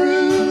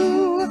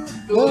Crew.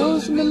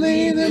 Those who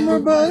believe them were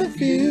but a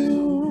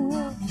few.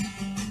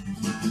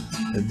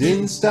 It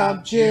didn't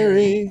stop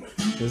Jerry,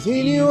 'cause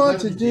he knew what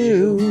to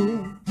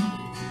do.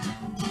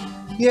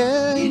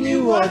 Yeah, he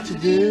knew what to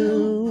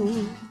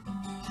do.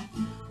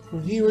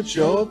 When he would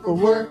show up for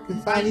work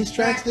and find these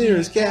tracks near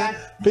his cat.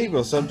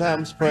 People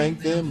sometimes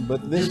pranked him,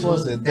 but this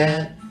wasn't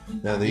that.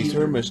 Now these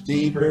were much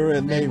deeper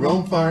and they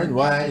roamed far and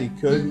wide. He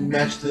couldn't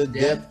match the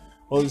depth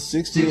or the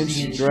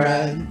 60-inch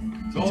stride.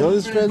 He told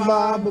his friend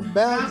Bob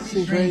about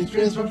his range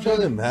transform, showed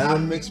him how to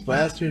mix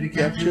plaster to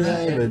capture the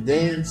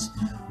evidence.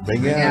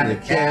 Bring out a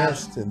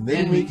cast, and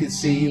then we could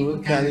see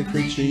what kind of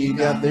creature you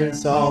got there and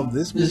solve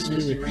this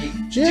mystery.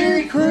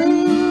 Jerry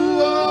Crew,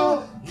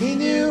 oh, he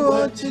knew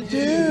what to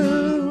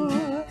do.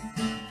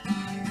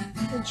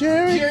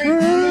 Jerry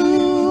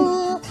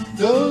Crew,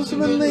 those who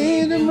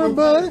believed him were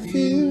but a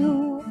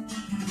few.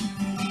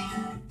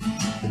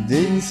 It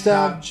didn't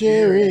stop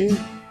Jerry,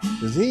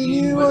 'cause he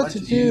knew what to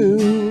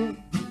do.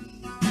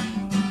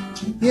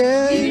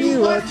 Yeah, he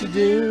knew what to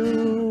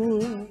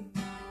do.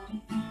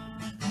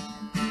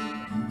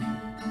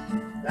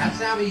 That's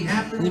how he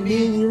happened to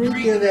be in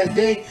Eureka that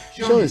day.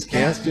 Showed his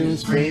cast to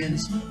his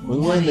friends.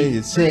 When one they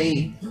did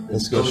say,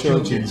 let's go show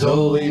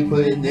Ginzoli.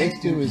 Put it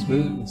next to his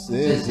boot and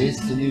says it's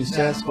the new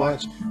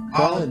Sasquatch.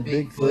 Calling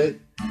Bigfoot.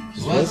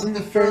 This wasn't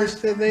the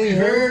first that they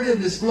heard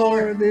of this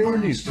lore. There were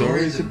new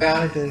stories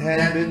about it that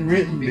had been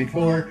written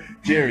before.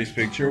 Jerry's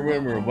picture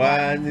went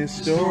wide and this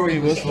story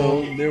was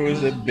told. There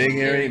was a big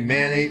hairy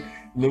man-ape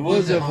in the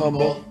woods of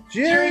Humboldt.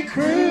 Jerry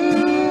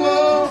Crew,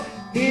 oh,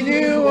 he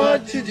knew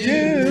what to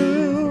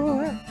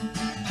do.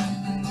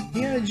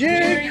 Yeah,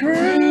 Jerry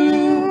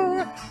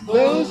Crew,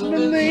 those who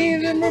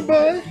believed him were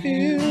but a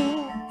few.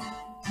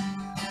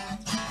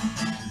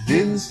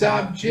 Didn't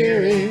stop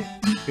Jerry,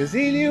 'cause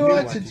he knew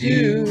what to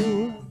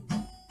do.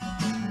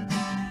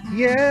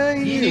 Yeah,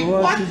 he knew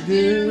what to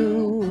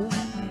do.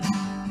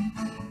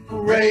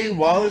 Ray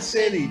Wallace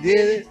said he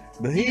did it,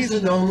 but he's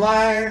a known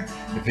liar.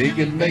 If he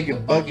could make a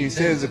buck, he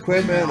set his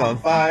equipment on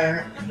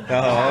fire.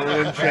 Now all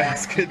them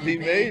tracks could be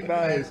made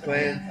by his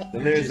clan.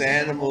 Then there's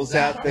animals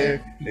out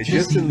there, they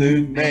just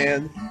elude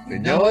man. We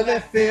know of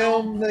that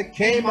film that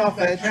came off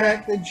that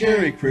track that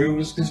Jerry Crew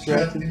was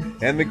constructing,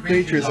 and the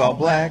creature's all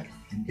black.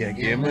 Yeah,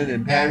 Gimlin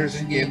and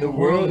Patterson gave the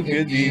world a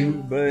good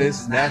view, but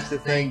it's nice to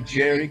thank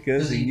Jerry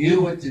 'cause he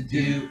knew what to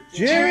do.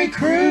 Jerry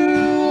Crew,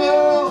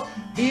 oh,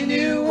 he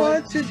knew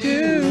what to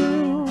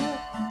do.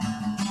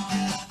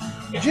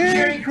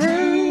 Jerry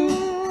Crew,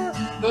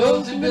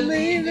 those who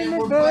believed him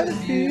were but a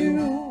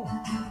few.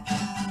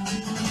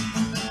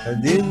 I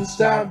didn't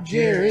stop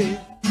Jerry,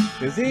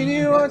 'cause he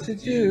knew what to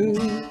do.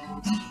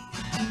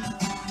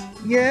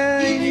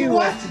 Yeah, he knew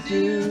what to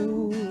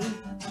do.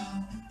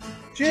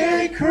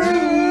 Jerry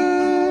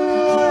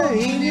Crew,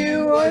 he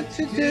knew what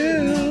to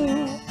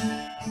do.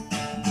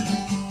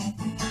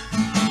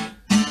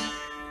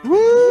 Woo!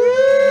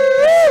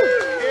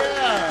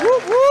 Yeah! Woo,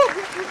 woo!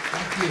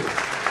 Thank you.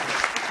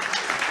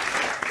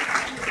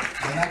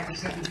 I'd like to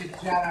send a big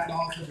shout out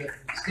also to the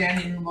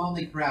standing room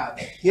only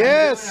crowd.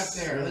 Yes!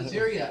 Up there. Let's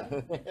hear you.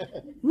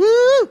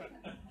 Woo!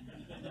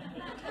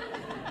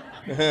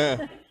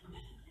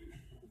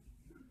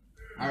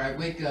 All right,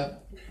 wake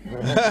up. Is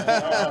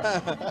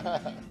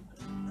that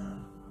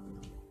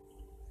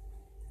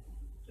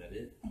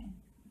it?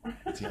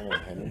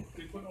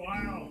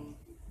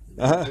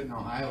 In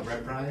Ohio,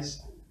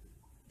 reprise.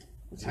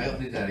 I'll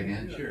do that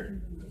again, sure.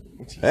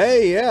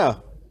 Hey, yeah.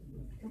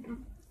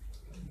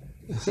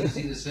 It's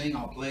easy to sing,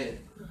 I'll play it.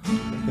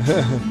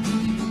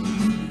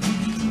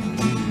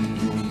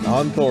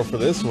 Encore for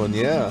this one,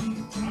 yeah.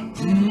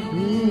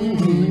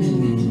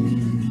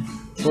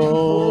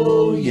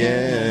 Oh,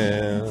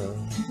 yeah.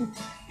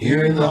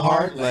 Here in the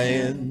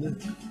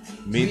heartland,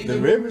 meet the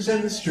rivers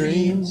and the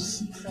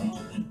streams,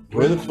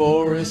 where the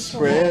forests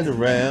spread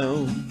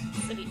around,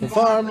 the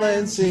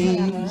farmland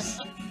seems.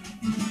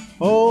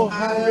 Oh,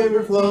 high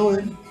river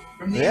flowing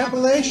from the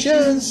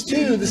Appalachians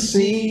to the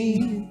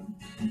sea.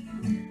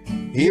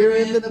 Here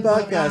in the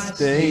Buckeye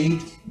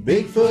State,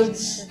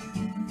 Bigfoots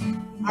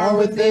are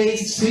what they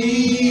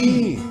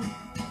see.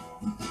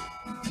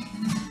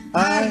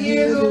 I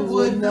hear the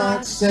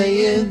woodknock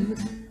saying,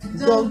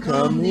 don't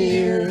come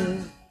here.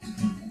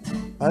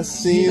 I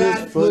see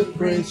the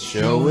footprints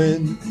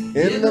showing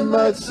in the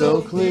mud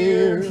so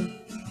clear.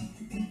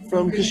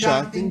 From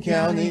Coshocton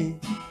County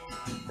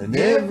and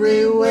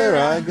everywhere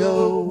I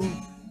go,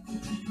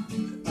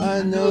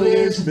 I know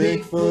there's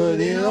Bigfoot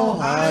in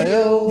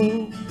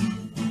Ohio.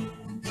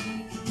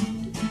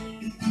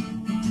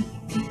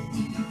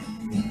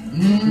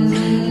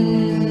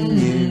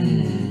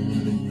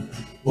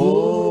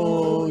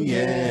 Oh,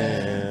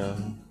 yeah.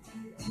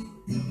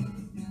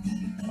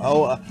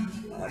 Oh,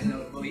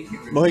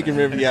 Mohican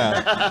River,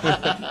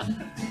 yeah.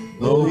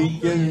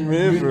 Mohican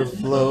River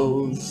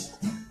flows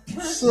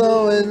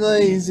slow and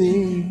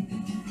lazy.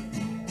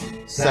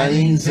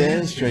 Sightings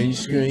and strange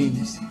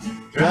screams,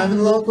 driving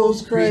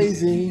locals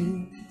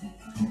crazy.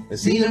 I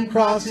see them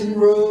crossing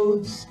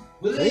roads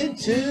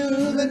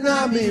into the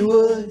Knobby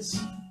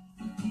Woods.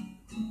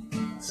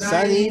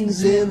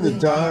 Sightings in the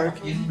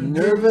dark,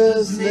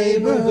 nervous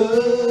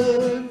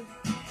neighborhood.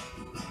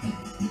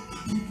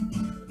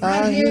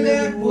 I hear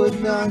that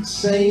woodknock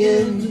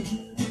saying,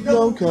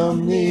 don't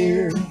come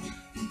near.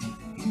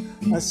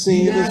 I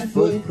see the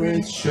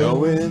footprints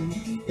showing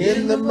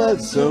in the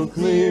mud so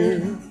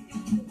clear.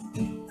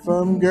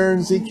 From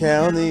Guernsey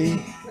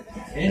County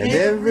and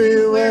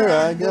everywhere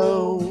I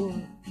go,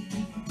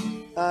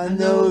 I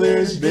know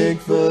there's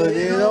Bigfoot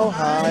in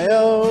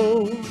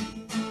Ohio.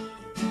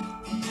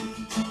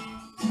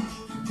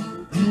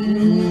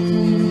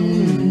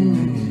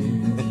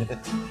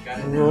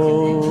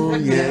 Oh,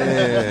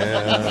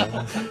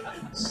 yeah.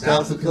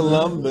 South of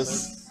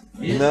Columbus,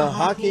 in the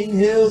Hocking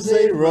Hills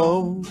they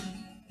roam.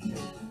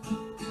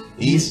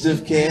 East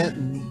of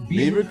Canton,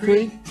 Beaver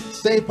Creek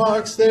State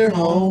Park's their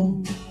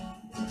home.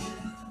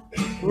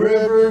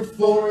 Wherever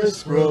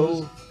forests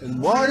grow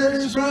and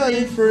water's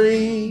running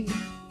free,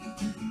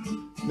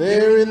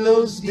 they're in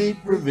those deep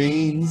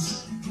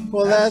ravines,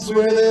 well, that's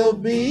where they'll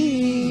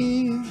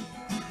be.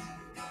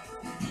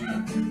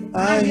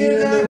 I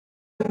hear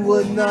the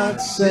woodknock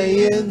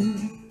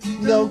saying,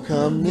 don't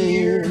come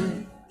near.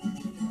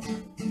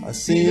 I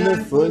see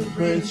the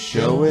footprints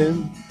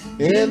showing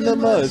in the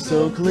mud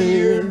so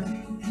clear.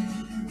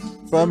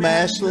 From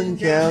Ashland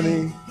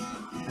County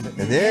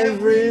and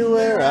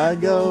everywhere I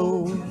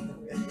go,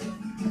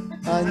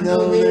 I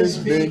know there's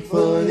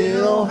Bigfoot in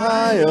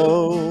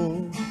Ohio.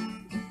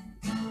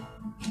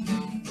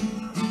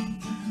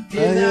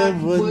 And I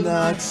would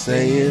not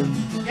saying,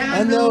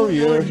 I know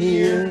you're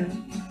here.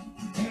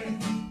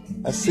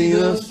 I see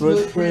those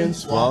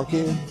footprints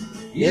walking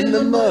in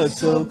the mud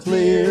so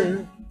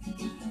clear.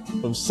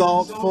 From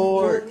Salt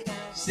Fork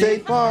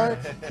State Park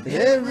and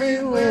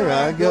everywhere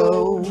I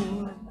go,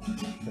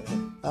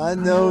 I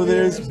know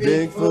there's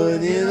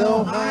Bigfoot in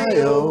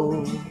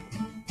Ohio.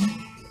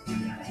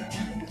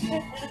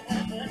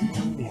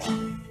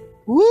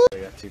 Woo!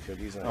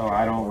 Oh,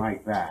 I don't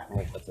like that.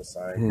 That's a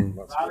side.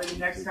 Robin,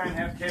 next time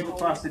have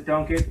tablecloths that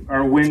don't get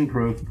are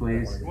windproof,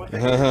 please.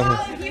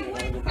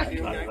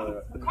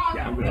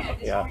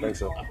 Yeah, I think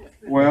so.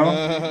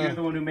 Well, you're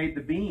the one who made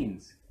the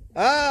beans.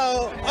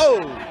 Oh,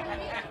 oh.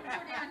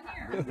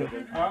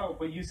 Oh,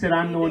 but you said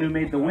I'm the one who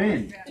made the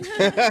wind.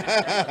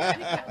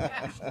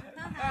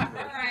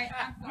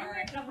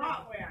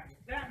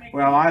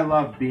 Well, I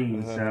love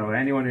beans, so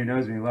anyone who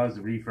knows me loves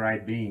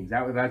refried beans.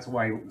 That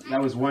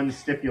was one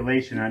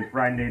stipulation on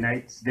Friday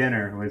night's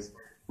dinner was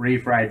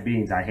refried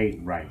beans. I hate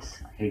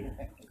rice. I hate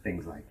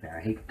things like that. I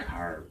hate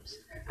carbs.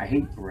 I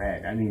hate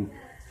bread. I mean,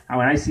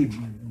 when I see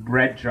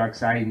bread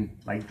trucks, I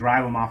like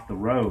drive them off the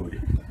road.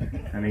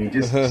 I mean,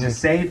 just to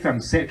save. I'm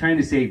trying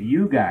to save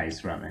you guys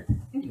from it.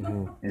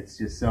 It's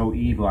just so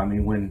evil. I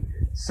mean, when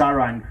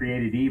Sauron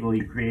created evil,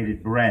 he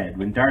created bread.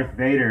 When Darth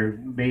Vader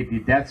made the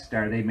Death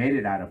Star, they made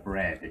it out of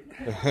bread.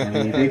 I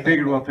mean, they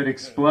figured, well, if it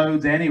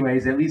explodes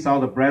anyways, at least all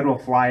the bread will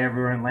fly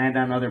everywhere and land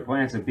on other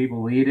planets, and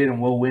people will eat it, and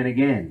we'll win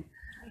again.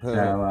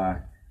 So,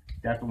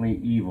 definitely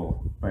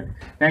evil. But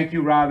thank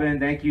you, Robin.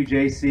 Thank you,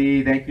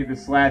 JC. Thank you, the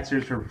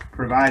Slatzers, for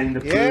providing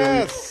the food.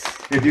 Yes.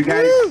 If you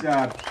guys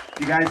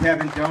you guys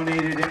haven't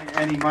donated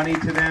any money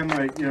to them,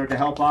 or, you know, to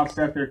help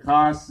offset their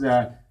costs,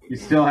 you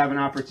still have an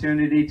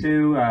opportunity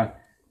to.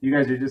 You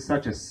guys are just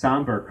such a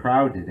somber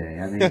crowd today.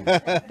 I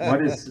mean,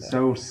 what is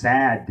so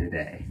sad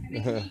today?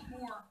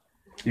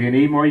 You can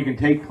eat more. You can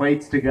take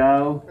plates to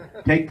go.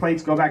 Take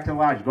plates, go back to the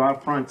lodge. Go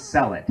out front,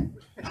 sell it.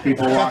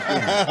 People walk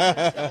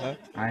in.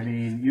 I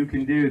mean, you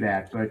can do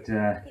that. But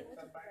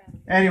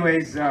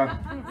anyways,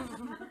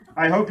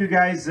 I hope you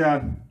guys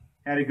had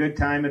a good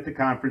time at the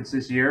conference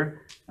this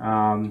year.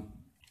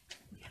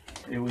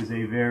 It was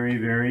a very,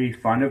 very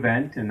fun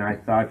event, and I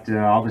thought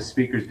all the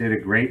speakers did a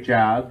great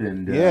job.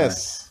 And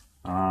yes.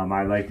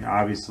 I'd like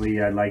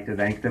to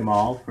thank them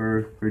all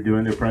for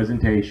doing their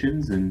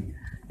presentations. And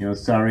you know,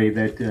 sorry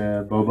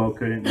that Bobo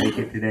couldn't make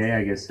it today.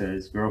 I guess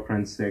his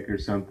girlfriend's sick or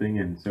something,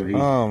 and so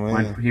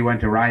he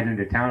went to ride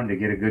into town to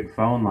get a good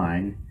phone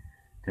line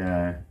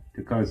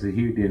because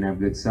he didn't have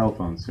good cell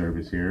phone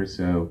service here.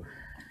 So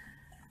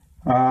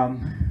I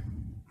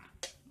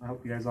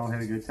hope you guys all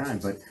had a good time.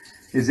 But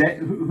is that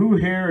who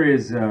here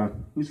is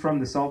who's from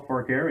the Salt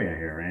Fork area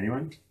here?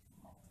 Anyone?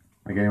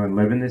 Like anyone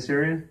live in this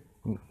area?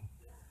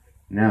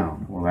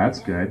 No. Well, that's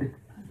good.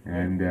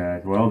 And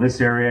well,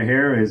 this area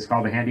here is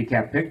called the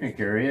Handicap Picnic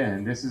Area,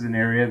 and this is an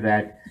area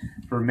that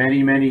for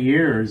many, many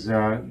years,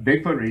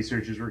 Bigfoot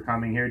researchers were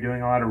coming here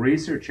doing a lot of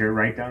research here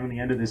right down to the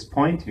end of this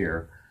point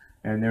here.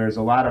 And there's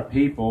a lot of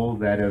people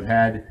that have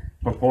had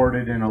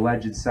purported and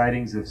alleged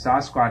sightings of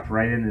Sasquatch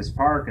right in this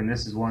park, and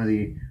this is one of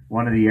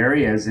the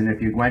areas. And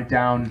if you went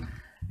down,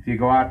 if you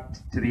go out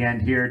to the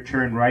end here,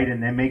 turn right,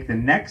 and then make the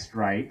next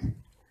right,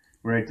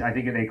 where I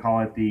think they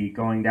call it the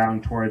going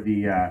down toward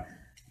the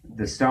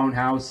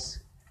Stonehouse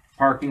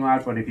parking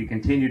lot. But if you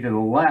continue to the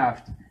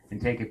left and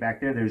take it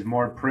back there, there's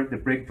more the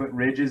Bigfoot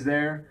Ridge is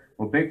there.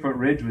 Well, Bigfoot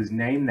Ridge was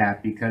named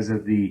that because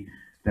of the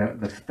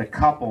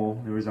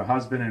couple. There was a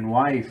husband and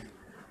wife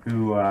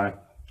who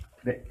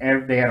they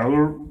had a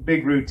little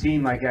big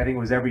routine, like I think it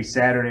was every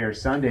Saturday or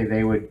Sunday.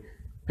 They would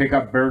pick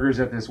up burgers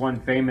at this one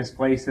famous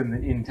place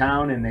in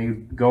town, and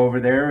they'd go over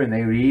there and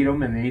they would eat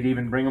them, and they'd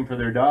even bring them for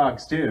their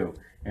dogs too.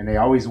 And they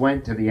always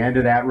went to the end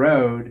of that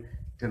road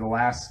to the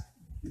last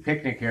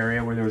picnic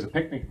area where there was a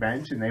picnic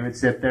bench, and they would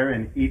sit there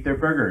and eat their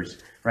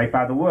burgers right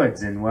by the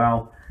woods. And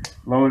well,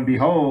 lo and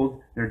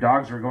behold, their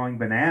dogs were going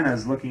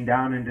bananas looking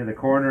down into the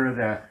corner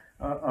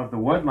of the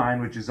wood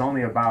line, which is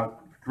only about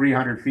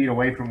 300 feet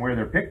away from where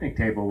their picnic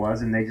table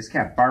was, and they just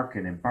kept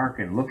barking and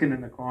barking, looking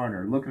in the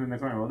corner.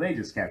 Well, they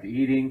just kept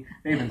eating.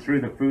 They even threw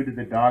the food to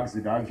the dogs.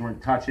 The dogs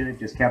weren't touching it,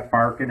 just kept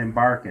barking and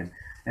barking.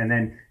 And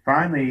then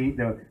finally,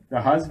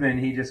 the husband,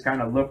 he just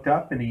kind of looked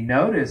up and he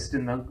noticed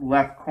in the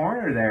left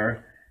corner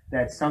there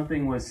that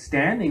something was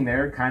standing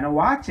there kind of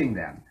watching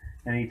them.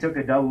 And he took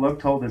a double look,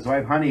 told his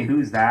wife, "Honey,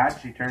 who's that?"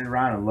 She turned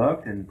around and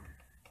looked, and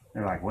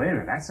they're like, "Wait a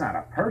minute, that's not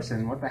a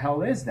person. What the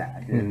hell is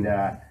that?" And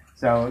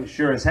so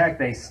sure as heck,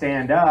 they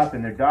stand up,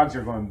 and their dogs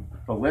are going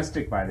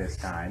ballistic by this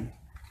time.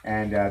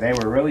 And they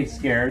were really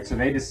scared, so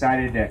they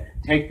decided to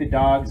take the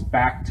dogs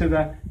back to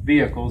the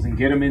vehicles and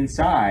get them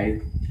inside.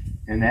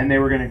 And then they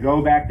were going to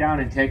go back down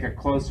and take a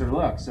closer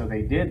look. So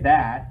they did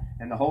that,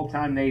 and the whole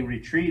time they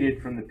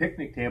retreated from the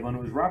picnic table, and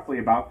it was roughly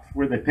about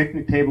where the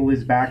picnic table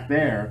is back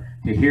there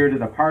to here to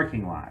the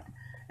parking lot.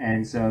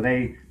 And so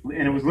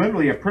and it was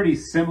literally a pretty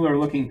similar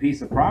looking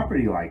piece of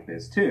property like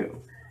this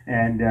too.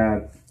 And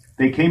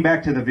they came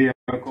back to the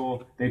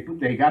vehicle,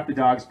 they got the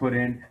dogs put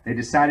in, they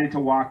decided to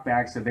walk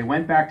back, so they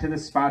went back to the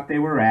spot they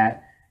were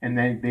at, and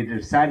then they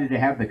decided to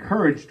have the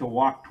courage to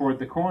walk toward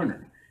the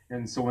corner.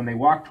 And so when they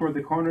walked toward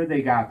the corner,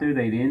 they got there,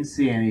 they didn't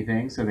see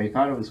anything, so they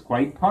thought it was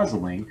quite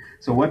puzzling.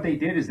 So what they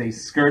did is they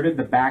skirted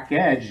the back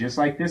edge, just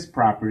like this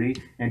property,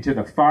 and to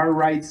the far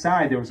right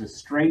side, there was a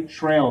straight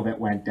trail that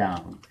went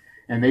down.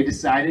 And they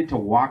decided to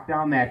walk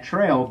down that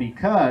trail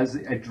because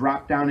it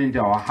dropped down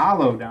into a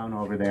hollow down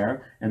over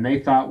there. And they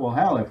thought, well,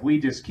 hell, if we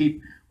just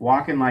keep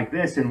walking like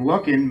this and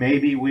looking,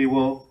 maybe we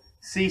will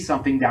see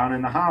something down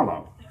in the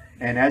hollow.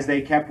 And as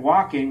they kept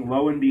walking,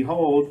 lo and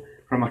behold,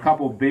 from a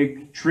couple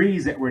big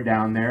trees that were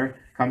down there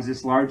comes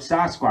this large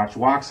Sasquatch,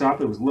 walks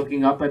up. It was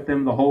looking up at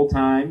them the whole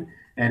time,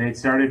 and it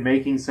started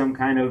making some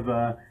kind of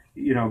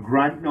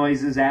grunt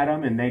noises at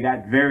them, and they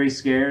got very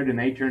scared, and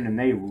they turned and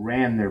they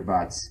ran their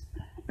butts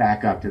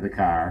back up to the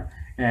car.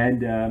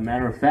 And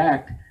matter of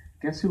fact,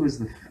 guess who was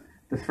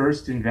the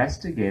first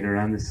investigator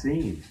on the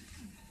scene?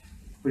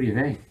 What do you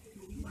think?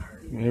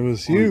 It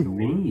was you. It was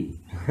me.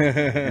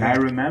 And I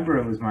remember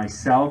it was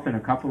myself and a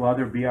couple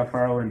other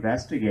BFRO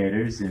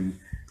investigators, and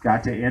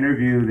got to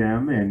interview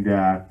them.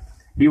 And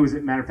he was,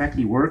 as a matter of fact,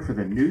 he worked for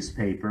the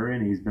newspaper,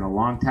 and he's been a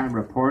long-time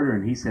reporter,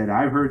 and he said,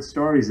 "I've heard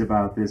stories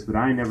about this, but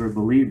I never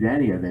believed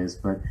any of this."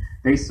 But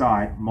they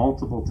saw it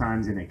multiple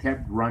times, and it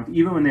kept grunting.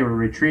 Even when they were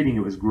retreating,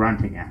 it was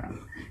grunting at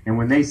them. And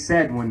when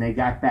they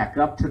got back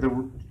up to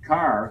the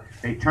car,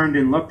 they turned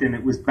and looked, and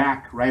it was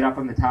back right up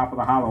on the top of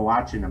the hollow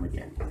watching them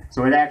again.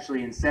 So it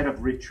actually, instead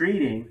of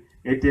retreating,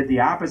 it did the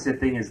opposite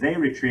thing. As they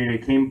retreated,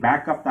 it came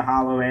back up the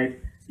hollow edge,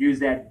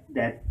 used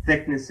that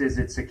thickness as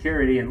its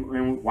security,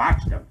 and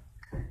watched them.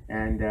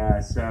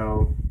 And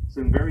so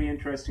some very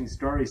interesting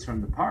stories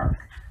from the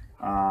park.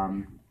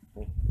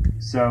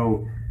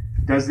 So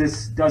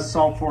does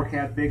Salt Fork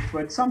have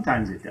Bigfoot?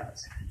 Sometimes it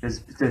does.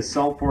 Does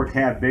Salt Fork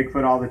have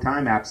Bigfoot all the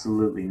time?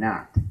 Absolutely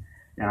not.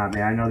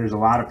 I know there's a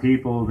lot of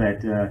people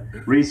that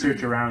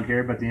research around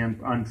here, but the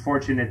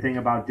unfortunate thing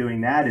about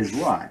doing that is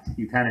what?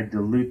 You kind of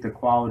dilute the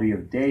quality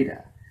of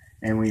data.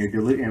 And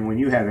when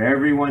you have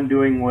everyone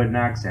doing wood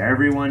knocks,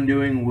 everyone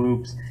doing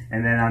whoops,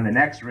 and then on the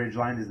next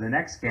ridgeline is the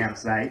next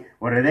campsite,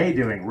 what are they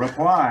doing?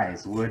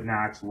 Replies, wood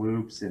knocks,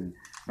 whoops, and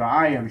so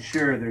I am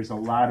sure there's a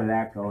lot of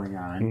that going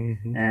on.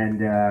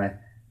 And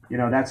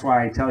that's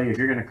why I tell you, if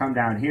you're going to come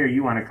down here,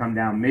 you want to come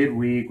down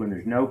midweek when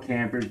there's no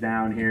campers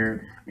down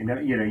here.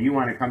 You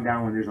want to come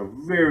down when there's a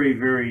very,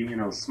 very,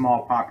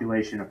 small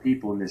population of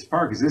people in this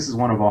park, because this is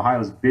one of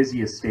Ohio's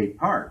busiest state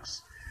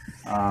parks.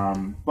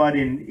 But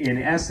in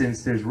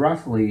essence, there's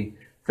roughly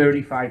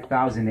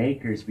 35,000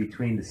 acres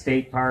between the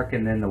state park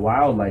and then the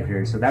wildlife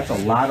area. So that's a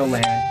lot of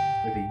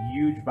land with a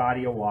huge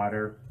body of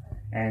water.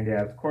 And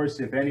of course,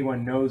 if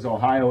anyone knows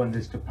Ohio and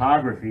this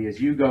topography, as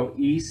you go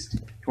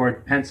east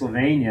toward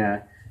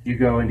Pennsylvania, you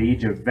go into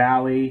Egypt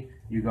Valley,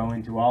 you go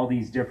into all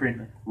these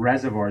different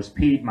reservoirs,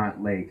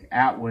 Piedmont Lake,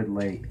 Atwood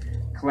Lake,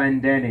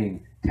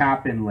 Clendenning,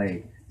 Tappan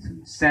Lake,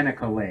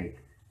 Seneca Lake,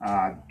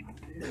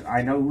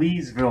 I know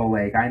Leesville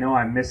Lake. I know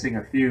I'm missing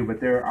a few, but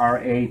there are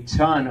a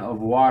ton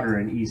of water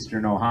in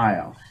eastern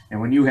Ohio.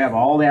 And when you have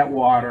all that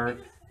water,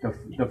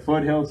 the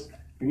foothills,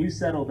 can you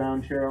settle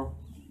down, Cheryl?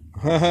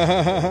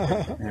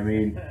 I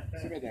mean,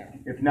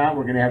 if not,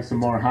 we're going to have some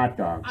more hot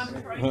dogs.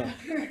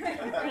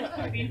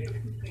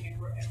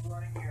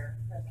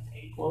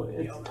 Well,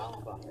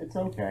 it's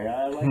okay.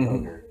 I like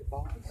yogurt.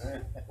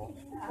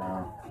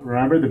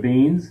 Remember the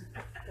beans?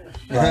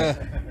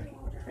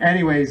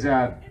 Anyways,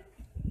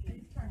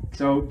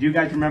 so do you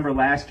guys remember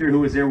last year who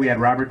was there? We had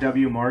Robert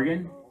W.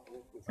 Morgan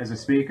as a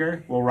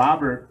speaker. Well,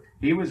 Robert,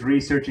 he was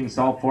researching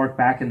Salt Fork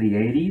back in the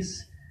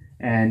 80s,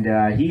 and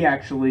he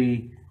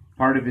actually,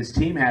 part of his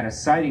team had a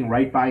sighting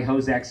right by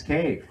Hozek's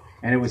Cave.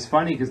 And it was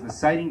funny because the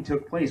sighting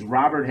took place.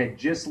 Robert had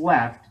just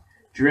left,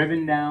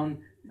 driven down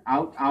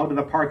out of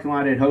the parking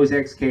lot at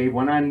Hozek's Cave,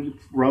 went on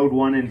Road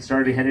 1 and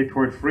started headed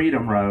toward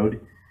Freedom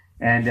Road.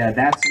 And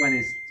that's when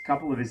a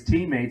couple of his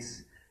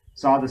teammates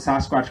saw the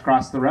Sasquatch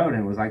cross the road,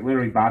 and it was like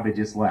literally Bob had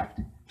just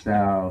left.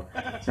 So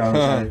it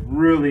was a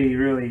really,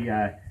 really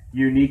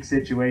unique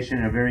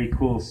situation, a very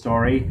cool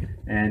story.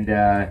 And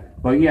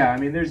but yeah, I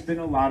mean, there's been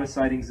a lot of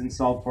sightings in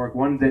Salt Fork.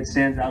 One that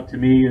stands out to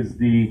me is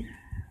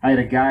I had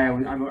a guy,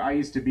 I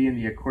used to be in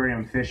the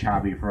aquarium fish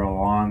hobby for a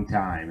long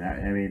time.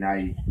 I mean,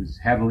 I was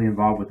heavily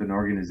involved with an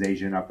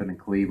organization up in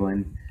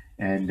Cleveland,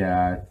 and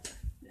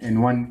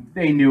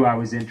they knew I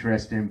was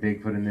interested in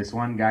Bigfoot, and this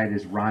one guy,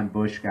 this Ron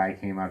Bush guy,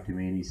 came up to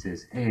me and he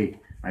says, "Hey,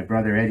 my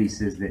brother Eddie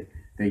says that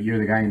you're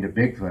the guy into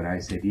Bigfoot." I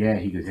said, "Yeah."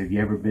 He goes, "Have you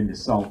ever been to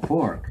Salt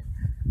Fork?"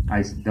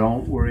 I said,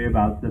 "Don't worry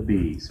about the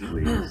bees,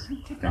 please.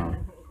 Don't.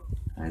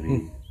 I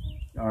mean,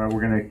 or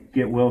we're going to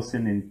get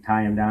Wilson and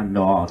tie him down and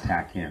they'll all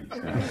attack him.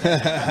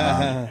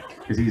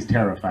 Because he's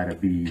terrified of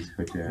bees.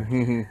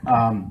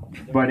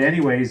 But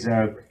anyways,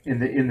 in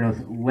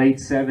the late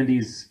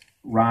 70s,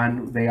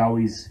 Ron, they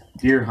always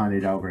deer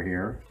hunted over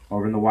here,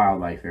 over in the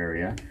wildlife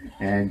area.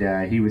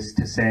 And he was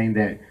saying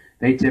that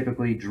they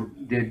typically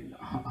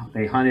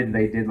they hunted and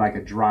they did like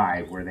a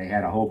drive where they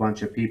had a whole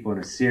bunch of people in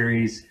a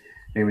series.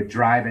 They would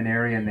drive an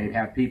area and they'd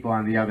have people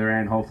on the other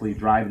end, hopefully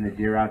driving the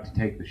deer out to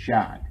take the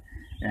shot.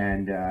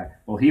 And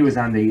well, he was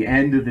on the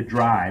end of the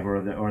drive,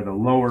 or the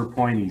lower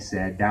point, he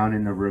said, down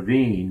in the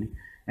ravine.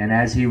 And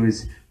as he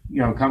was,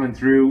 coming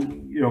through,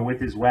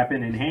 with his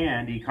weapon in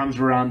hand, he comes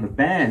around the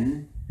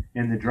bend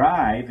in the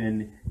drive,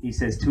 and he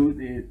says,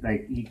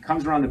 he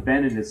comes around the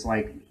bend, and it's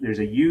like there's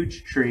a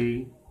huge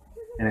tree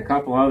and a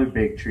couple other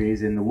big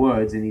trees in the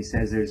woods, and he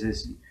says there's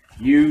this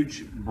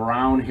huge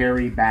brown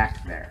hairy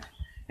back there.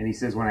 And he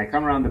says, when I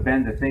come around the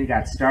bend, the thing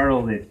got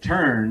startled, it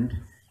turned,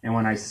 and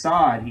when I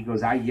saw it, he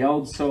goes, I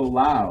yelled so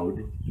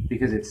loud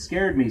because it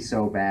scared me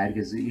so bad,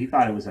 because he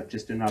thought it was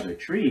just another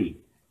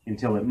tree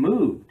until it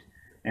moved.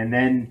 And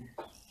then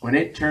when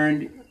it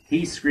turned,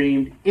 he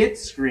screamed, it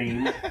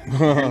screamed,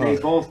 and they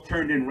both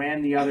turned and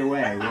ran the other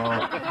way.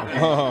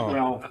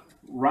 Well,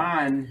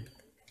 Ron,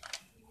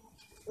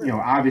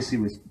 obviously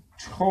was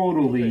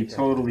totally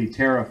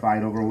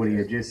terrified over what he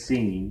had just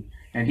seen.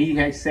 And he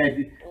had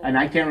said, and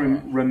I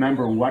can't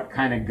remember what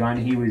kind of gun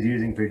he was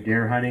using for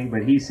deer hunting,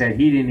 but he said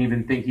he didn't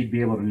even think he'd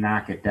be able to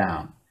knock it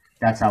down.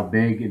 That's how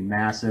big and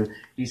massive.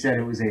 He said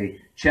it was a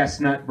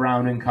chestnut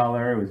brown in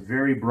color. It was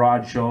very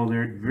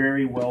broad-shouldered,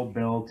 very well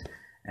built,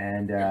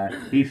 and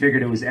he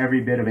figured it was every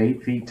bit of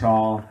 8 feet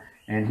tall.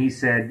 And he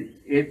said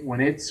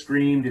when it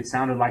screamed, it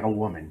sounded like a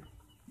woman.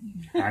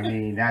 I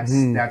mean,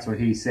 that's what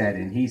he said.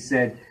 And he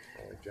said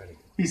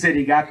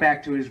he got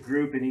back to his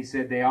group, and he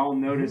said they all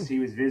noticed he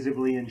was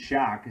visibly in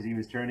shock because he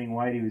was turning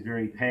white. He was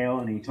very pale,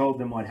 and he told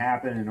them what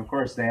happened. And of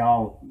course, they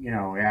all,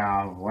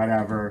 yeah,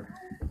 whatever,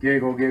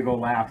 giggle,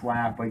 laugh.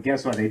 But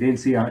guess what? They didn't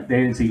see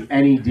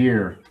any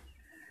deer.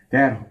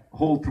 That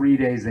whole 3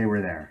 days they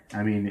were there.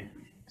 I mean,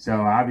 So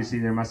obviously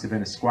there must have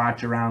been a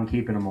squatch around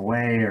keeping them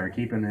away or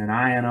keeping an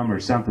eye on them or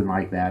something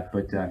like that.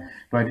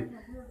 But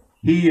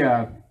he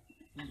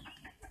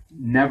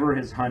never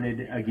has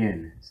hunted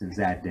again since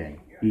that day.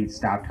 He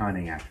stopped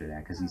hunting after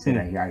that because he said,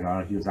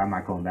 I'm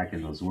not going back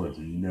in those woods.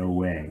 No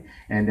way.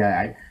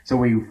 And so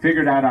we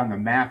figured out on the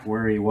map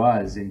where he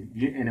was, and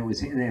it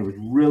was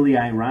really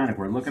ironic.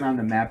 We're looking on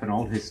the map, an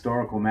old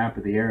historical map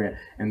of the area,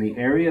 and the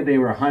area they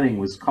were hunting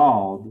was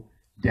called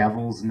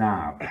Devil's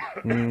Knob.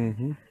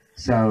 Mm-hmm.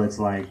 So it's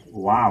like,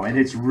 wow. And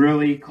it's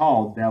really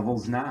called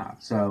Devil's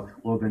Knob. So,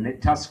 well, the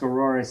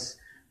Tuscaroras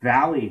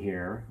Valley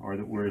here, or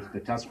where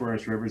the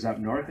Tuscaroras River's up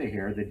north of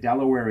here, the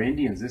Delaware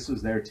Indians, this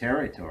was their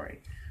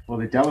territory. Well,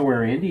 the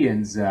Delaware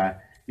Indians,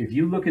 if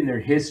you look in their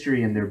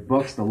history and their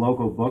books, the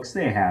local books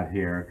they have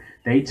here,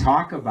 they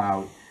talk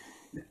about,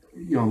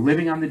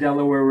 living on the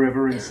Delaware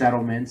River in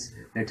settlements.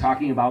 They're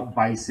talking about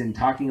bison,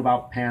 talking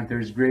about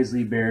panthers,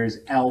 grizzly bears,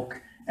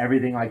 elk,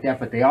 everything like that.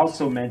 But they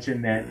also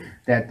mention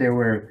that there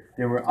were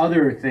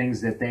other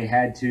things that they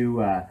had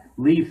to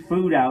leave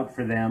food out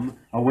for them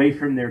away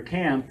from their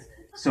camp,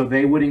 so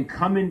they wouldn't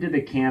come into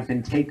the camp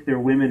and take their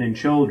women and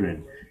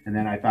children. And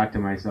then I thought to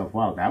myself,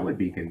 wow, that would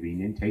be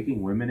convenient,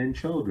 taking women and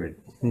children.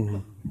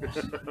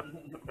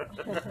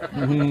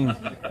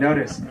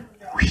 Notice.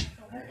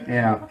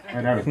 Yeah,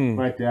 whatever.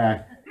 But,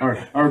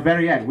 or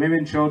better yet,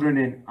 women, children,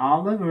 and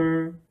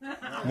Oliver.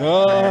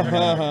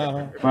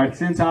 But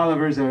since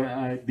Oliver's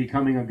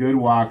becoming a good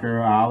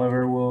walker,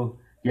 Oliver will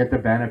get the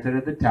benefit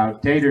of the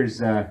tout. Taters,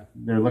 they're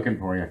looking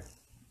for you.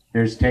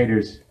 There's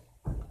Taters.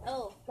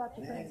 Oh,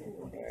 Dr. Francis.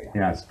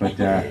 Yes, but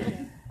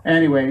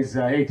anyways,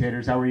 hey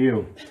Taters, how are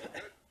you?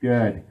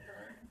 Good.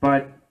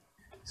 But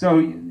so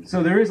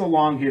there is a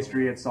long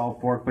history at Salt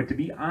Fork, but to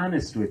be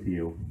honest with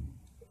you,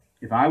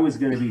 if I was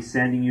going to be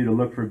sending you to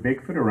look for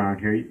Bigfoot around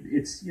here,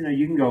 it's,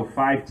 you can go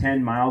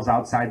 5-10 miles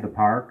outside the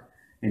park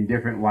in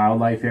different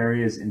wildlife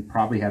areas and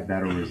probably have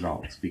better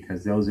results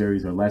because those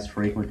areas are less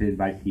frequented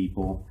by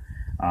people.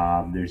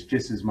 There's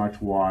just as much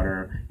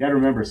water. You got to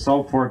remember,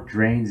 Salt Fork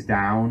drains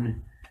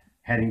down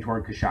heading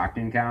toward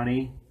Coshocton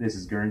County. This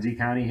is Guernsey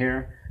County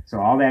here. So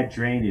all that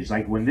drainage,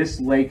 like when this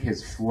lake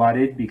has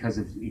flooded because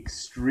of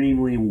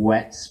extremely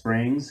wet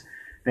springs,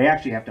 they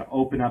actually have to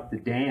open up the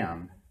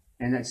dam.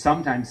 And then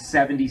sometimes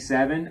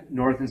 77,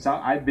 north and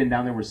south, I've been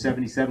down there where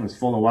 77 was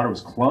full of water,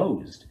 was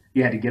closed.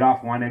 You had to get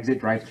off one exit,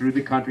 drive through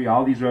the country,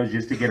 all these roads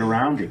just to get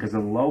around it because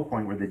of the low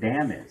point where the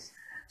dam is.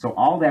 So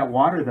all that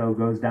water, though,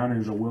 goes down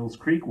into the Wills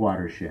Creek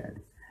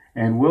watershed.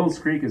 And Wills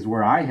Creek is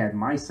where I had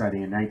my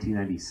study in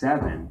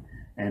 1997.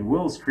 And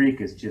Wills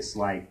Creek is just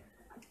like,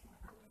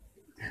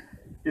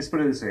 just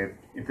put it this way,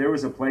 if there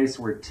was a place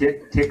where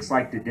ticks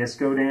like to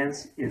disco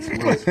dance, it's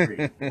Wills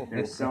Creek.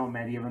 There's so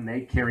many of them.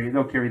 They'll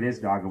carry this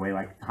dog away,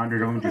 like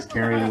 100 of them just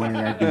carry it away,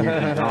 that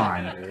vehicle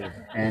gone.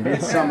 And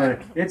it's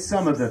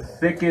some of the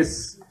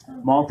thickest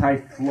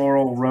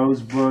multifloral rose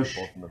bush,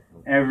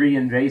 every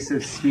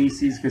invasive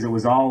species, because it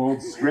was all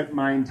old strip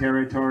mine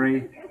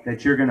territory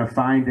that you're going to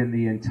find in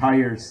the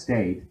entire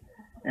state.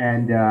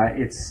 And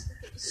it's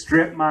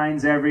strip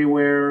mines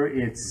everywhere.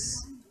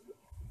 It's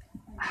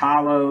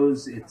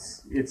hollows.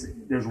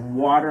 There's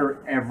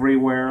water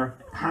everywhere,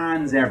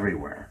 ponds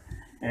everywhere,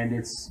 and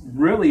it's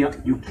really,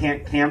 you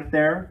can't camp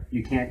there.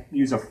 You can't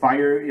use a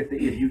fire. If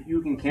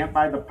you can camp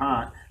by the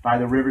pond, by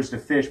the rivers to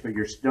fish, but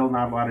you're still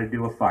not allowed to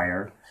do a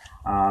fire.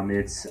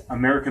 It's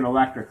American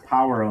Electric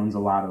Power owns a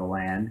lot of the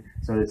land,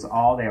 so it's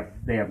all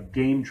they have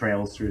game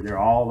trails through there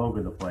all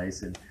over the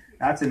place, and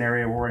that's an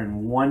area where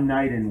in one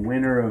night in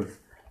winter of,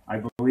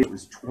 I believe it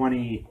was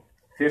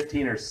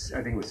 2015 or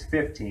I think it was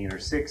 15 or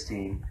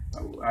 16,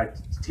 a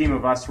team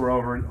of us were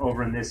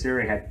over in this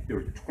area. There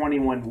were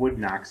 21 wood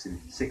knocks in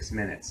 6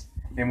 minutes,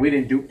 and we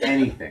didn't do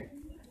anything.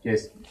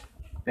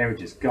 They were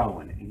just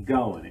going and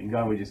going and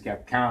going. We just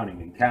kept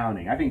counting and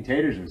counting. I think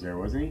Taters was there,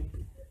 wasn't he?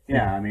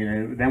 Yeah. I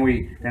mean,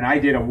 then I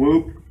did a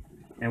whoop,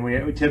 and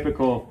we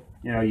typical.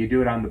 You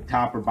do it on the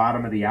top or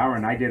bottom of the hour,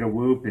 and I did a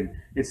whoop, and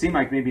it seemed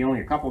like maybe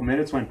only a couple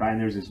minutes went by, and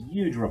there was this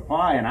huge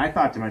reply, and I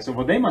thought to myself,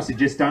 well, they must have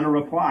just done a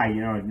reply,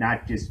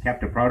 not just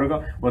kept a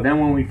protocol. Well, then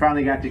when we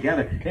finally got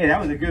together, hey, that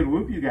was a good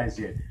whoop you guys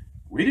did.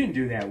 We didn't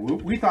do that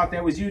whoop. We thought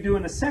that was you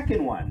doing a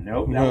second one.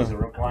 Nope, that was a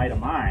reply to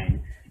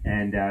mine.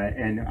 And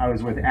I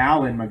was with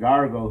Alan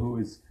McGargle, who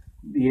was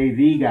the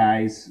AV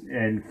guys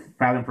and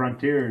Fathom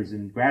Frontiers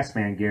and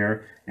Grassman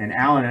gear, and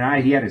Alan and I,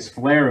 he had his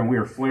flare, and we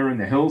were flaring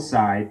the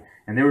hillside,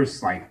 and there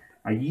was like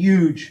a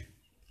huge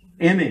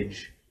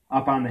image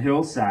up on the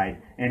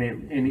hillside,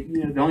 and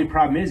the only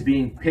problem is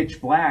being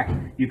pitch black,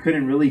 you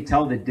couldn't really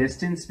tell the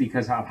distance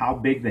because of how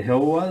big the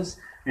hill was,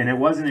 and it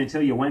wasn't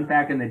until you went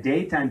back in the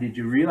daytime did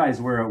you realize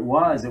where it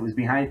was. It was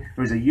behind,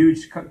 there was a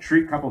huge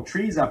couple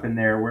trees up in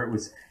there where it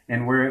was,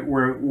 and where it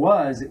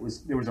was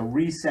there was a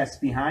recess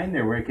behind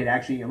there where it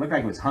looked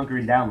like it was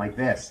hunkering down like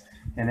this,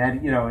 and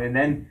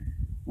then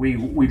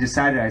we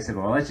decided, I said,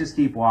 well, let's just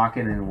keep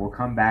walking and we'll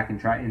come back and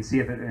try and see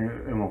if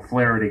and we'll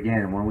flare it again.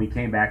 And when we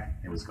came back,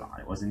 it was gone.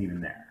 It wasn't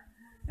even there.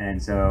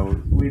 And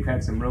so we've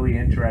had some really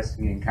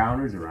interesting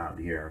encounters around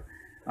here.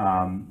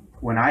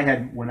 when I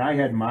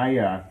had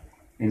my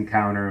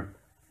encounter,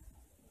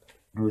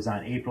 it was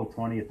on April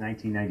 20th,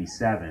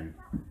 1997.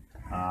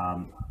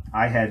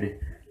 I had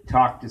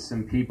talked to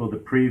some people the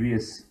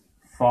previous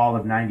fall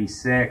of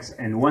 96,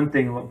 and one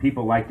thing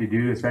people like to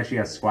do, especially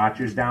us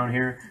squatchers down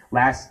here,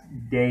 last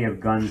day of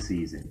gun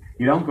season,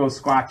 you don't go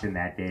squatching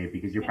that day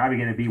because you're probably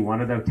going to be one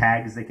of the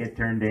tags that get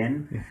turned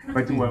in.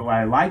 But what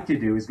I like to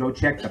do is go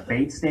check the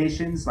bait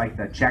stations, like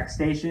the check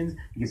stations,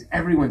 because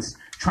everyone's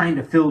trying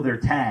to fill their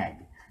tag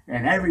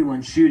and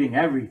everyone's shooting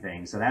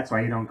everything, so that's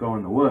why you don't go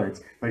in the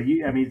woods. But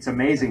I mean, it's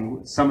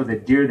amazing some of the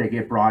deer that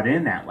get brought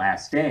in that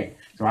last day.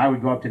 So I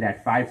would go up to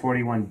that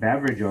 541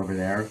 beverage over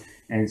there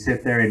and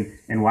sit there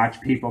and watch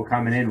people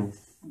coming in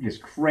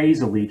just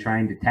crazily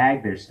trying to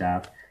tag their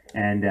stuff.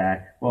 And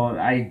well,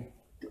 I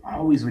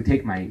always would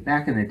take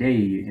back in the day,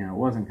 you know, it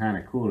wasn't kind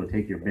of cool to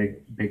take your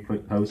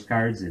Bigfoot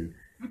postcards and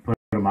put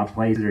them up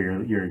places,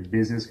 or your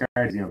business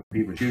cards, you know,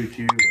 people shoot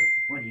you,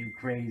 or what are you,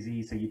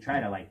 crazy? So you try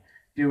to like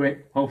do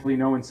it, hopefully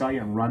no one saw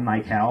you, and run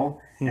like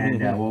hell.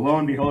 And well, lo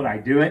and behold, I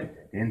do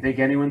it, didn't think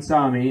anyone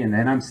saw me, and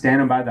then I'm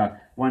standing by the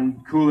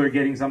one cooler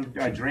getting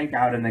a drink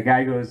out, and the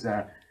guy goes,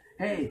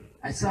 hey,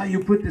 I saw you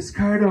put this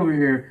card over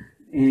here.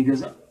 And he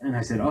goes, and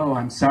I said, oh,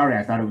 I'm sorry.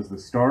 I thought it was the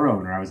store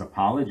owner. I was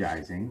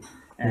apologizing.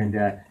 And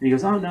he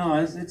goes, oh, no,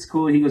 it's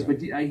cool. He goes,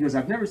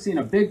 I've never seen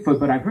a Bigfoot,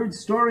 but I've heard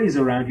stories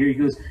around here.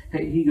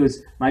 He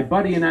goes, my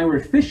buddy and I were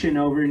fishing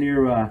over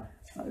near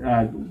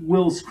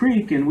Will's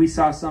Creek, and we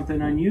saw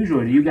something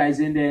unusual. Are you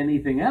guys into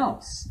anything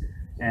else?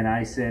 And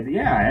I said,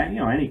 yeah, you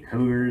know, any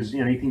cougars,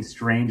 you know, anything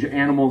strange,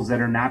 animals that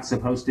are not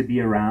supposed to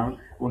be around.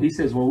 Well, he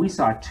says, well, we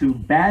saw 2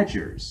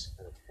 badgers.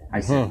 I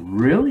said,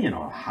 really, in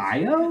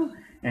Ohio?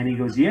 And he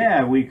goes,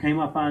 yeah, we came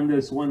up on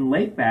this one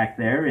lake back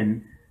there,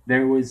 and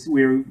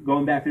we were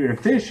going back there to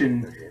fish,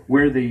 and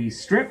where the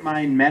strip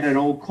mine met an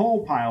old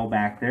coal pile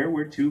back there,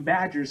 where 2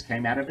 badgers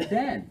came out of a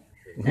den.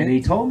 And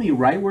he told me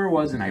right where it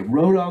was, and I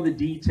wrote all the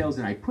details,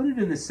 and I put it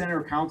in the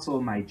center console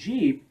of my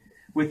Jeep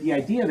with the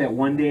idea that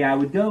one day I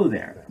would go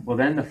there. Well,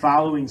 then the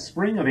following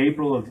spring of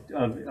April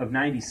of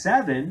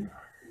 97,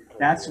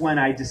 that's when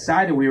I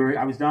decided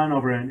I was down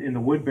over in the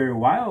Woodbury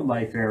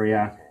Wildlife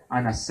area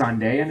on a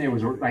Sunday, and it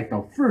was like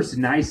the first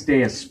nice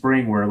day of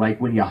spring where,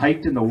 like, when you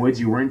hiked in the woods,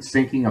 you weren't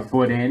sinking a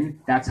foot in.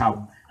 That's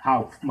how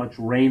much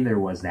rain there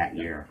was that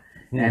year.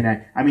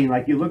 And I mean,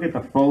 like, you look at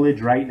the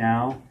foliage right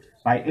now,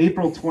 by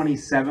April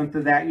 27th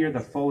of that year, the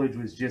foliage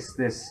was just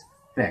this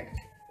thick.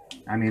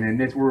 I mean,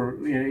 and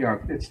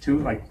it's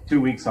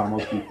 2 weeks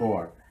almost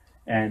before,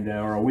 and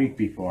or a week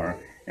before.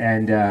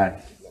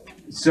 And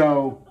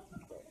so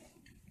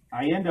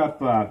I end up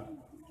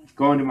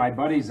going to my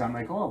buddies. I'm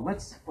like, oh,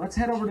 let's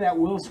head over to that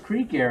Wills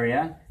Creek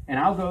area, and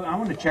I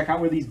want to check out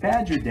where these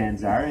badger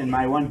dens are. And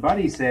my one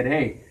buddy said,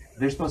 hey,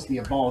 there's supposed to be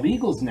a bald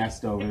eagle's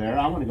nest over there.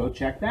 I want to go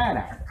check that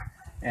out.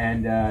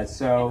 And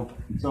so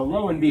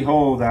lo and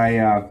behold,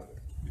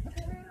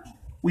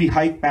 we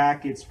hike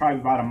back. It's probably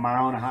about a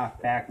mile and a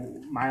half back,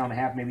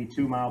 maybe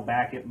 2 mile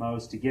back at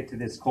most, to get to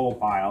this coal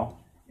pile.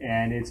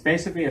 And it's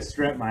basically a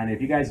strip mine.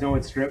 If you guys know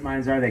what strip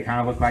mines are, they kind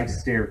of look like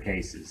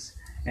staircases.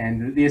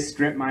 And this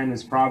strip mine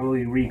was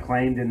probably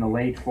reclaimed in the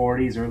late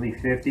 40s, early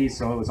 50s,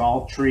 so it was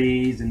all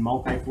trees and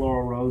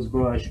multifloral rose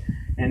bush.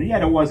 And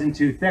yet it wasn't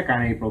too thick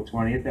on April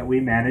 20th that we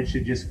managed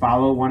to just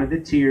follow one of the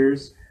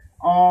tiers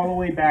all the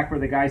way back where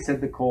the guy said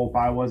the coal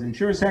pile was. And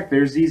sure as heck,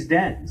 there's these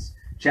dens.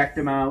 Checked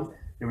them out.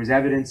 There was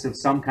evidence of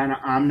some kind of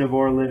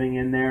omnivore living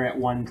in there at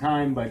one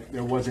time, but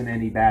there wasn't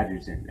any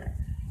badgers in there.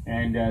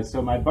 And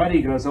so my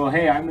buddy goes, oh,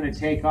 hey, I'm going to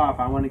take off.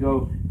 I want to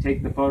go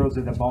take the photos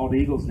of the bald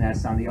eagle's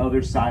nest on the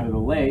other side of the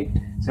lake.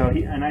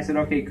 And I said,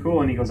 okay,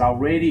 cool. And he goes, I'll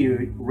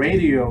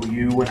radio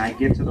you when I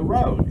get to the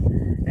road.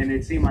 And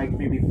it seemed like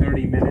maybe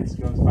 30 minutes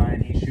goes by,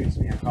 and he shoots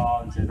me a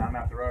call and says, I'm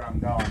at the road, I'm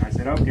going. I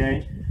said,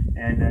 okay,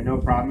 and no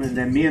problem. And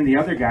then me and the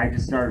other guy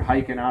just started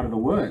hiking out of the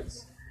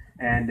woods.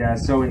 And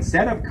so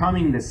instead of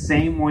coming the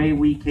same way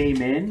we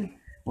came in,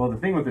 well, the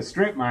thing with the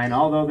strip mine,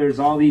 although there's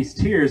all these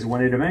tiers,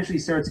 when it eventually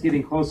starts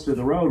getting close to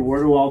the road, what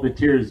do all the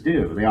tiers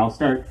do? They all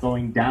start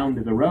going down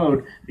to the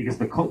road because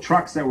the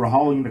trucks that were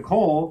hauling the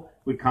coal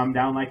would come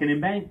down like an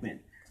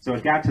embankment. So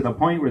it got to the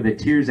point where the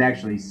tiers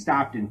actually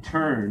stopped and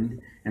turned,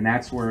 and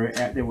that's where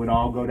they would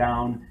all go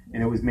down,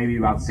 and it was maybe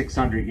about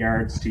 600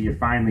 yards till you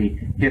finally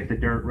hit the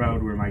dirt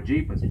road where my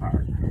Jeep was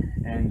parked.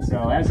 And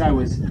so as I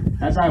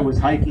was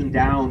hiking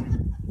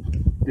down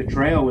the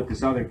trail with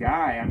this other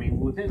guy, I mean,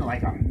 within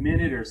like a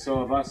minute or so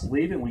of us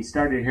leaving, we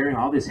started hearing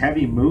all this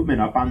heavy movement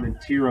up on the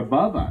tier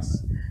above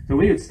us. So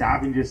we would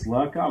stop and just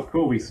look. Oh,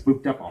 cool, we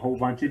spooked up a whole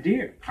bunch of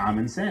deer.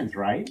 Common sense,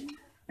 right?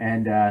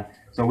 And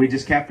so we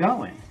just kept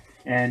going.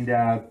 And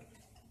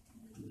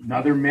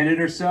another minute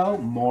or so,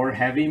 more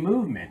heavy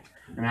movement.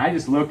 And I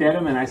just looked at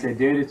him and I said,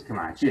 dude, come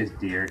on, it's just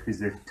deer, because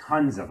there's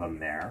tons of them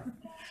there.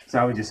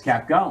 So we just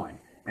kept going.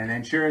 And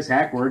then sure as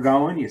heck, we're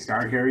going, you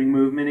start hearing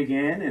movement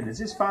again, and it's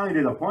just finally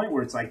to the point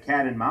where it's like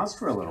cat and mouse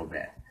for a little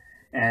bit.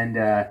 And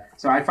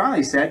so I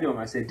finally said to him,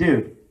 I said,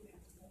 dude,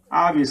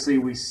 obviously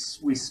we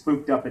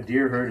spooked up a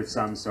deer herd of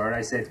some sort.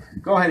 I said,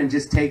 go ahead and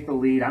just take the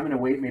lead. I'm going to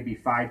wait maybe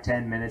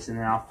 5-10 minutes, and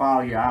then I'll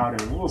follow you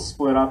out, and we'll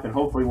split up, and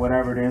hopefully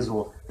whatever it is,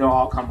 they'll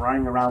all come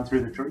running around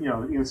through the, you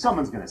know,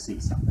 someone's going to see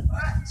something.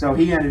 So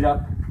he ended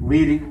up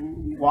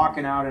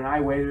walking out, and I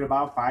waited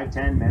about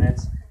 5-10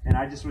 minutes, and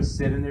I just was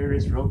sitting there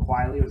just real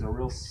quietly. It was a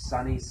real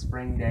sunny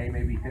spring day,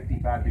 maybe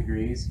 55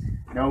 degrees,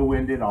 no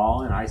wind at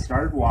all, and I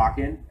started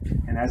walking,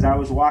 and as I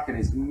was walking,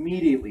 as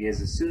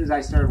soon as I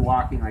started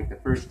walking, like the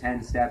first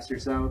 10 steps or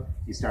so,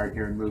 you started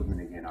hearing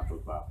movement again up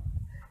above.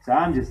 So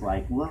I'm just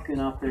like looking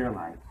up there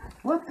like,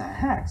 what the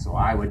heck? So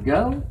I would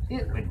go,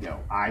 it would go.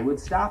 I would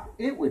stop,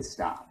 it would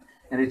stop.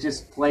 And it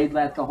just played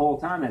that the whole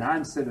time, and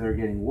I'm sitting there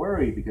getting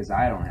worried because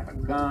I don't have a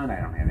gun, I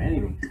don't have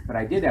anything, but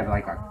I did have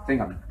like a thing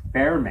of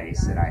bear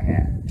mace that I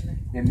had.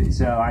 And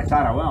so I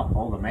thought, well, I'll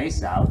pull the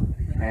mace out,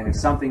 and if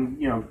something,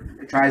 you know,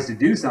 tries to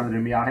do something to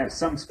me, I'll have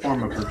some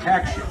form of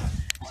protection.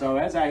 So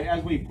as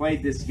we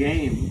played this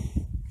game,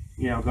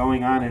 you know,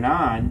 going on and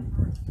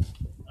on,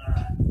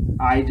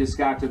 I just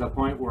got to the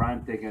point where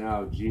I'm thinking,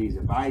 oh, geez,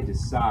 if I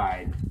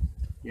decide,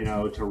 you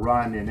know, to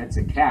run and it's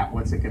a cat,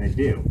 what's it going to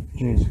do?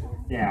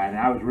 Yeah, and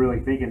I was really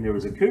thinking there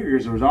was a cougar.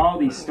 There was all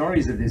these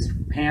stories of this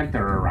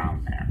panther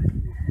around there.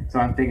 So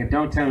I'm thinking,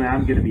 don't tell me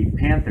I'm going to be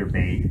panther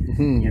bait,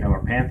 you know,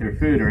 or panther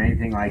food or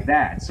anything like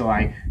that. So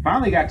I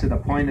finally got to the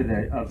point of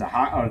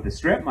the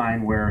strip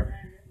mine where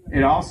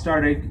it all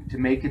started to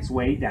make its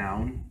way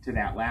down to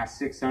that last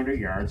 600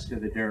 yards to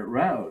the dirt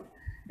road.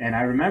 And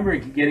I remember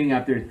getting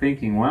up there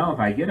thinking, well, if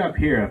I get up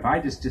here, if I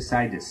just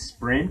decide to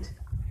sprint,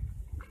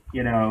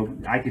 you know,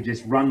 I could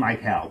just run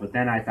like hell. But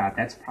then I thought,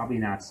 that's probably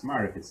not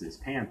smart if it's this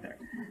panther.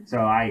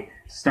 So I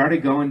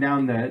started going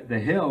down the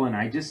hill, and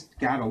I just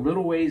got a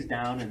little ways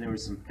down, and there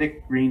was some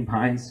thick green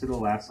pines to the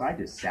left. So I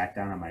just sat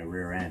down on my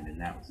rear end,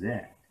 and that was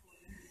it.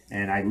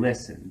 And I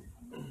listened.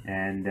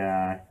 And,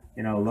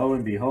 you know, lo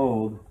and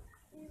behold,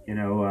 you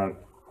know,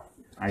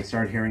 I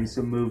started hearing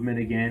some movement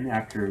again.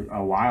 After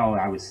a while,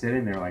 I was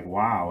sitting there like,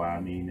 wow, I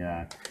mean,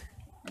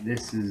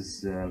 this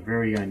is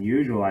very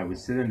unusual. I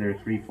was sitting there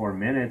 3-4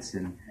 minutes,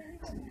 and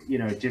you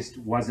know, it just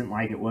wasn't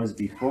like it was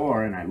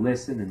before, and I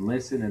listened and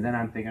listened, and then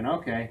I'm thinking,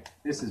 okay,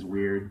 this is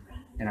weird,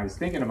 and I was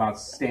thinking about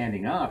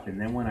standing up,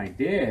 and then when I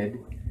did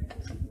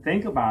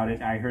think about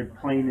it, I heard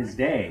plain as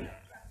day,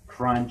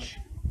 crunch,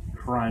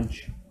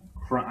 crunch,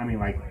 crunch, I mean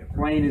like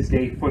plain as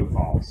day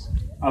footfalls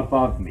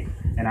above me,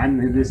 and I'm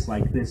in this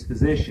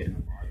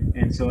position,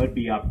 and so it'd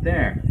be up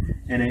there,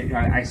 and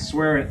I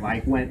swear it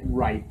like went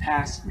right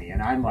past me, and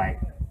I'm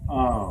like,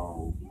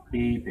 oh,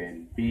 beep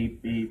and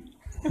beep, beep,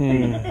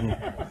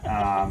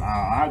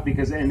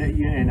 because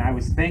and I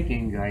was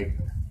thinking like,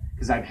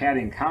 because I've had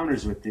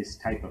encounters with this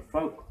type of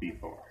folk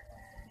before,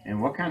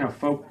 and what kind of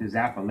folk does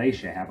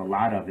Appalachia have a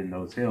lot of in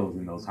those hills,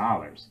 in those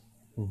hollers?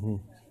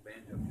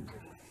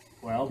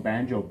 Well,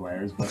 banjo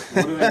players, but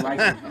what do they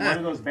like? What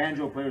do those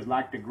banjo players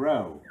like to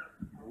grow?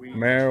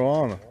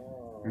 Marijuana.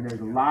 And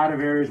there's a lot of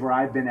areas where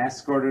I've been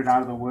escorted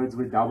out of the woods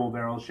with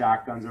double-barrel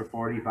shotguns or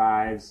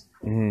 45s.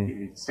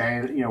 You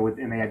know,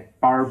 and they had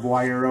barbed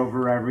wire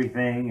over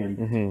everything.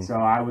 And so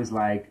I was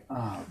like,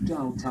 oh,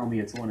 don't tell me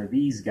it's one of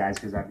these guys,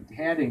 because I've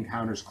had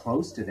encounters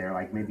close to there,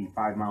 like maybe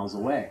 5 miles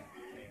away.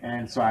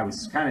 And so I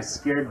was kind of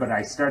scared, but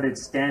I started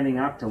standing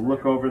up to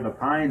look over the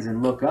pines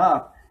and look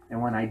up. And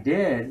when I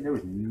did, there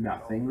was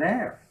nothing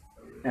there.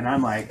 And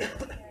I'm like,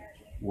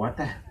 what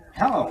the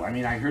hell? I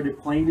mean, I heard it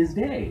plain as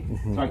day.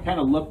 So I kind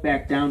of looked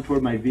back down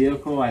toward my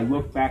vehicle. I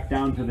looked back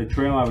down to the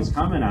trail I was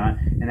coming on.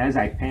 And as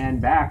I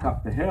panned back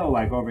up the hill,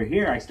 like over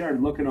here, I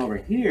started looking over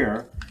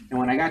here. And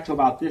when I got to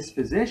about this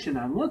position,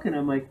 I'm looking,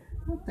 I'm like,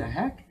 what the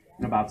heck?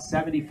 And about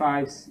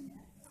 75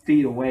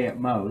 feet away at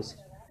most,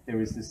 there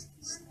was this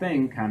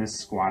thing kind of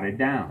squatted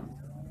down.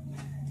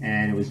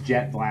 And it was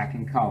jet black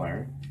in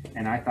color.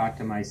 And I thought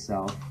to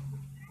myself,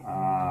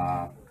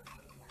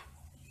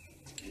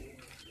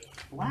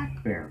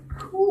 black bear,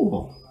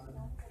 cool.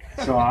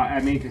 So I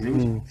mean, because it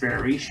was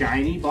very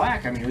shiny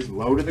black. I mean, it was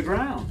low to the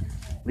ground.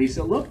 At least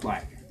it looked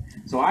like.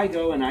 So I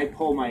go and I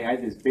pull I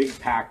had this big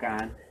pack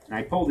on, and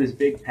I pulled this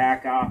big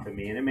pack off of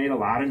me, and it made a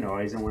lot of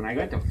noise. And when I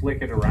got to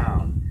flick it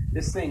around,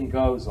 this thing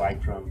goes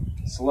like from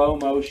slow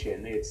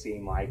motion, it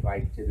seemed like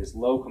to this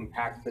low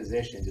compact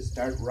position to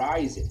start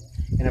rising.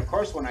 And of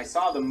course, when I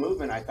saw the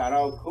movement, I thought,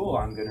 oh, cool,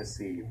 I'm going to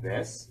see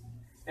this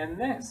and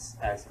this.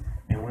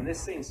 And when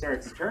this thing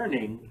starts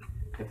turning,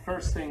 the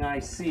first thing I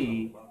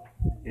see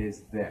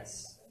is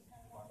this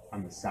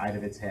on the side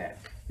of its head,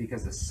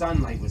 because the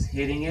sunlight was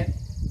hitting it,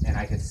 and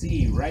I could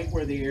see right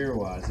where the ear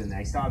was, and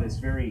I saw this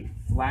very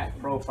flat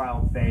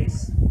profile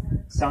face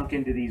sunk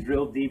into these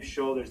real deep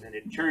shoulders, and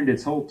it turned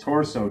its whole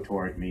torso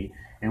toward me,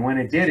 and when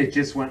it did, it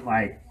just went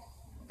like,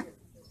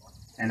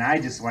 and I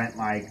just went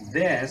like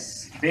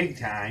this big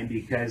time,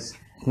 because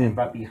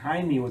but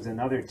behind me was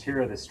another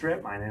tier of the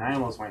strip mine, and I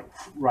almost went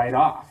right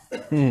off.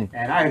 And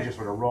I just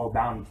would have rolled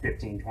down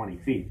 15, 20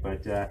 feet.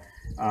 But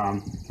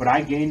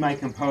I gained my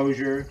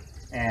composure,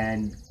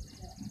 and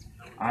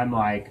I'm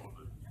like,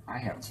 I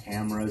have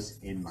cameras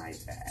in my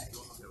bag.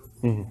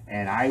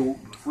 And I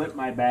flip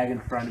my bag in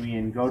front of me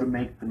and go to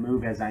make the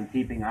move as I'm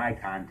keeping eye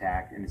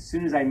contact. And as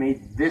soon as I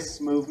made this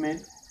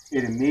movement,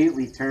 it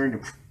immediately turned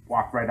and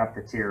walked right up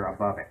the tier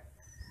above it.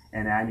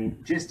 And I mean,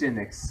 just in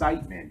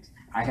excitement,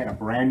 I had a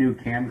brand new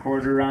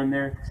camcorder on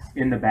there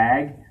in the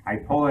bag. I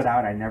pull it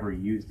out. I never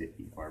used it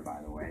before, by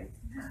the way.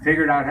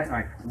 Figured out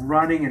like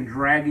running and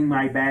dragging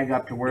my bag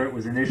up to where it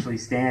was initially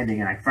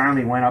standing, and I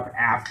finally went up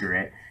after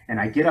it. And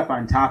I get up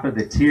on top of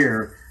the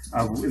tier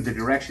of the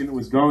direction it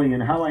was going,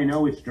 and how I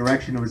know which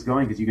direction it was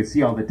going, because you could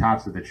see all the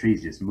tops of the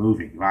trees just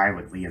moving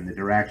violently in the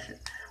direction.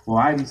 Well,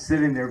 I'm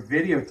sitting there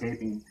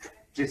videotaping,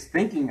 just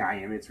thinking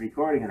it's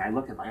recording, and I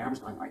look at my arms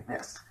going like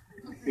this.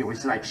 It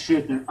was like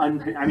shaking.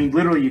 I mean,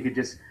 literally, you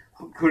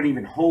couldn't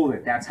even hold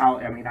it. That's how.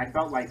 I mean, I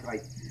felt like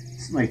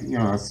you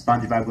know,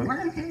 SpongeBob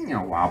with, you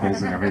know,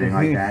 wobbles and everything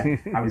like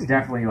that. I was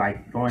definitely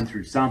like going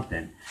through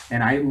something,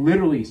 and I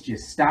literally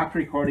just stopped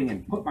recording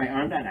and put my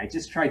arm down. I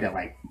just tried to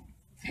like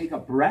take a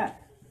breath,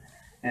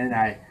 and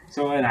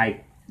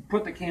I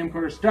put the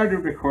camcorder, started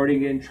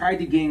recording and tried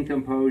to gain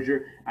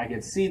composure. I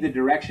could see the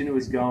direction it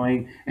was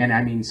going, and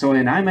I mean,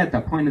 and I'm at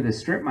the point of the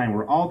strip mine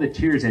where all the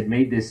tiers had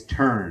made this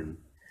turn,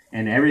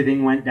 and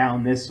everything went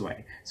down this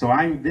way. So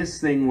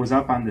this thing was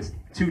up on the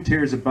 2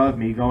 tiers above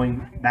me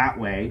going that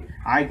way.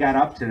 I got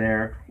up to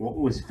there,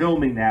 was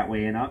filming that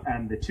way, and up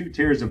on the 2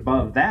 tiers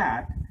above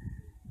that,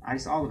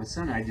 all of a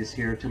sudden I just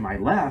hear to my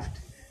left.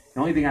 The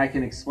only thing I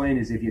can explain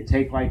is if you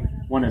take like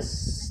one of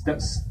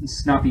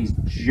Snuffy's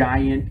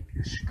giant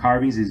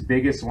carvings, his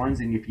biggest ones,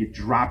 and if you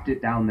dropped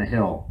it down the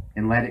hill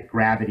and let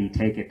gravity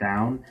take it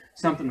down,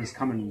 something was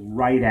coming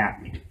right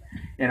at me.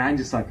 And I'm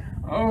just like,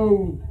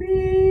 oh,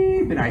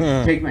 beep. And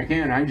I take my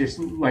camera, and I'm just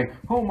like,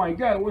 oh my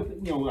God,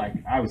 like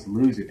I was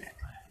losing it.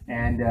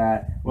 And,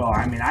 well,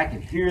 I mean, I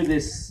could hear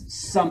this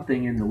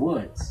something in the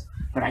woods,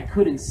 but I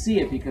couldn't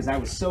see it because I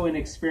was so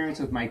inexperienced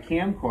with my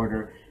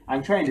camcorder.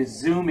 I'm trying to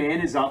zoom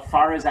in as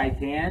far as I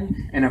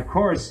can. And of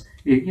course,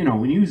 you know,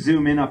 when you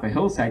zoom in up a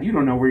hillside, you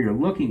don't know where you're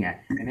looking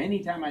at. And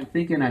anytime I'm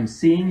thinking I'm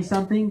seeing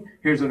something,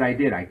 here's what I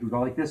did. I could go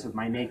like this with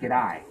my naked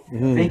eye,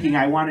 thinking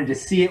I wanted to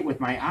see it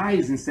with my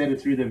eyes instead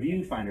of through the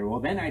viewfinder.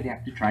 Well, then I'd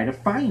have to try to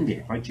find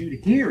it, but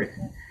you'd hear it.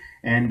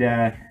 And,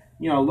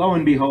 you know, lo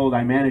and behold,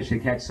 I managed to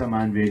catch some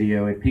on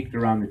video. It peeked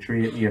around the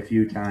tree at me a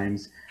few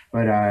times.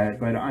 But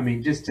I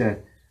mean, just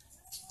to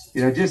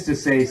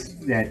say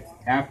that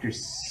after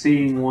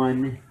seeing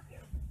one,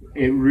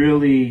 it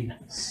really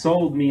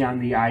sold me on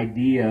the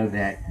idea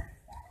that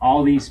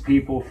all these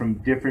people from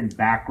different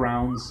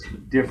backgrounds,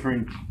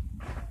 different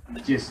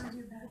just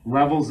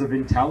levels of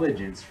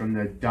intelligence, from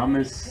the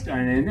dumbest,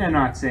 and I'm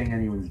not saying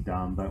anyone's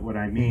dumb, but what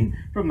I mean,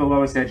 from the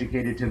lowest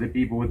educated to the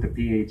people with the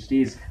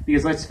PhDs,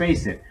 because let's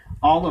face it,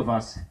 all of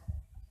us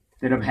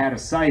that have had a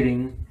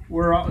sighting,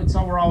 we're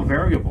all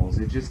variables.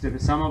 It's just that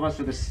some of us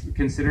are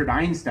considered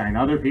Einstein,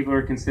 other people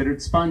are considered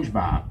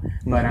SpongeBob.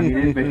 But I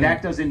mean, but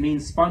that doesn't mean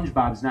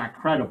SpongeBob's not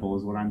credible,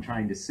 is what I'm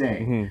trying to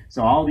say.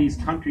 So all these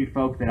country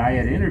folk that I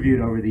had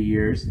interviewed over the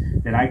years,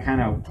 that I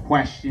kind of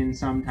question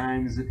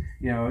sometimes,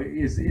 you know,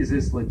 is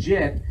this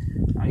legit?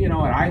 You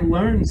know, I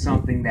learned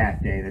something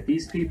that day, that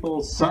these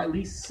people, at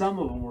least some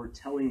of them, were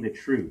telling the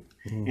truth.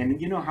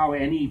 And you know how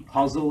any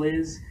puzzle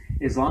is?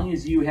 As long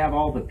as you have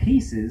all the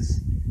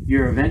pieces,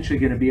 you're eventually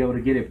going to be able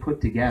to get it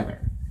put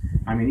together.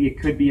 I mean,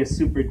 it could be a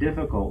super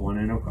difficult one,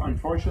 and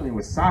unfortunately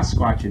with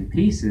Sasquatch and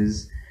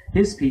pieces,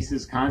 his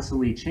pieces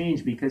constantly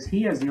change because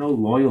he has no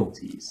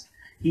loyalties.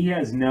 He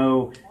has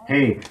no,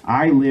 hey,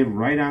 I live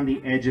right on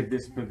the edge of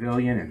this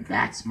pavilion and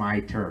that's my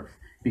turf.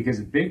 Because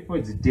if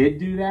Bigfoots did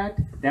do that,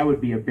 that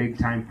would be a big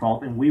time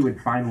fault, and we would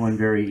find one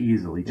very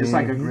easily, just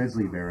like a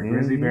grizzly bear. A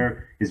grizzly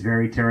bear is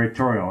very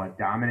territorial. A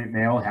dominant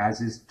male has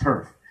his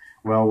turf.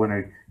 Well,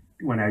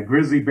 when a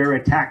grizzly bear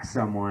attacks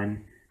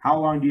someone, how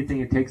long do you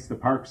think it takes the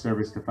Park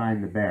Service to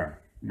find the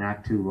bear?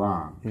 Not too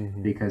long,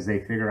 because they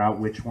figure out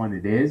which one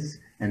it is,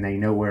 and they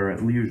know where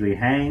it usually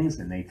hangs,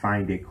 and they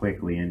find it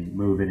quickly and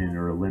move it in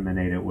or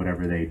eliminate it,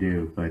 whatever they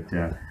do.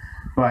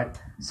 But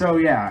so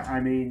yeah, I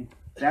mean,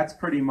 that's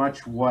pretty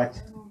much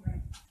what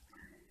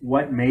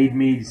made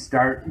me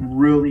start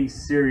really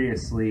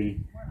seriously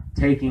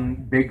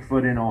taking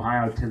Bigfoot in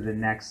Ohio to the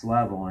next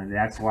level, and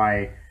that's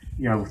why,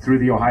 you know, through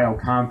the Ohio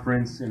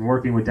Conference and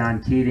working with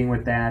Don Keating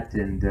with that,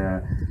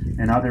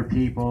 and other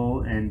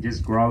people, and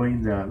just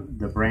growing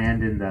the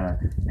brand and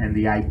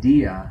the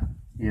idea,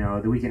 you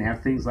know, that we can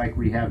have things like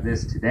we have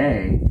this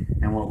today,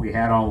 and what we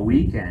had all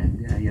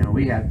weekend. You know,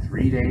 we had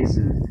 3 days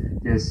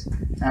of just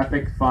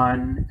epic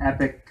fun,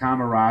 epic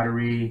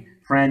camaraderie,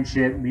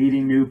 friendship,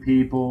 meeting new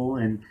people,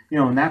 and you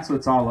know, and that's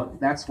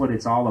what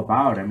it's all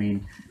about. I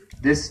mean,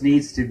 this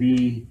needs to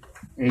be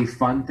a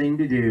fun thing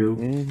to do.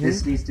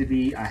 This needs to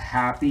be a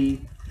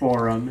happy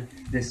forum.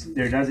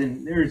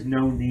 There's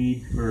no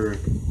need for,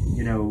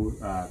 you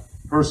know,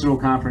 personal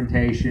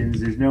confrontations.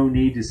 There's no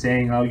need to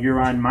saying, oh,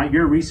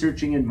 you're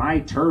researching in my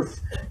turf.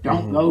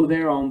 Don't go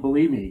there. Oh,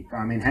 believe me.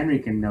 I mean,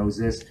 Henrican knows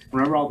this.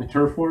 Remember all the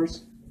turf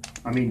wars?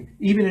 I mean,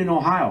 even in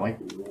Ohio, like,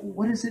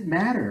 what does it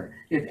matter?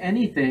 If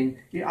anything,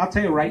 I'll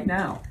tell you right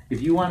now,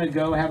 if you want to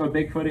go have a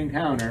Bigfoot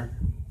encounter,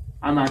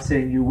 I'm not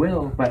saying you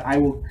will, but I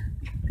will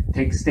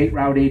take State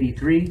Route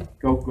 83,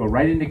 go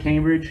right into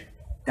Cambridge,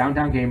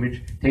 downtown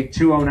Cambridge, take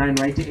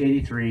 209 right to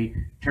 83,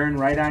 turn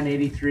right on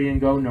 83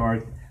 and go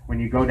north. When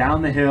you go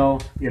down the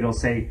hill, it'll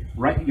say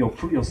right.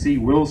 You'll see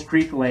Wills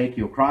Creek Lake.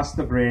 You'll cross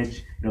the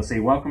bridge. It'll say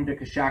 "Welcome to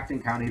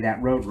Coshocton County."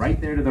 That road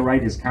right there to the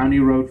right is County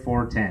Road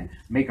 410.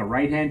 Make a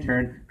right-hand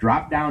turn,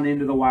 drop down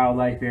into the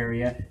wildlife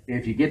area.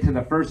 If you get to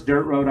the first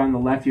dirt road on the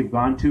left, you've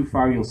gone too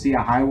far. You'll see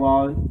a high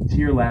wall to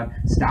your left.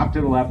 Stop to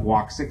the left.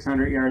 Walk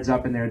 600 yards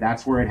up in there.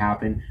 That's where it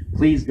happened.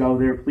 Please go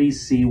there. Please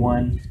see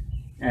one.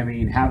 I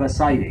mean, have a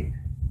sighting.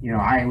 You know,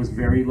 I was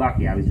very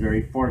lucky. I was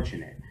very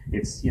fortunate.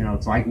 It's, you know,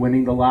 it's like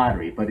winning the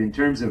lottery. But in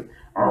terms of,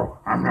 oh,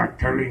 I'm not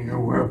telling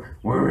you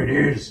where it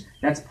is,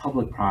 that's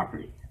public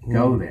property.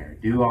 Go there.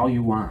 Do all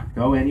you want.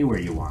 Go anywhere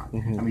you want.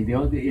 I mean,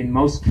 in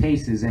most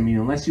cases, I mean,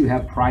 unless you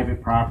have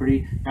private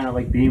property, kind of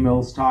like B.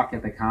 Mills' talk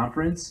at the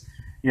conference,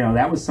 you know,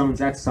 that's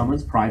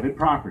someone's private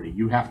property.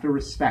 You have to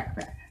respect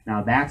that.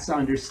 Now, that's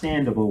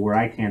understandable where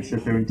I can't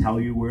sit there and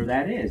tell you where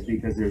that is,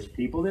 because there's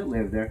people that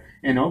live there,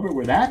 and over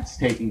where that's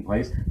taking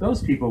place,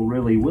 those people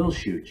really will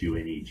shoot you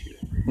and eat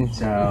you.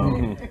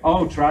 So,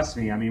 oh, trust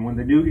me, I mean, when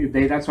the new,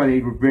 that's why they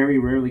very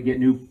rarely get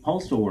new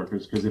postal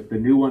workers, because if the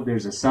new one,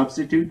 there's a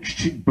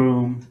substitute,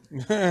 boom.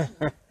 I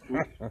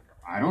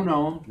don't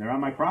know them, they're on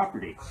my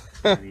property.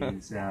 I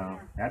mean, so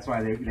that's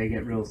why they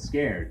get real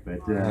scared, but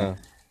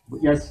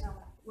yes?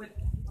 When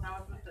I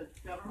was with the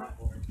government,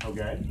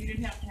 okay. You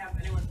didn't have to have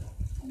anyone's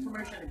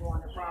permission to go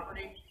on their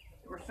property.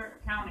 There were certain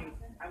counties,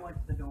 I went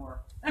to the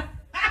door.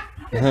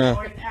 I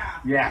always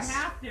asked. Yes.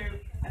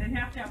 I didn't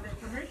have to have their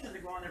permission to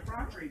go on their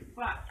property,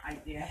 but I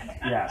did.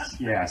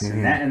 Yes,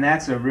 and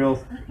that's a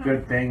real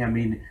good thing. I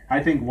mean, I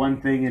think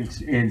one thing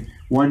and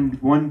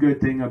one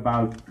good thing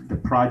about the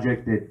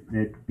project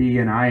that B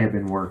and I have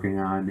been working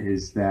on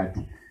is that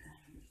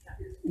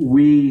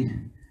we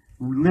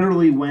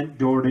literally went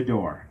door to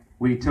door.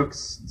 We took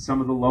some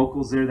of the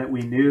locals there that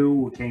we knew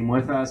who came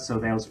with us, so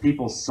those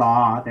people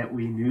saw that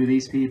we knew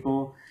these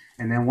people.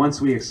 And then once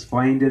we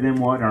explained to them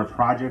what our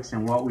projects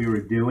and what we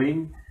were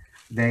doing,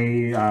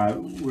 they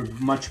were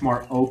much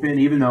more open,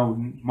 even though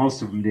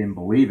most of them didn't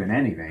believe in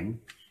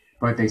anything.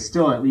 But they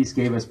still at least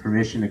gave us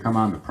permission to come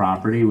on the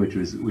property, which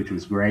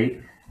was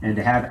great, and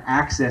to have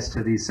access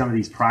to some of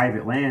these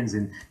private lands.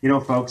 And you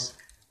know, folks,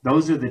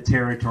 those are the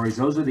territories,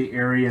 those are the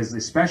areas,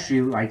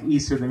 especially like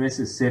east of the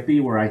Mississippi,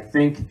 where I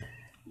think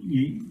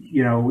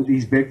you know,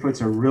 these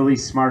Bigfoots are really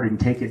smart and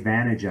take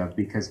advantage of,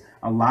 because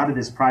a lot of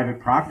this private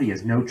property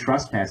has no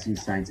trespassing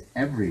signs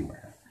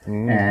everywhere.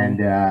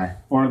 And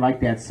or like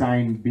that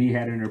sign B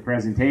had in her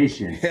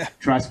presentation,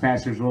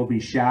 trespassers will be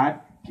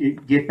shot.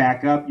 Get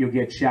back up, you'll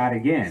get shot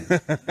again.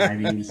 I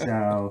mean,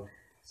 so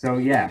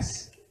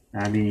yes.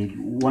 I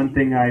mean, one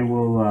thing I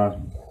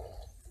will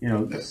you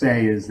know,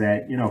 say is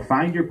that, you know,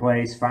 find your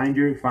place, find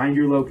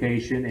your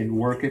location, and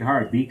work it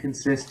hard. Be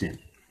consistent.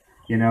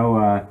 You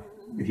know,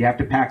 if you have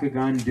to pack a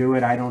gun, do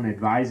it. I don't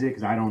advise it,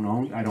 because I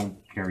don't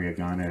carry a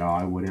gun at all.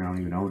 I don't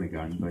even own a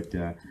gun.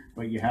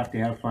 But you have to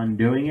have fun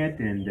doing it,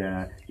 and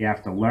you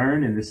have to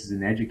learn. And this is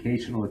an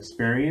educational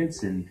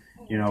experience. And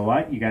you know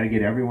what? You got to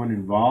get everyone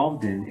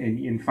involved,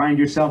 and find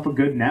yourself a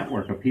good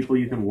network of people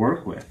you can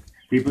work with,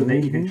 people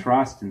that you can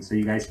trust, and so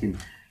you guys can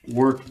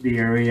work the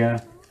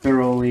area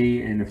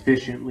thoroughly and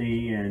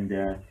efficiently, and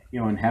you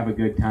know, and have a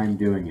good time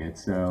doing it.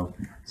 So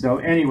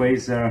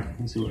anyways,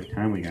 let's see what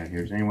time we got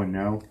here. Does anyone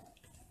know?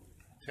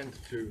 10 to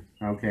 2.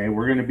 Okay,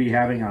 we're going to be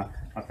having a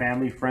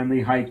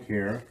family-friendly hike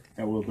here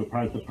that will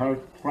depart the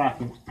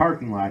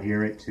parking lot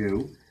here at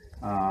 2.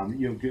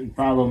 You can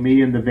follow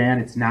me in the van.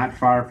 It's not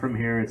far from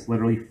here. It's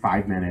literally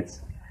 5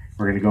 minutes.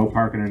 We're going to go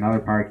park in another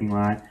parking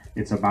lot.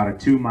 It's about a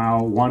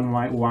 2-mile, one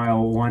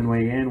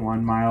way in,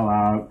 1 mile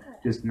out.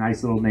 Just a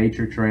nice little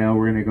nature trail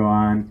we're going to go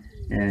on.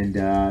 And,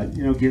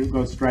 you know,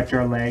 go stretch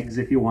our legs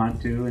if you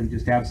want to, and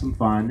just have some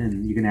fun.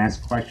 And you can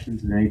ask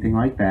questions and anything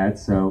like that.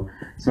 So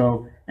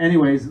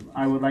anyways,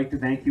 I would like to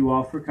thank you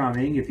all for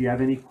coming. If you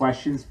have any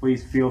questions,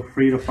 please feel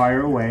free to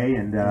fire away.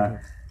 And,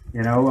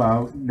 you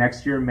know,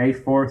 next year, May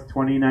 4th,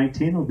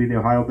 2019, will be the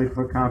Ohio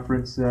Bigfoot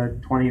Conference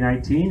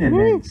 2019. And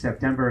then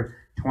September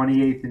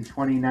 28th and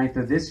 29th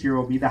of this year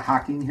will be the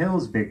Hocking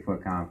Hills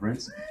Bigfoot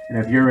Conference. And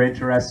if you're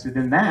interested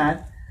in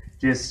that,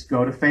 just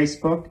go to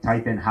Facebook,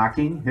 type in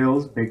Hocking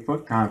Hills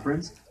Bigfoot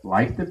Conference,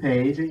 like the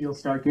page, and you'll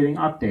start getting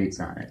updates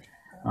on it.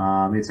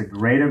 It's a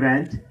great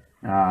event.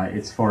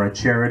 It's for a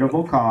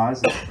charitable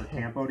cause. It's for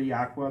Campo de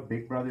Aqua,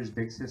 Big Brothers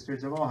Big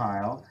Sisters of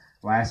Ohio.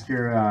 Last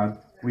year,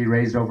 we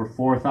raised over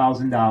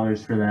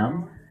 $4,000 for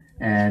them.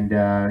 And,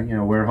 you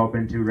know, we're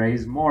hoping to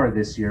raise more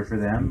this year for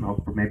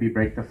them, maybe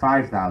break the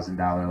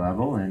 $5,000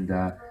 level. And,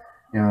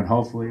 you know, and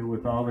hopefully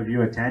with all of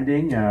you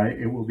attending,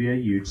 it will be a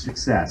huge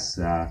success.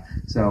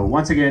 So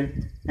once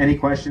again, any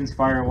questions,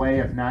 fire away.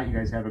 If not, you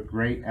guys have a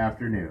great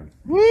afternoon.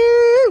 Woo!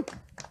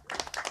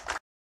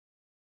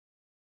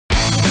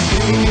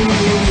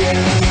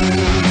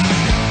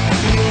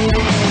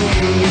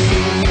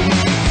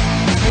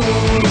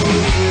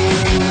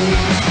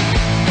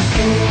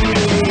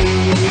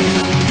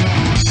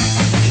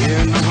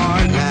 In the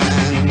heartland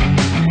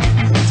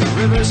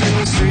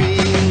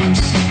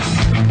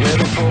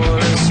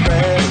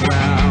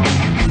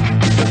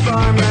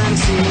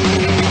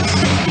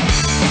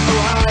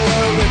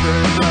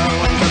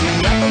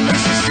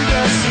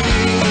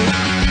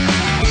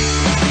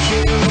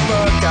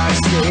I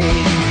stay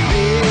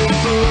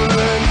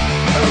barefoot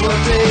of what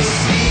they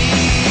see.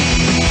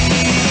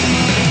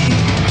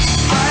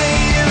 I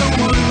hear the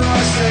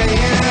woodlark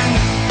saying,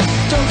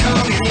 don't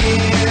come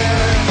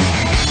here.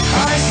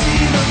 I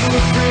see the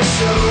footprints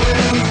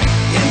showing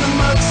in the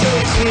mud so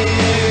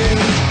clear.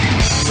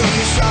 From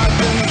the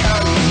shotgun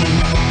county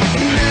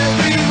and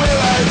everywhere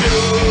I go,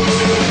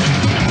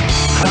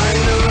 I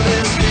know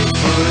there's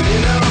Bigfoot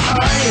in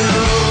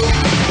Ohio.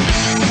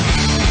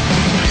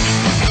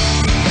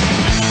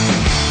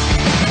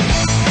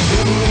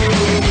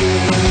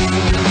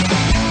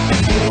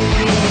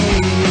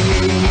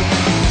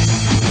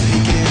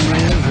 Lincoln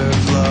River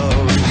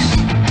flows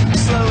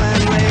slow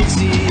and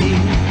lazy,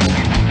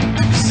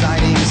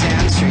 sightings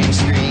and strange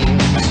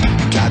screams,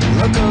 driving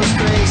locals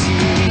crazy.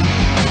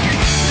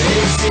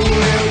 They've seen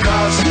them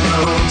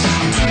crossroads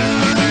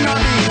through the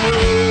naughty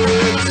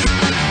woods,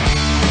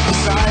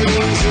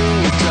 sightings in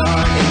the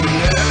dark and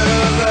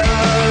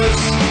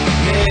nervous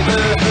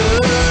neighborhoods.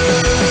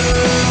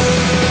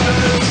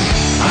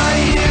 I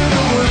hear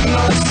the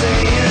woodlark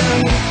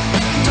saying,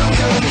 don't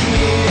come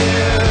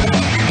here.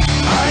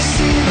 I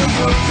see the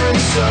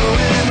footprints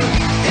showing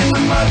in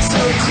the mud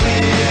so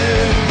clear.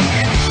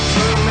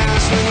 From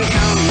Ashland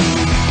County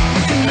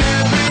and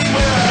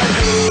everywhere I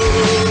go,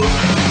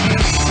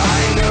 I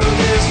know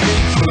there's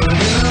Bigfoot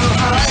in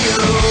Ohio.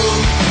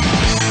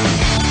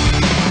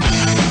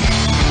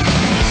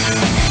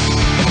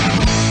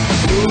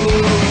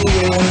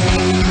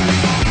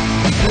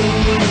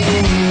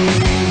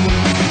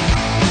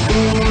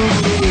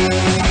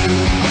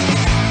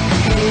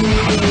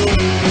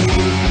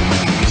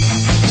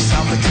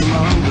 South of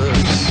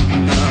Columbus,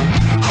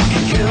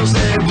 Hawking Hills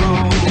they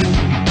roam.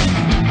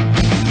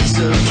 East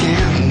of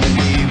Canton,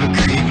 Beaver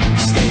Creek,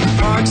 state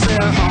parks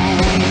their home.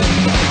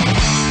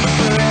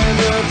 Where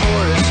the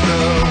forests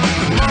grow,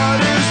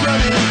 water's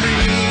running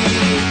free.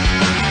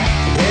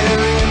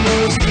 They're in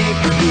those deep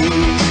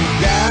ravines,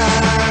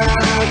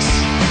 that's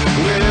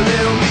where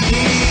they'll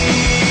be.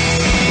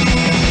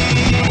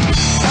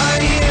 I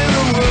hear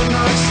the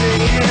woodlark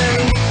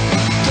saying,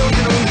 don't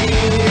come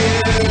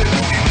here.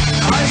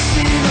 I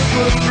see the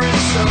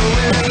footprints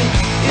showing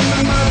in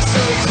the mud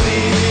so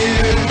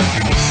clear.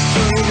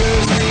 From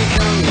Jersey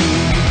County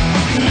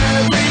and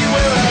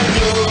everywhere I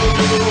go,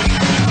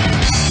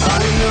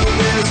 I know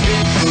there's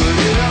Bigfoot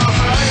in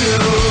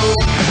Ohio.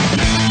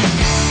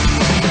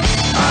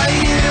 I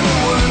hear the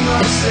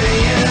woodlark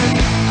saying,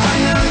 I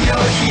know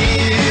you're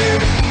here.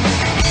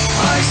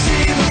 I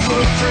see the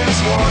footprints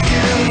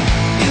walking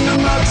in the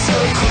mud so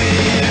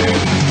clear.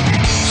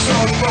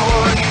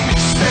 Shortboard,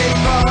 state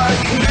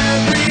park, and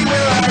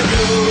everywhere I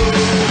go,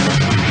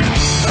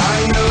 I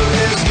know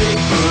there's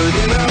Bigfoot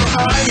in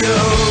Ohio.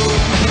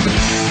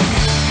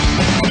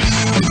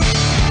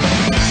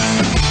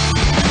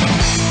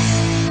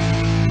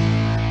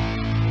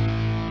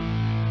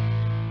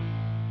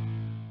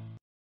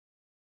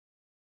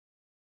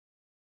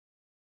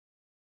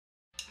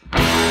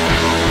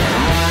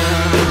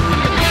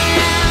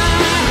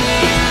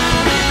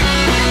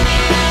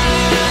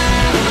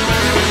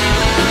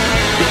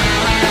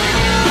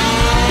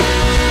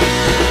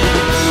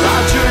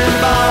 Roger and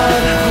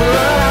Bud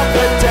were out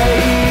that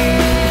day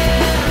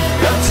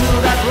until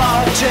that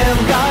log jam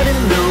got in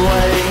their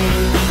way.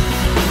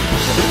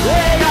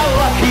 They got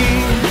lucky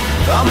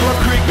on Blue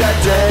Creek that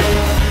day.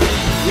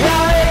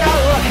 Yeah, they got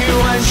lucky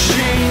when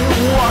she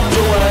walked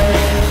away.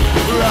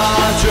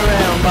 Roger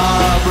and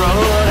Bob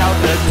rode out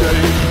that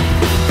day.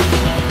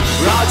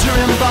 Roger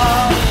and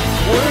Bob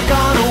were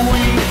gone a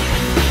week,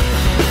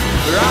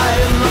 right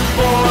in the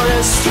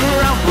forest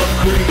around Blue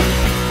Creek.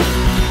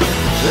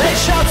 They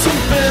shot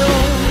some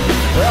film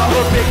of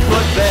a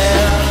Bigfoot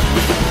bear.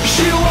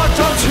 She walked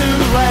on two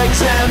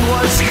legs and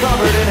was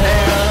covered in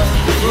hair.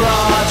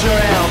 Roger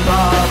and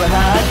Bob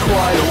had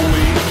quite a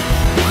week.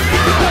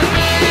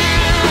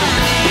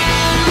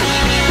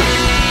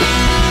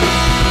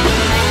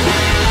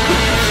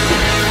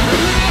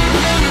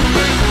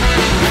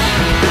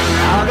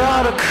 I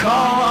got a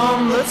call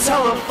on the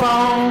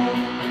telephone.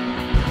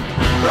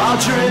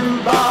 Roger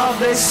and Bob,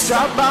 they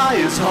stopped by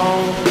his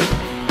home.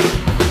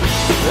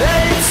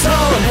 They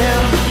told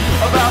him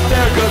about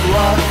their good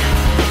luck,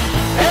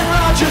 and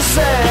Roger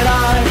said,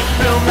 I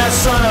filmed that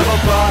son of a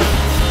buck.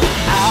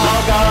 I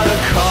got a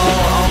call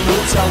on the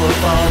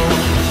telephone.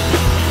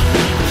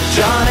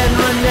 John and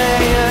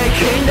Renee, they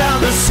came down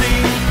to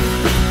see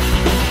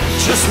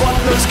just what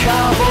those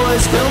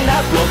cowboys filmed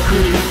at Blue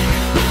Creek.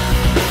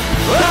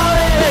 Well,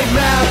 they made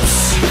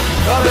maps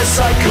of the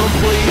site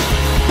complete.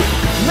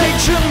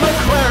 Major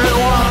McLaren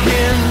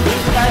walking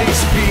at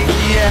his feet.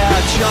 Yeah,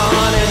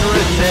 John and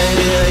Renee,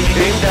 they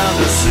came down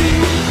to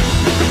see.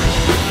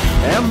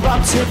 And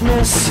Bob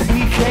Titmus,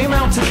 he came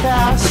out to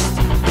cast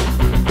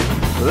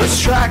those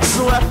tracks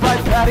left by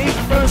Patty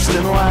first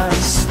and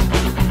last.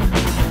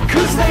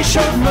 'Cause they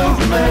showed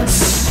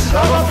movements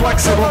of a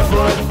flexible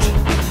foot.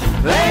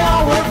 They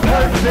all weren't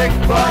perfect,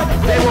 but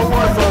they were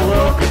worth a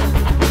look.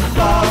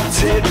 Bob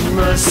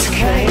Titmus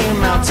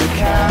came out to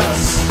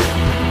cast.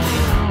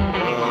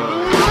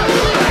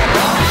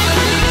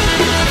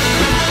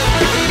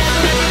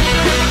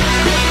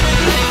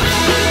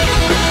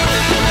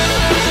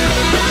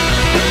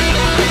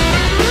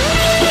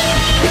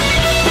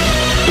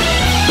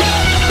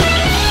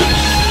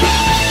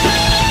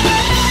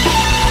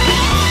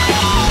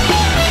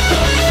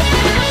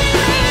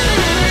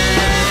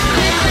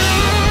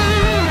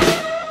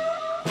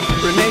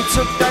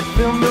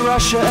 filmed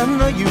Russia and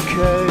the UK.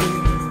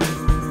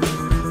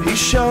 He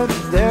showed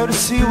it there to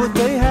see what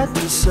they had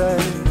to say.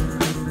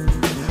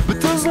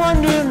 But those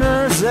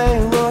Londoners, they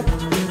looked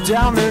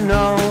down their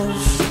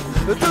nose.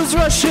 But those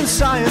Russian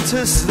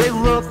scientists, they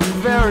looked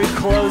very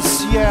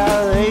close. Yeah,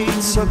 they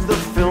took the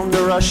film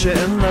to Russia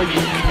and the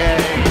UK.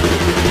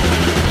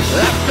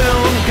 That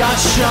film got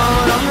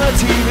shown on the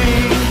TV.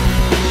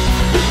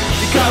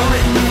 It got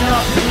written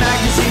up in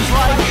magazines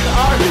like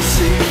OBC.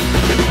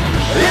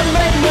 It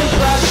made an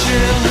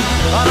impression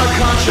on our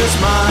conscious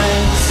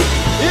minds.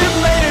 It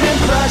made an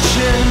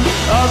impression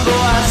of the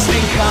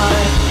lasting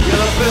kind. Yeah,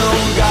 the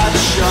film got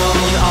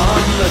shown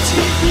on the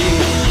TV.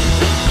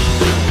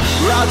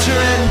 Roger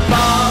and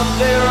Bob,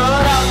 they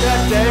rode out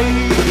that day,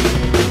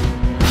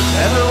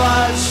 and their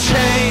lives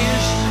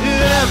changed in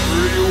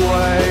every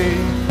way.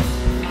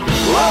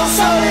 Well,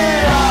 so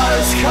did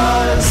ours,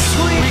 'cause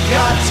we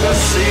got to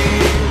see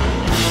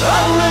a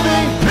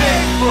living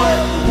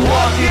Bigfoot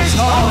walking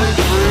tall and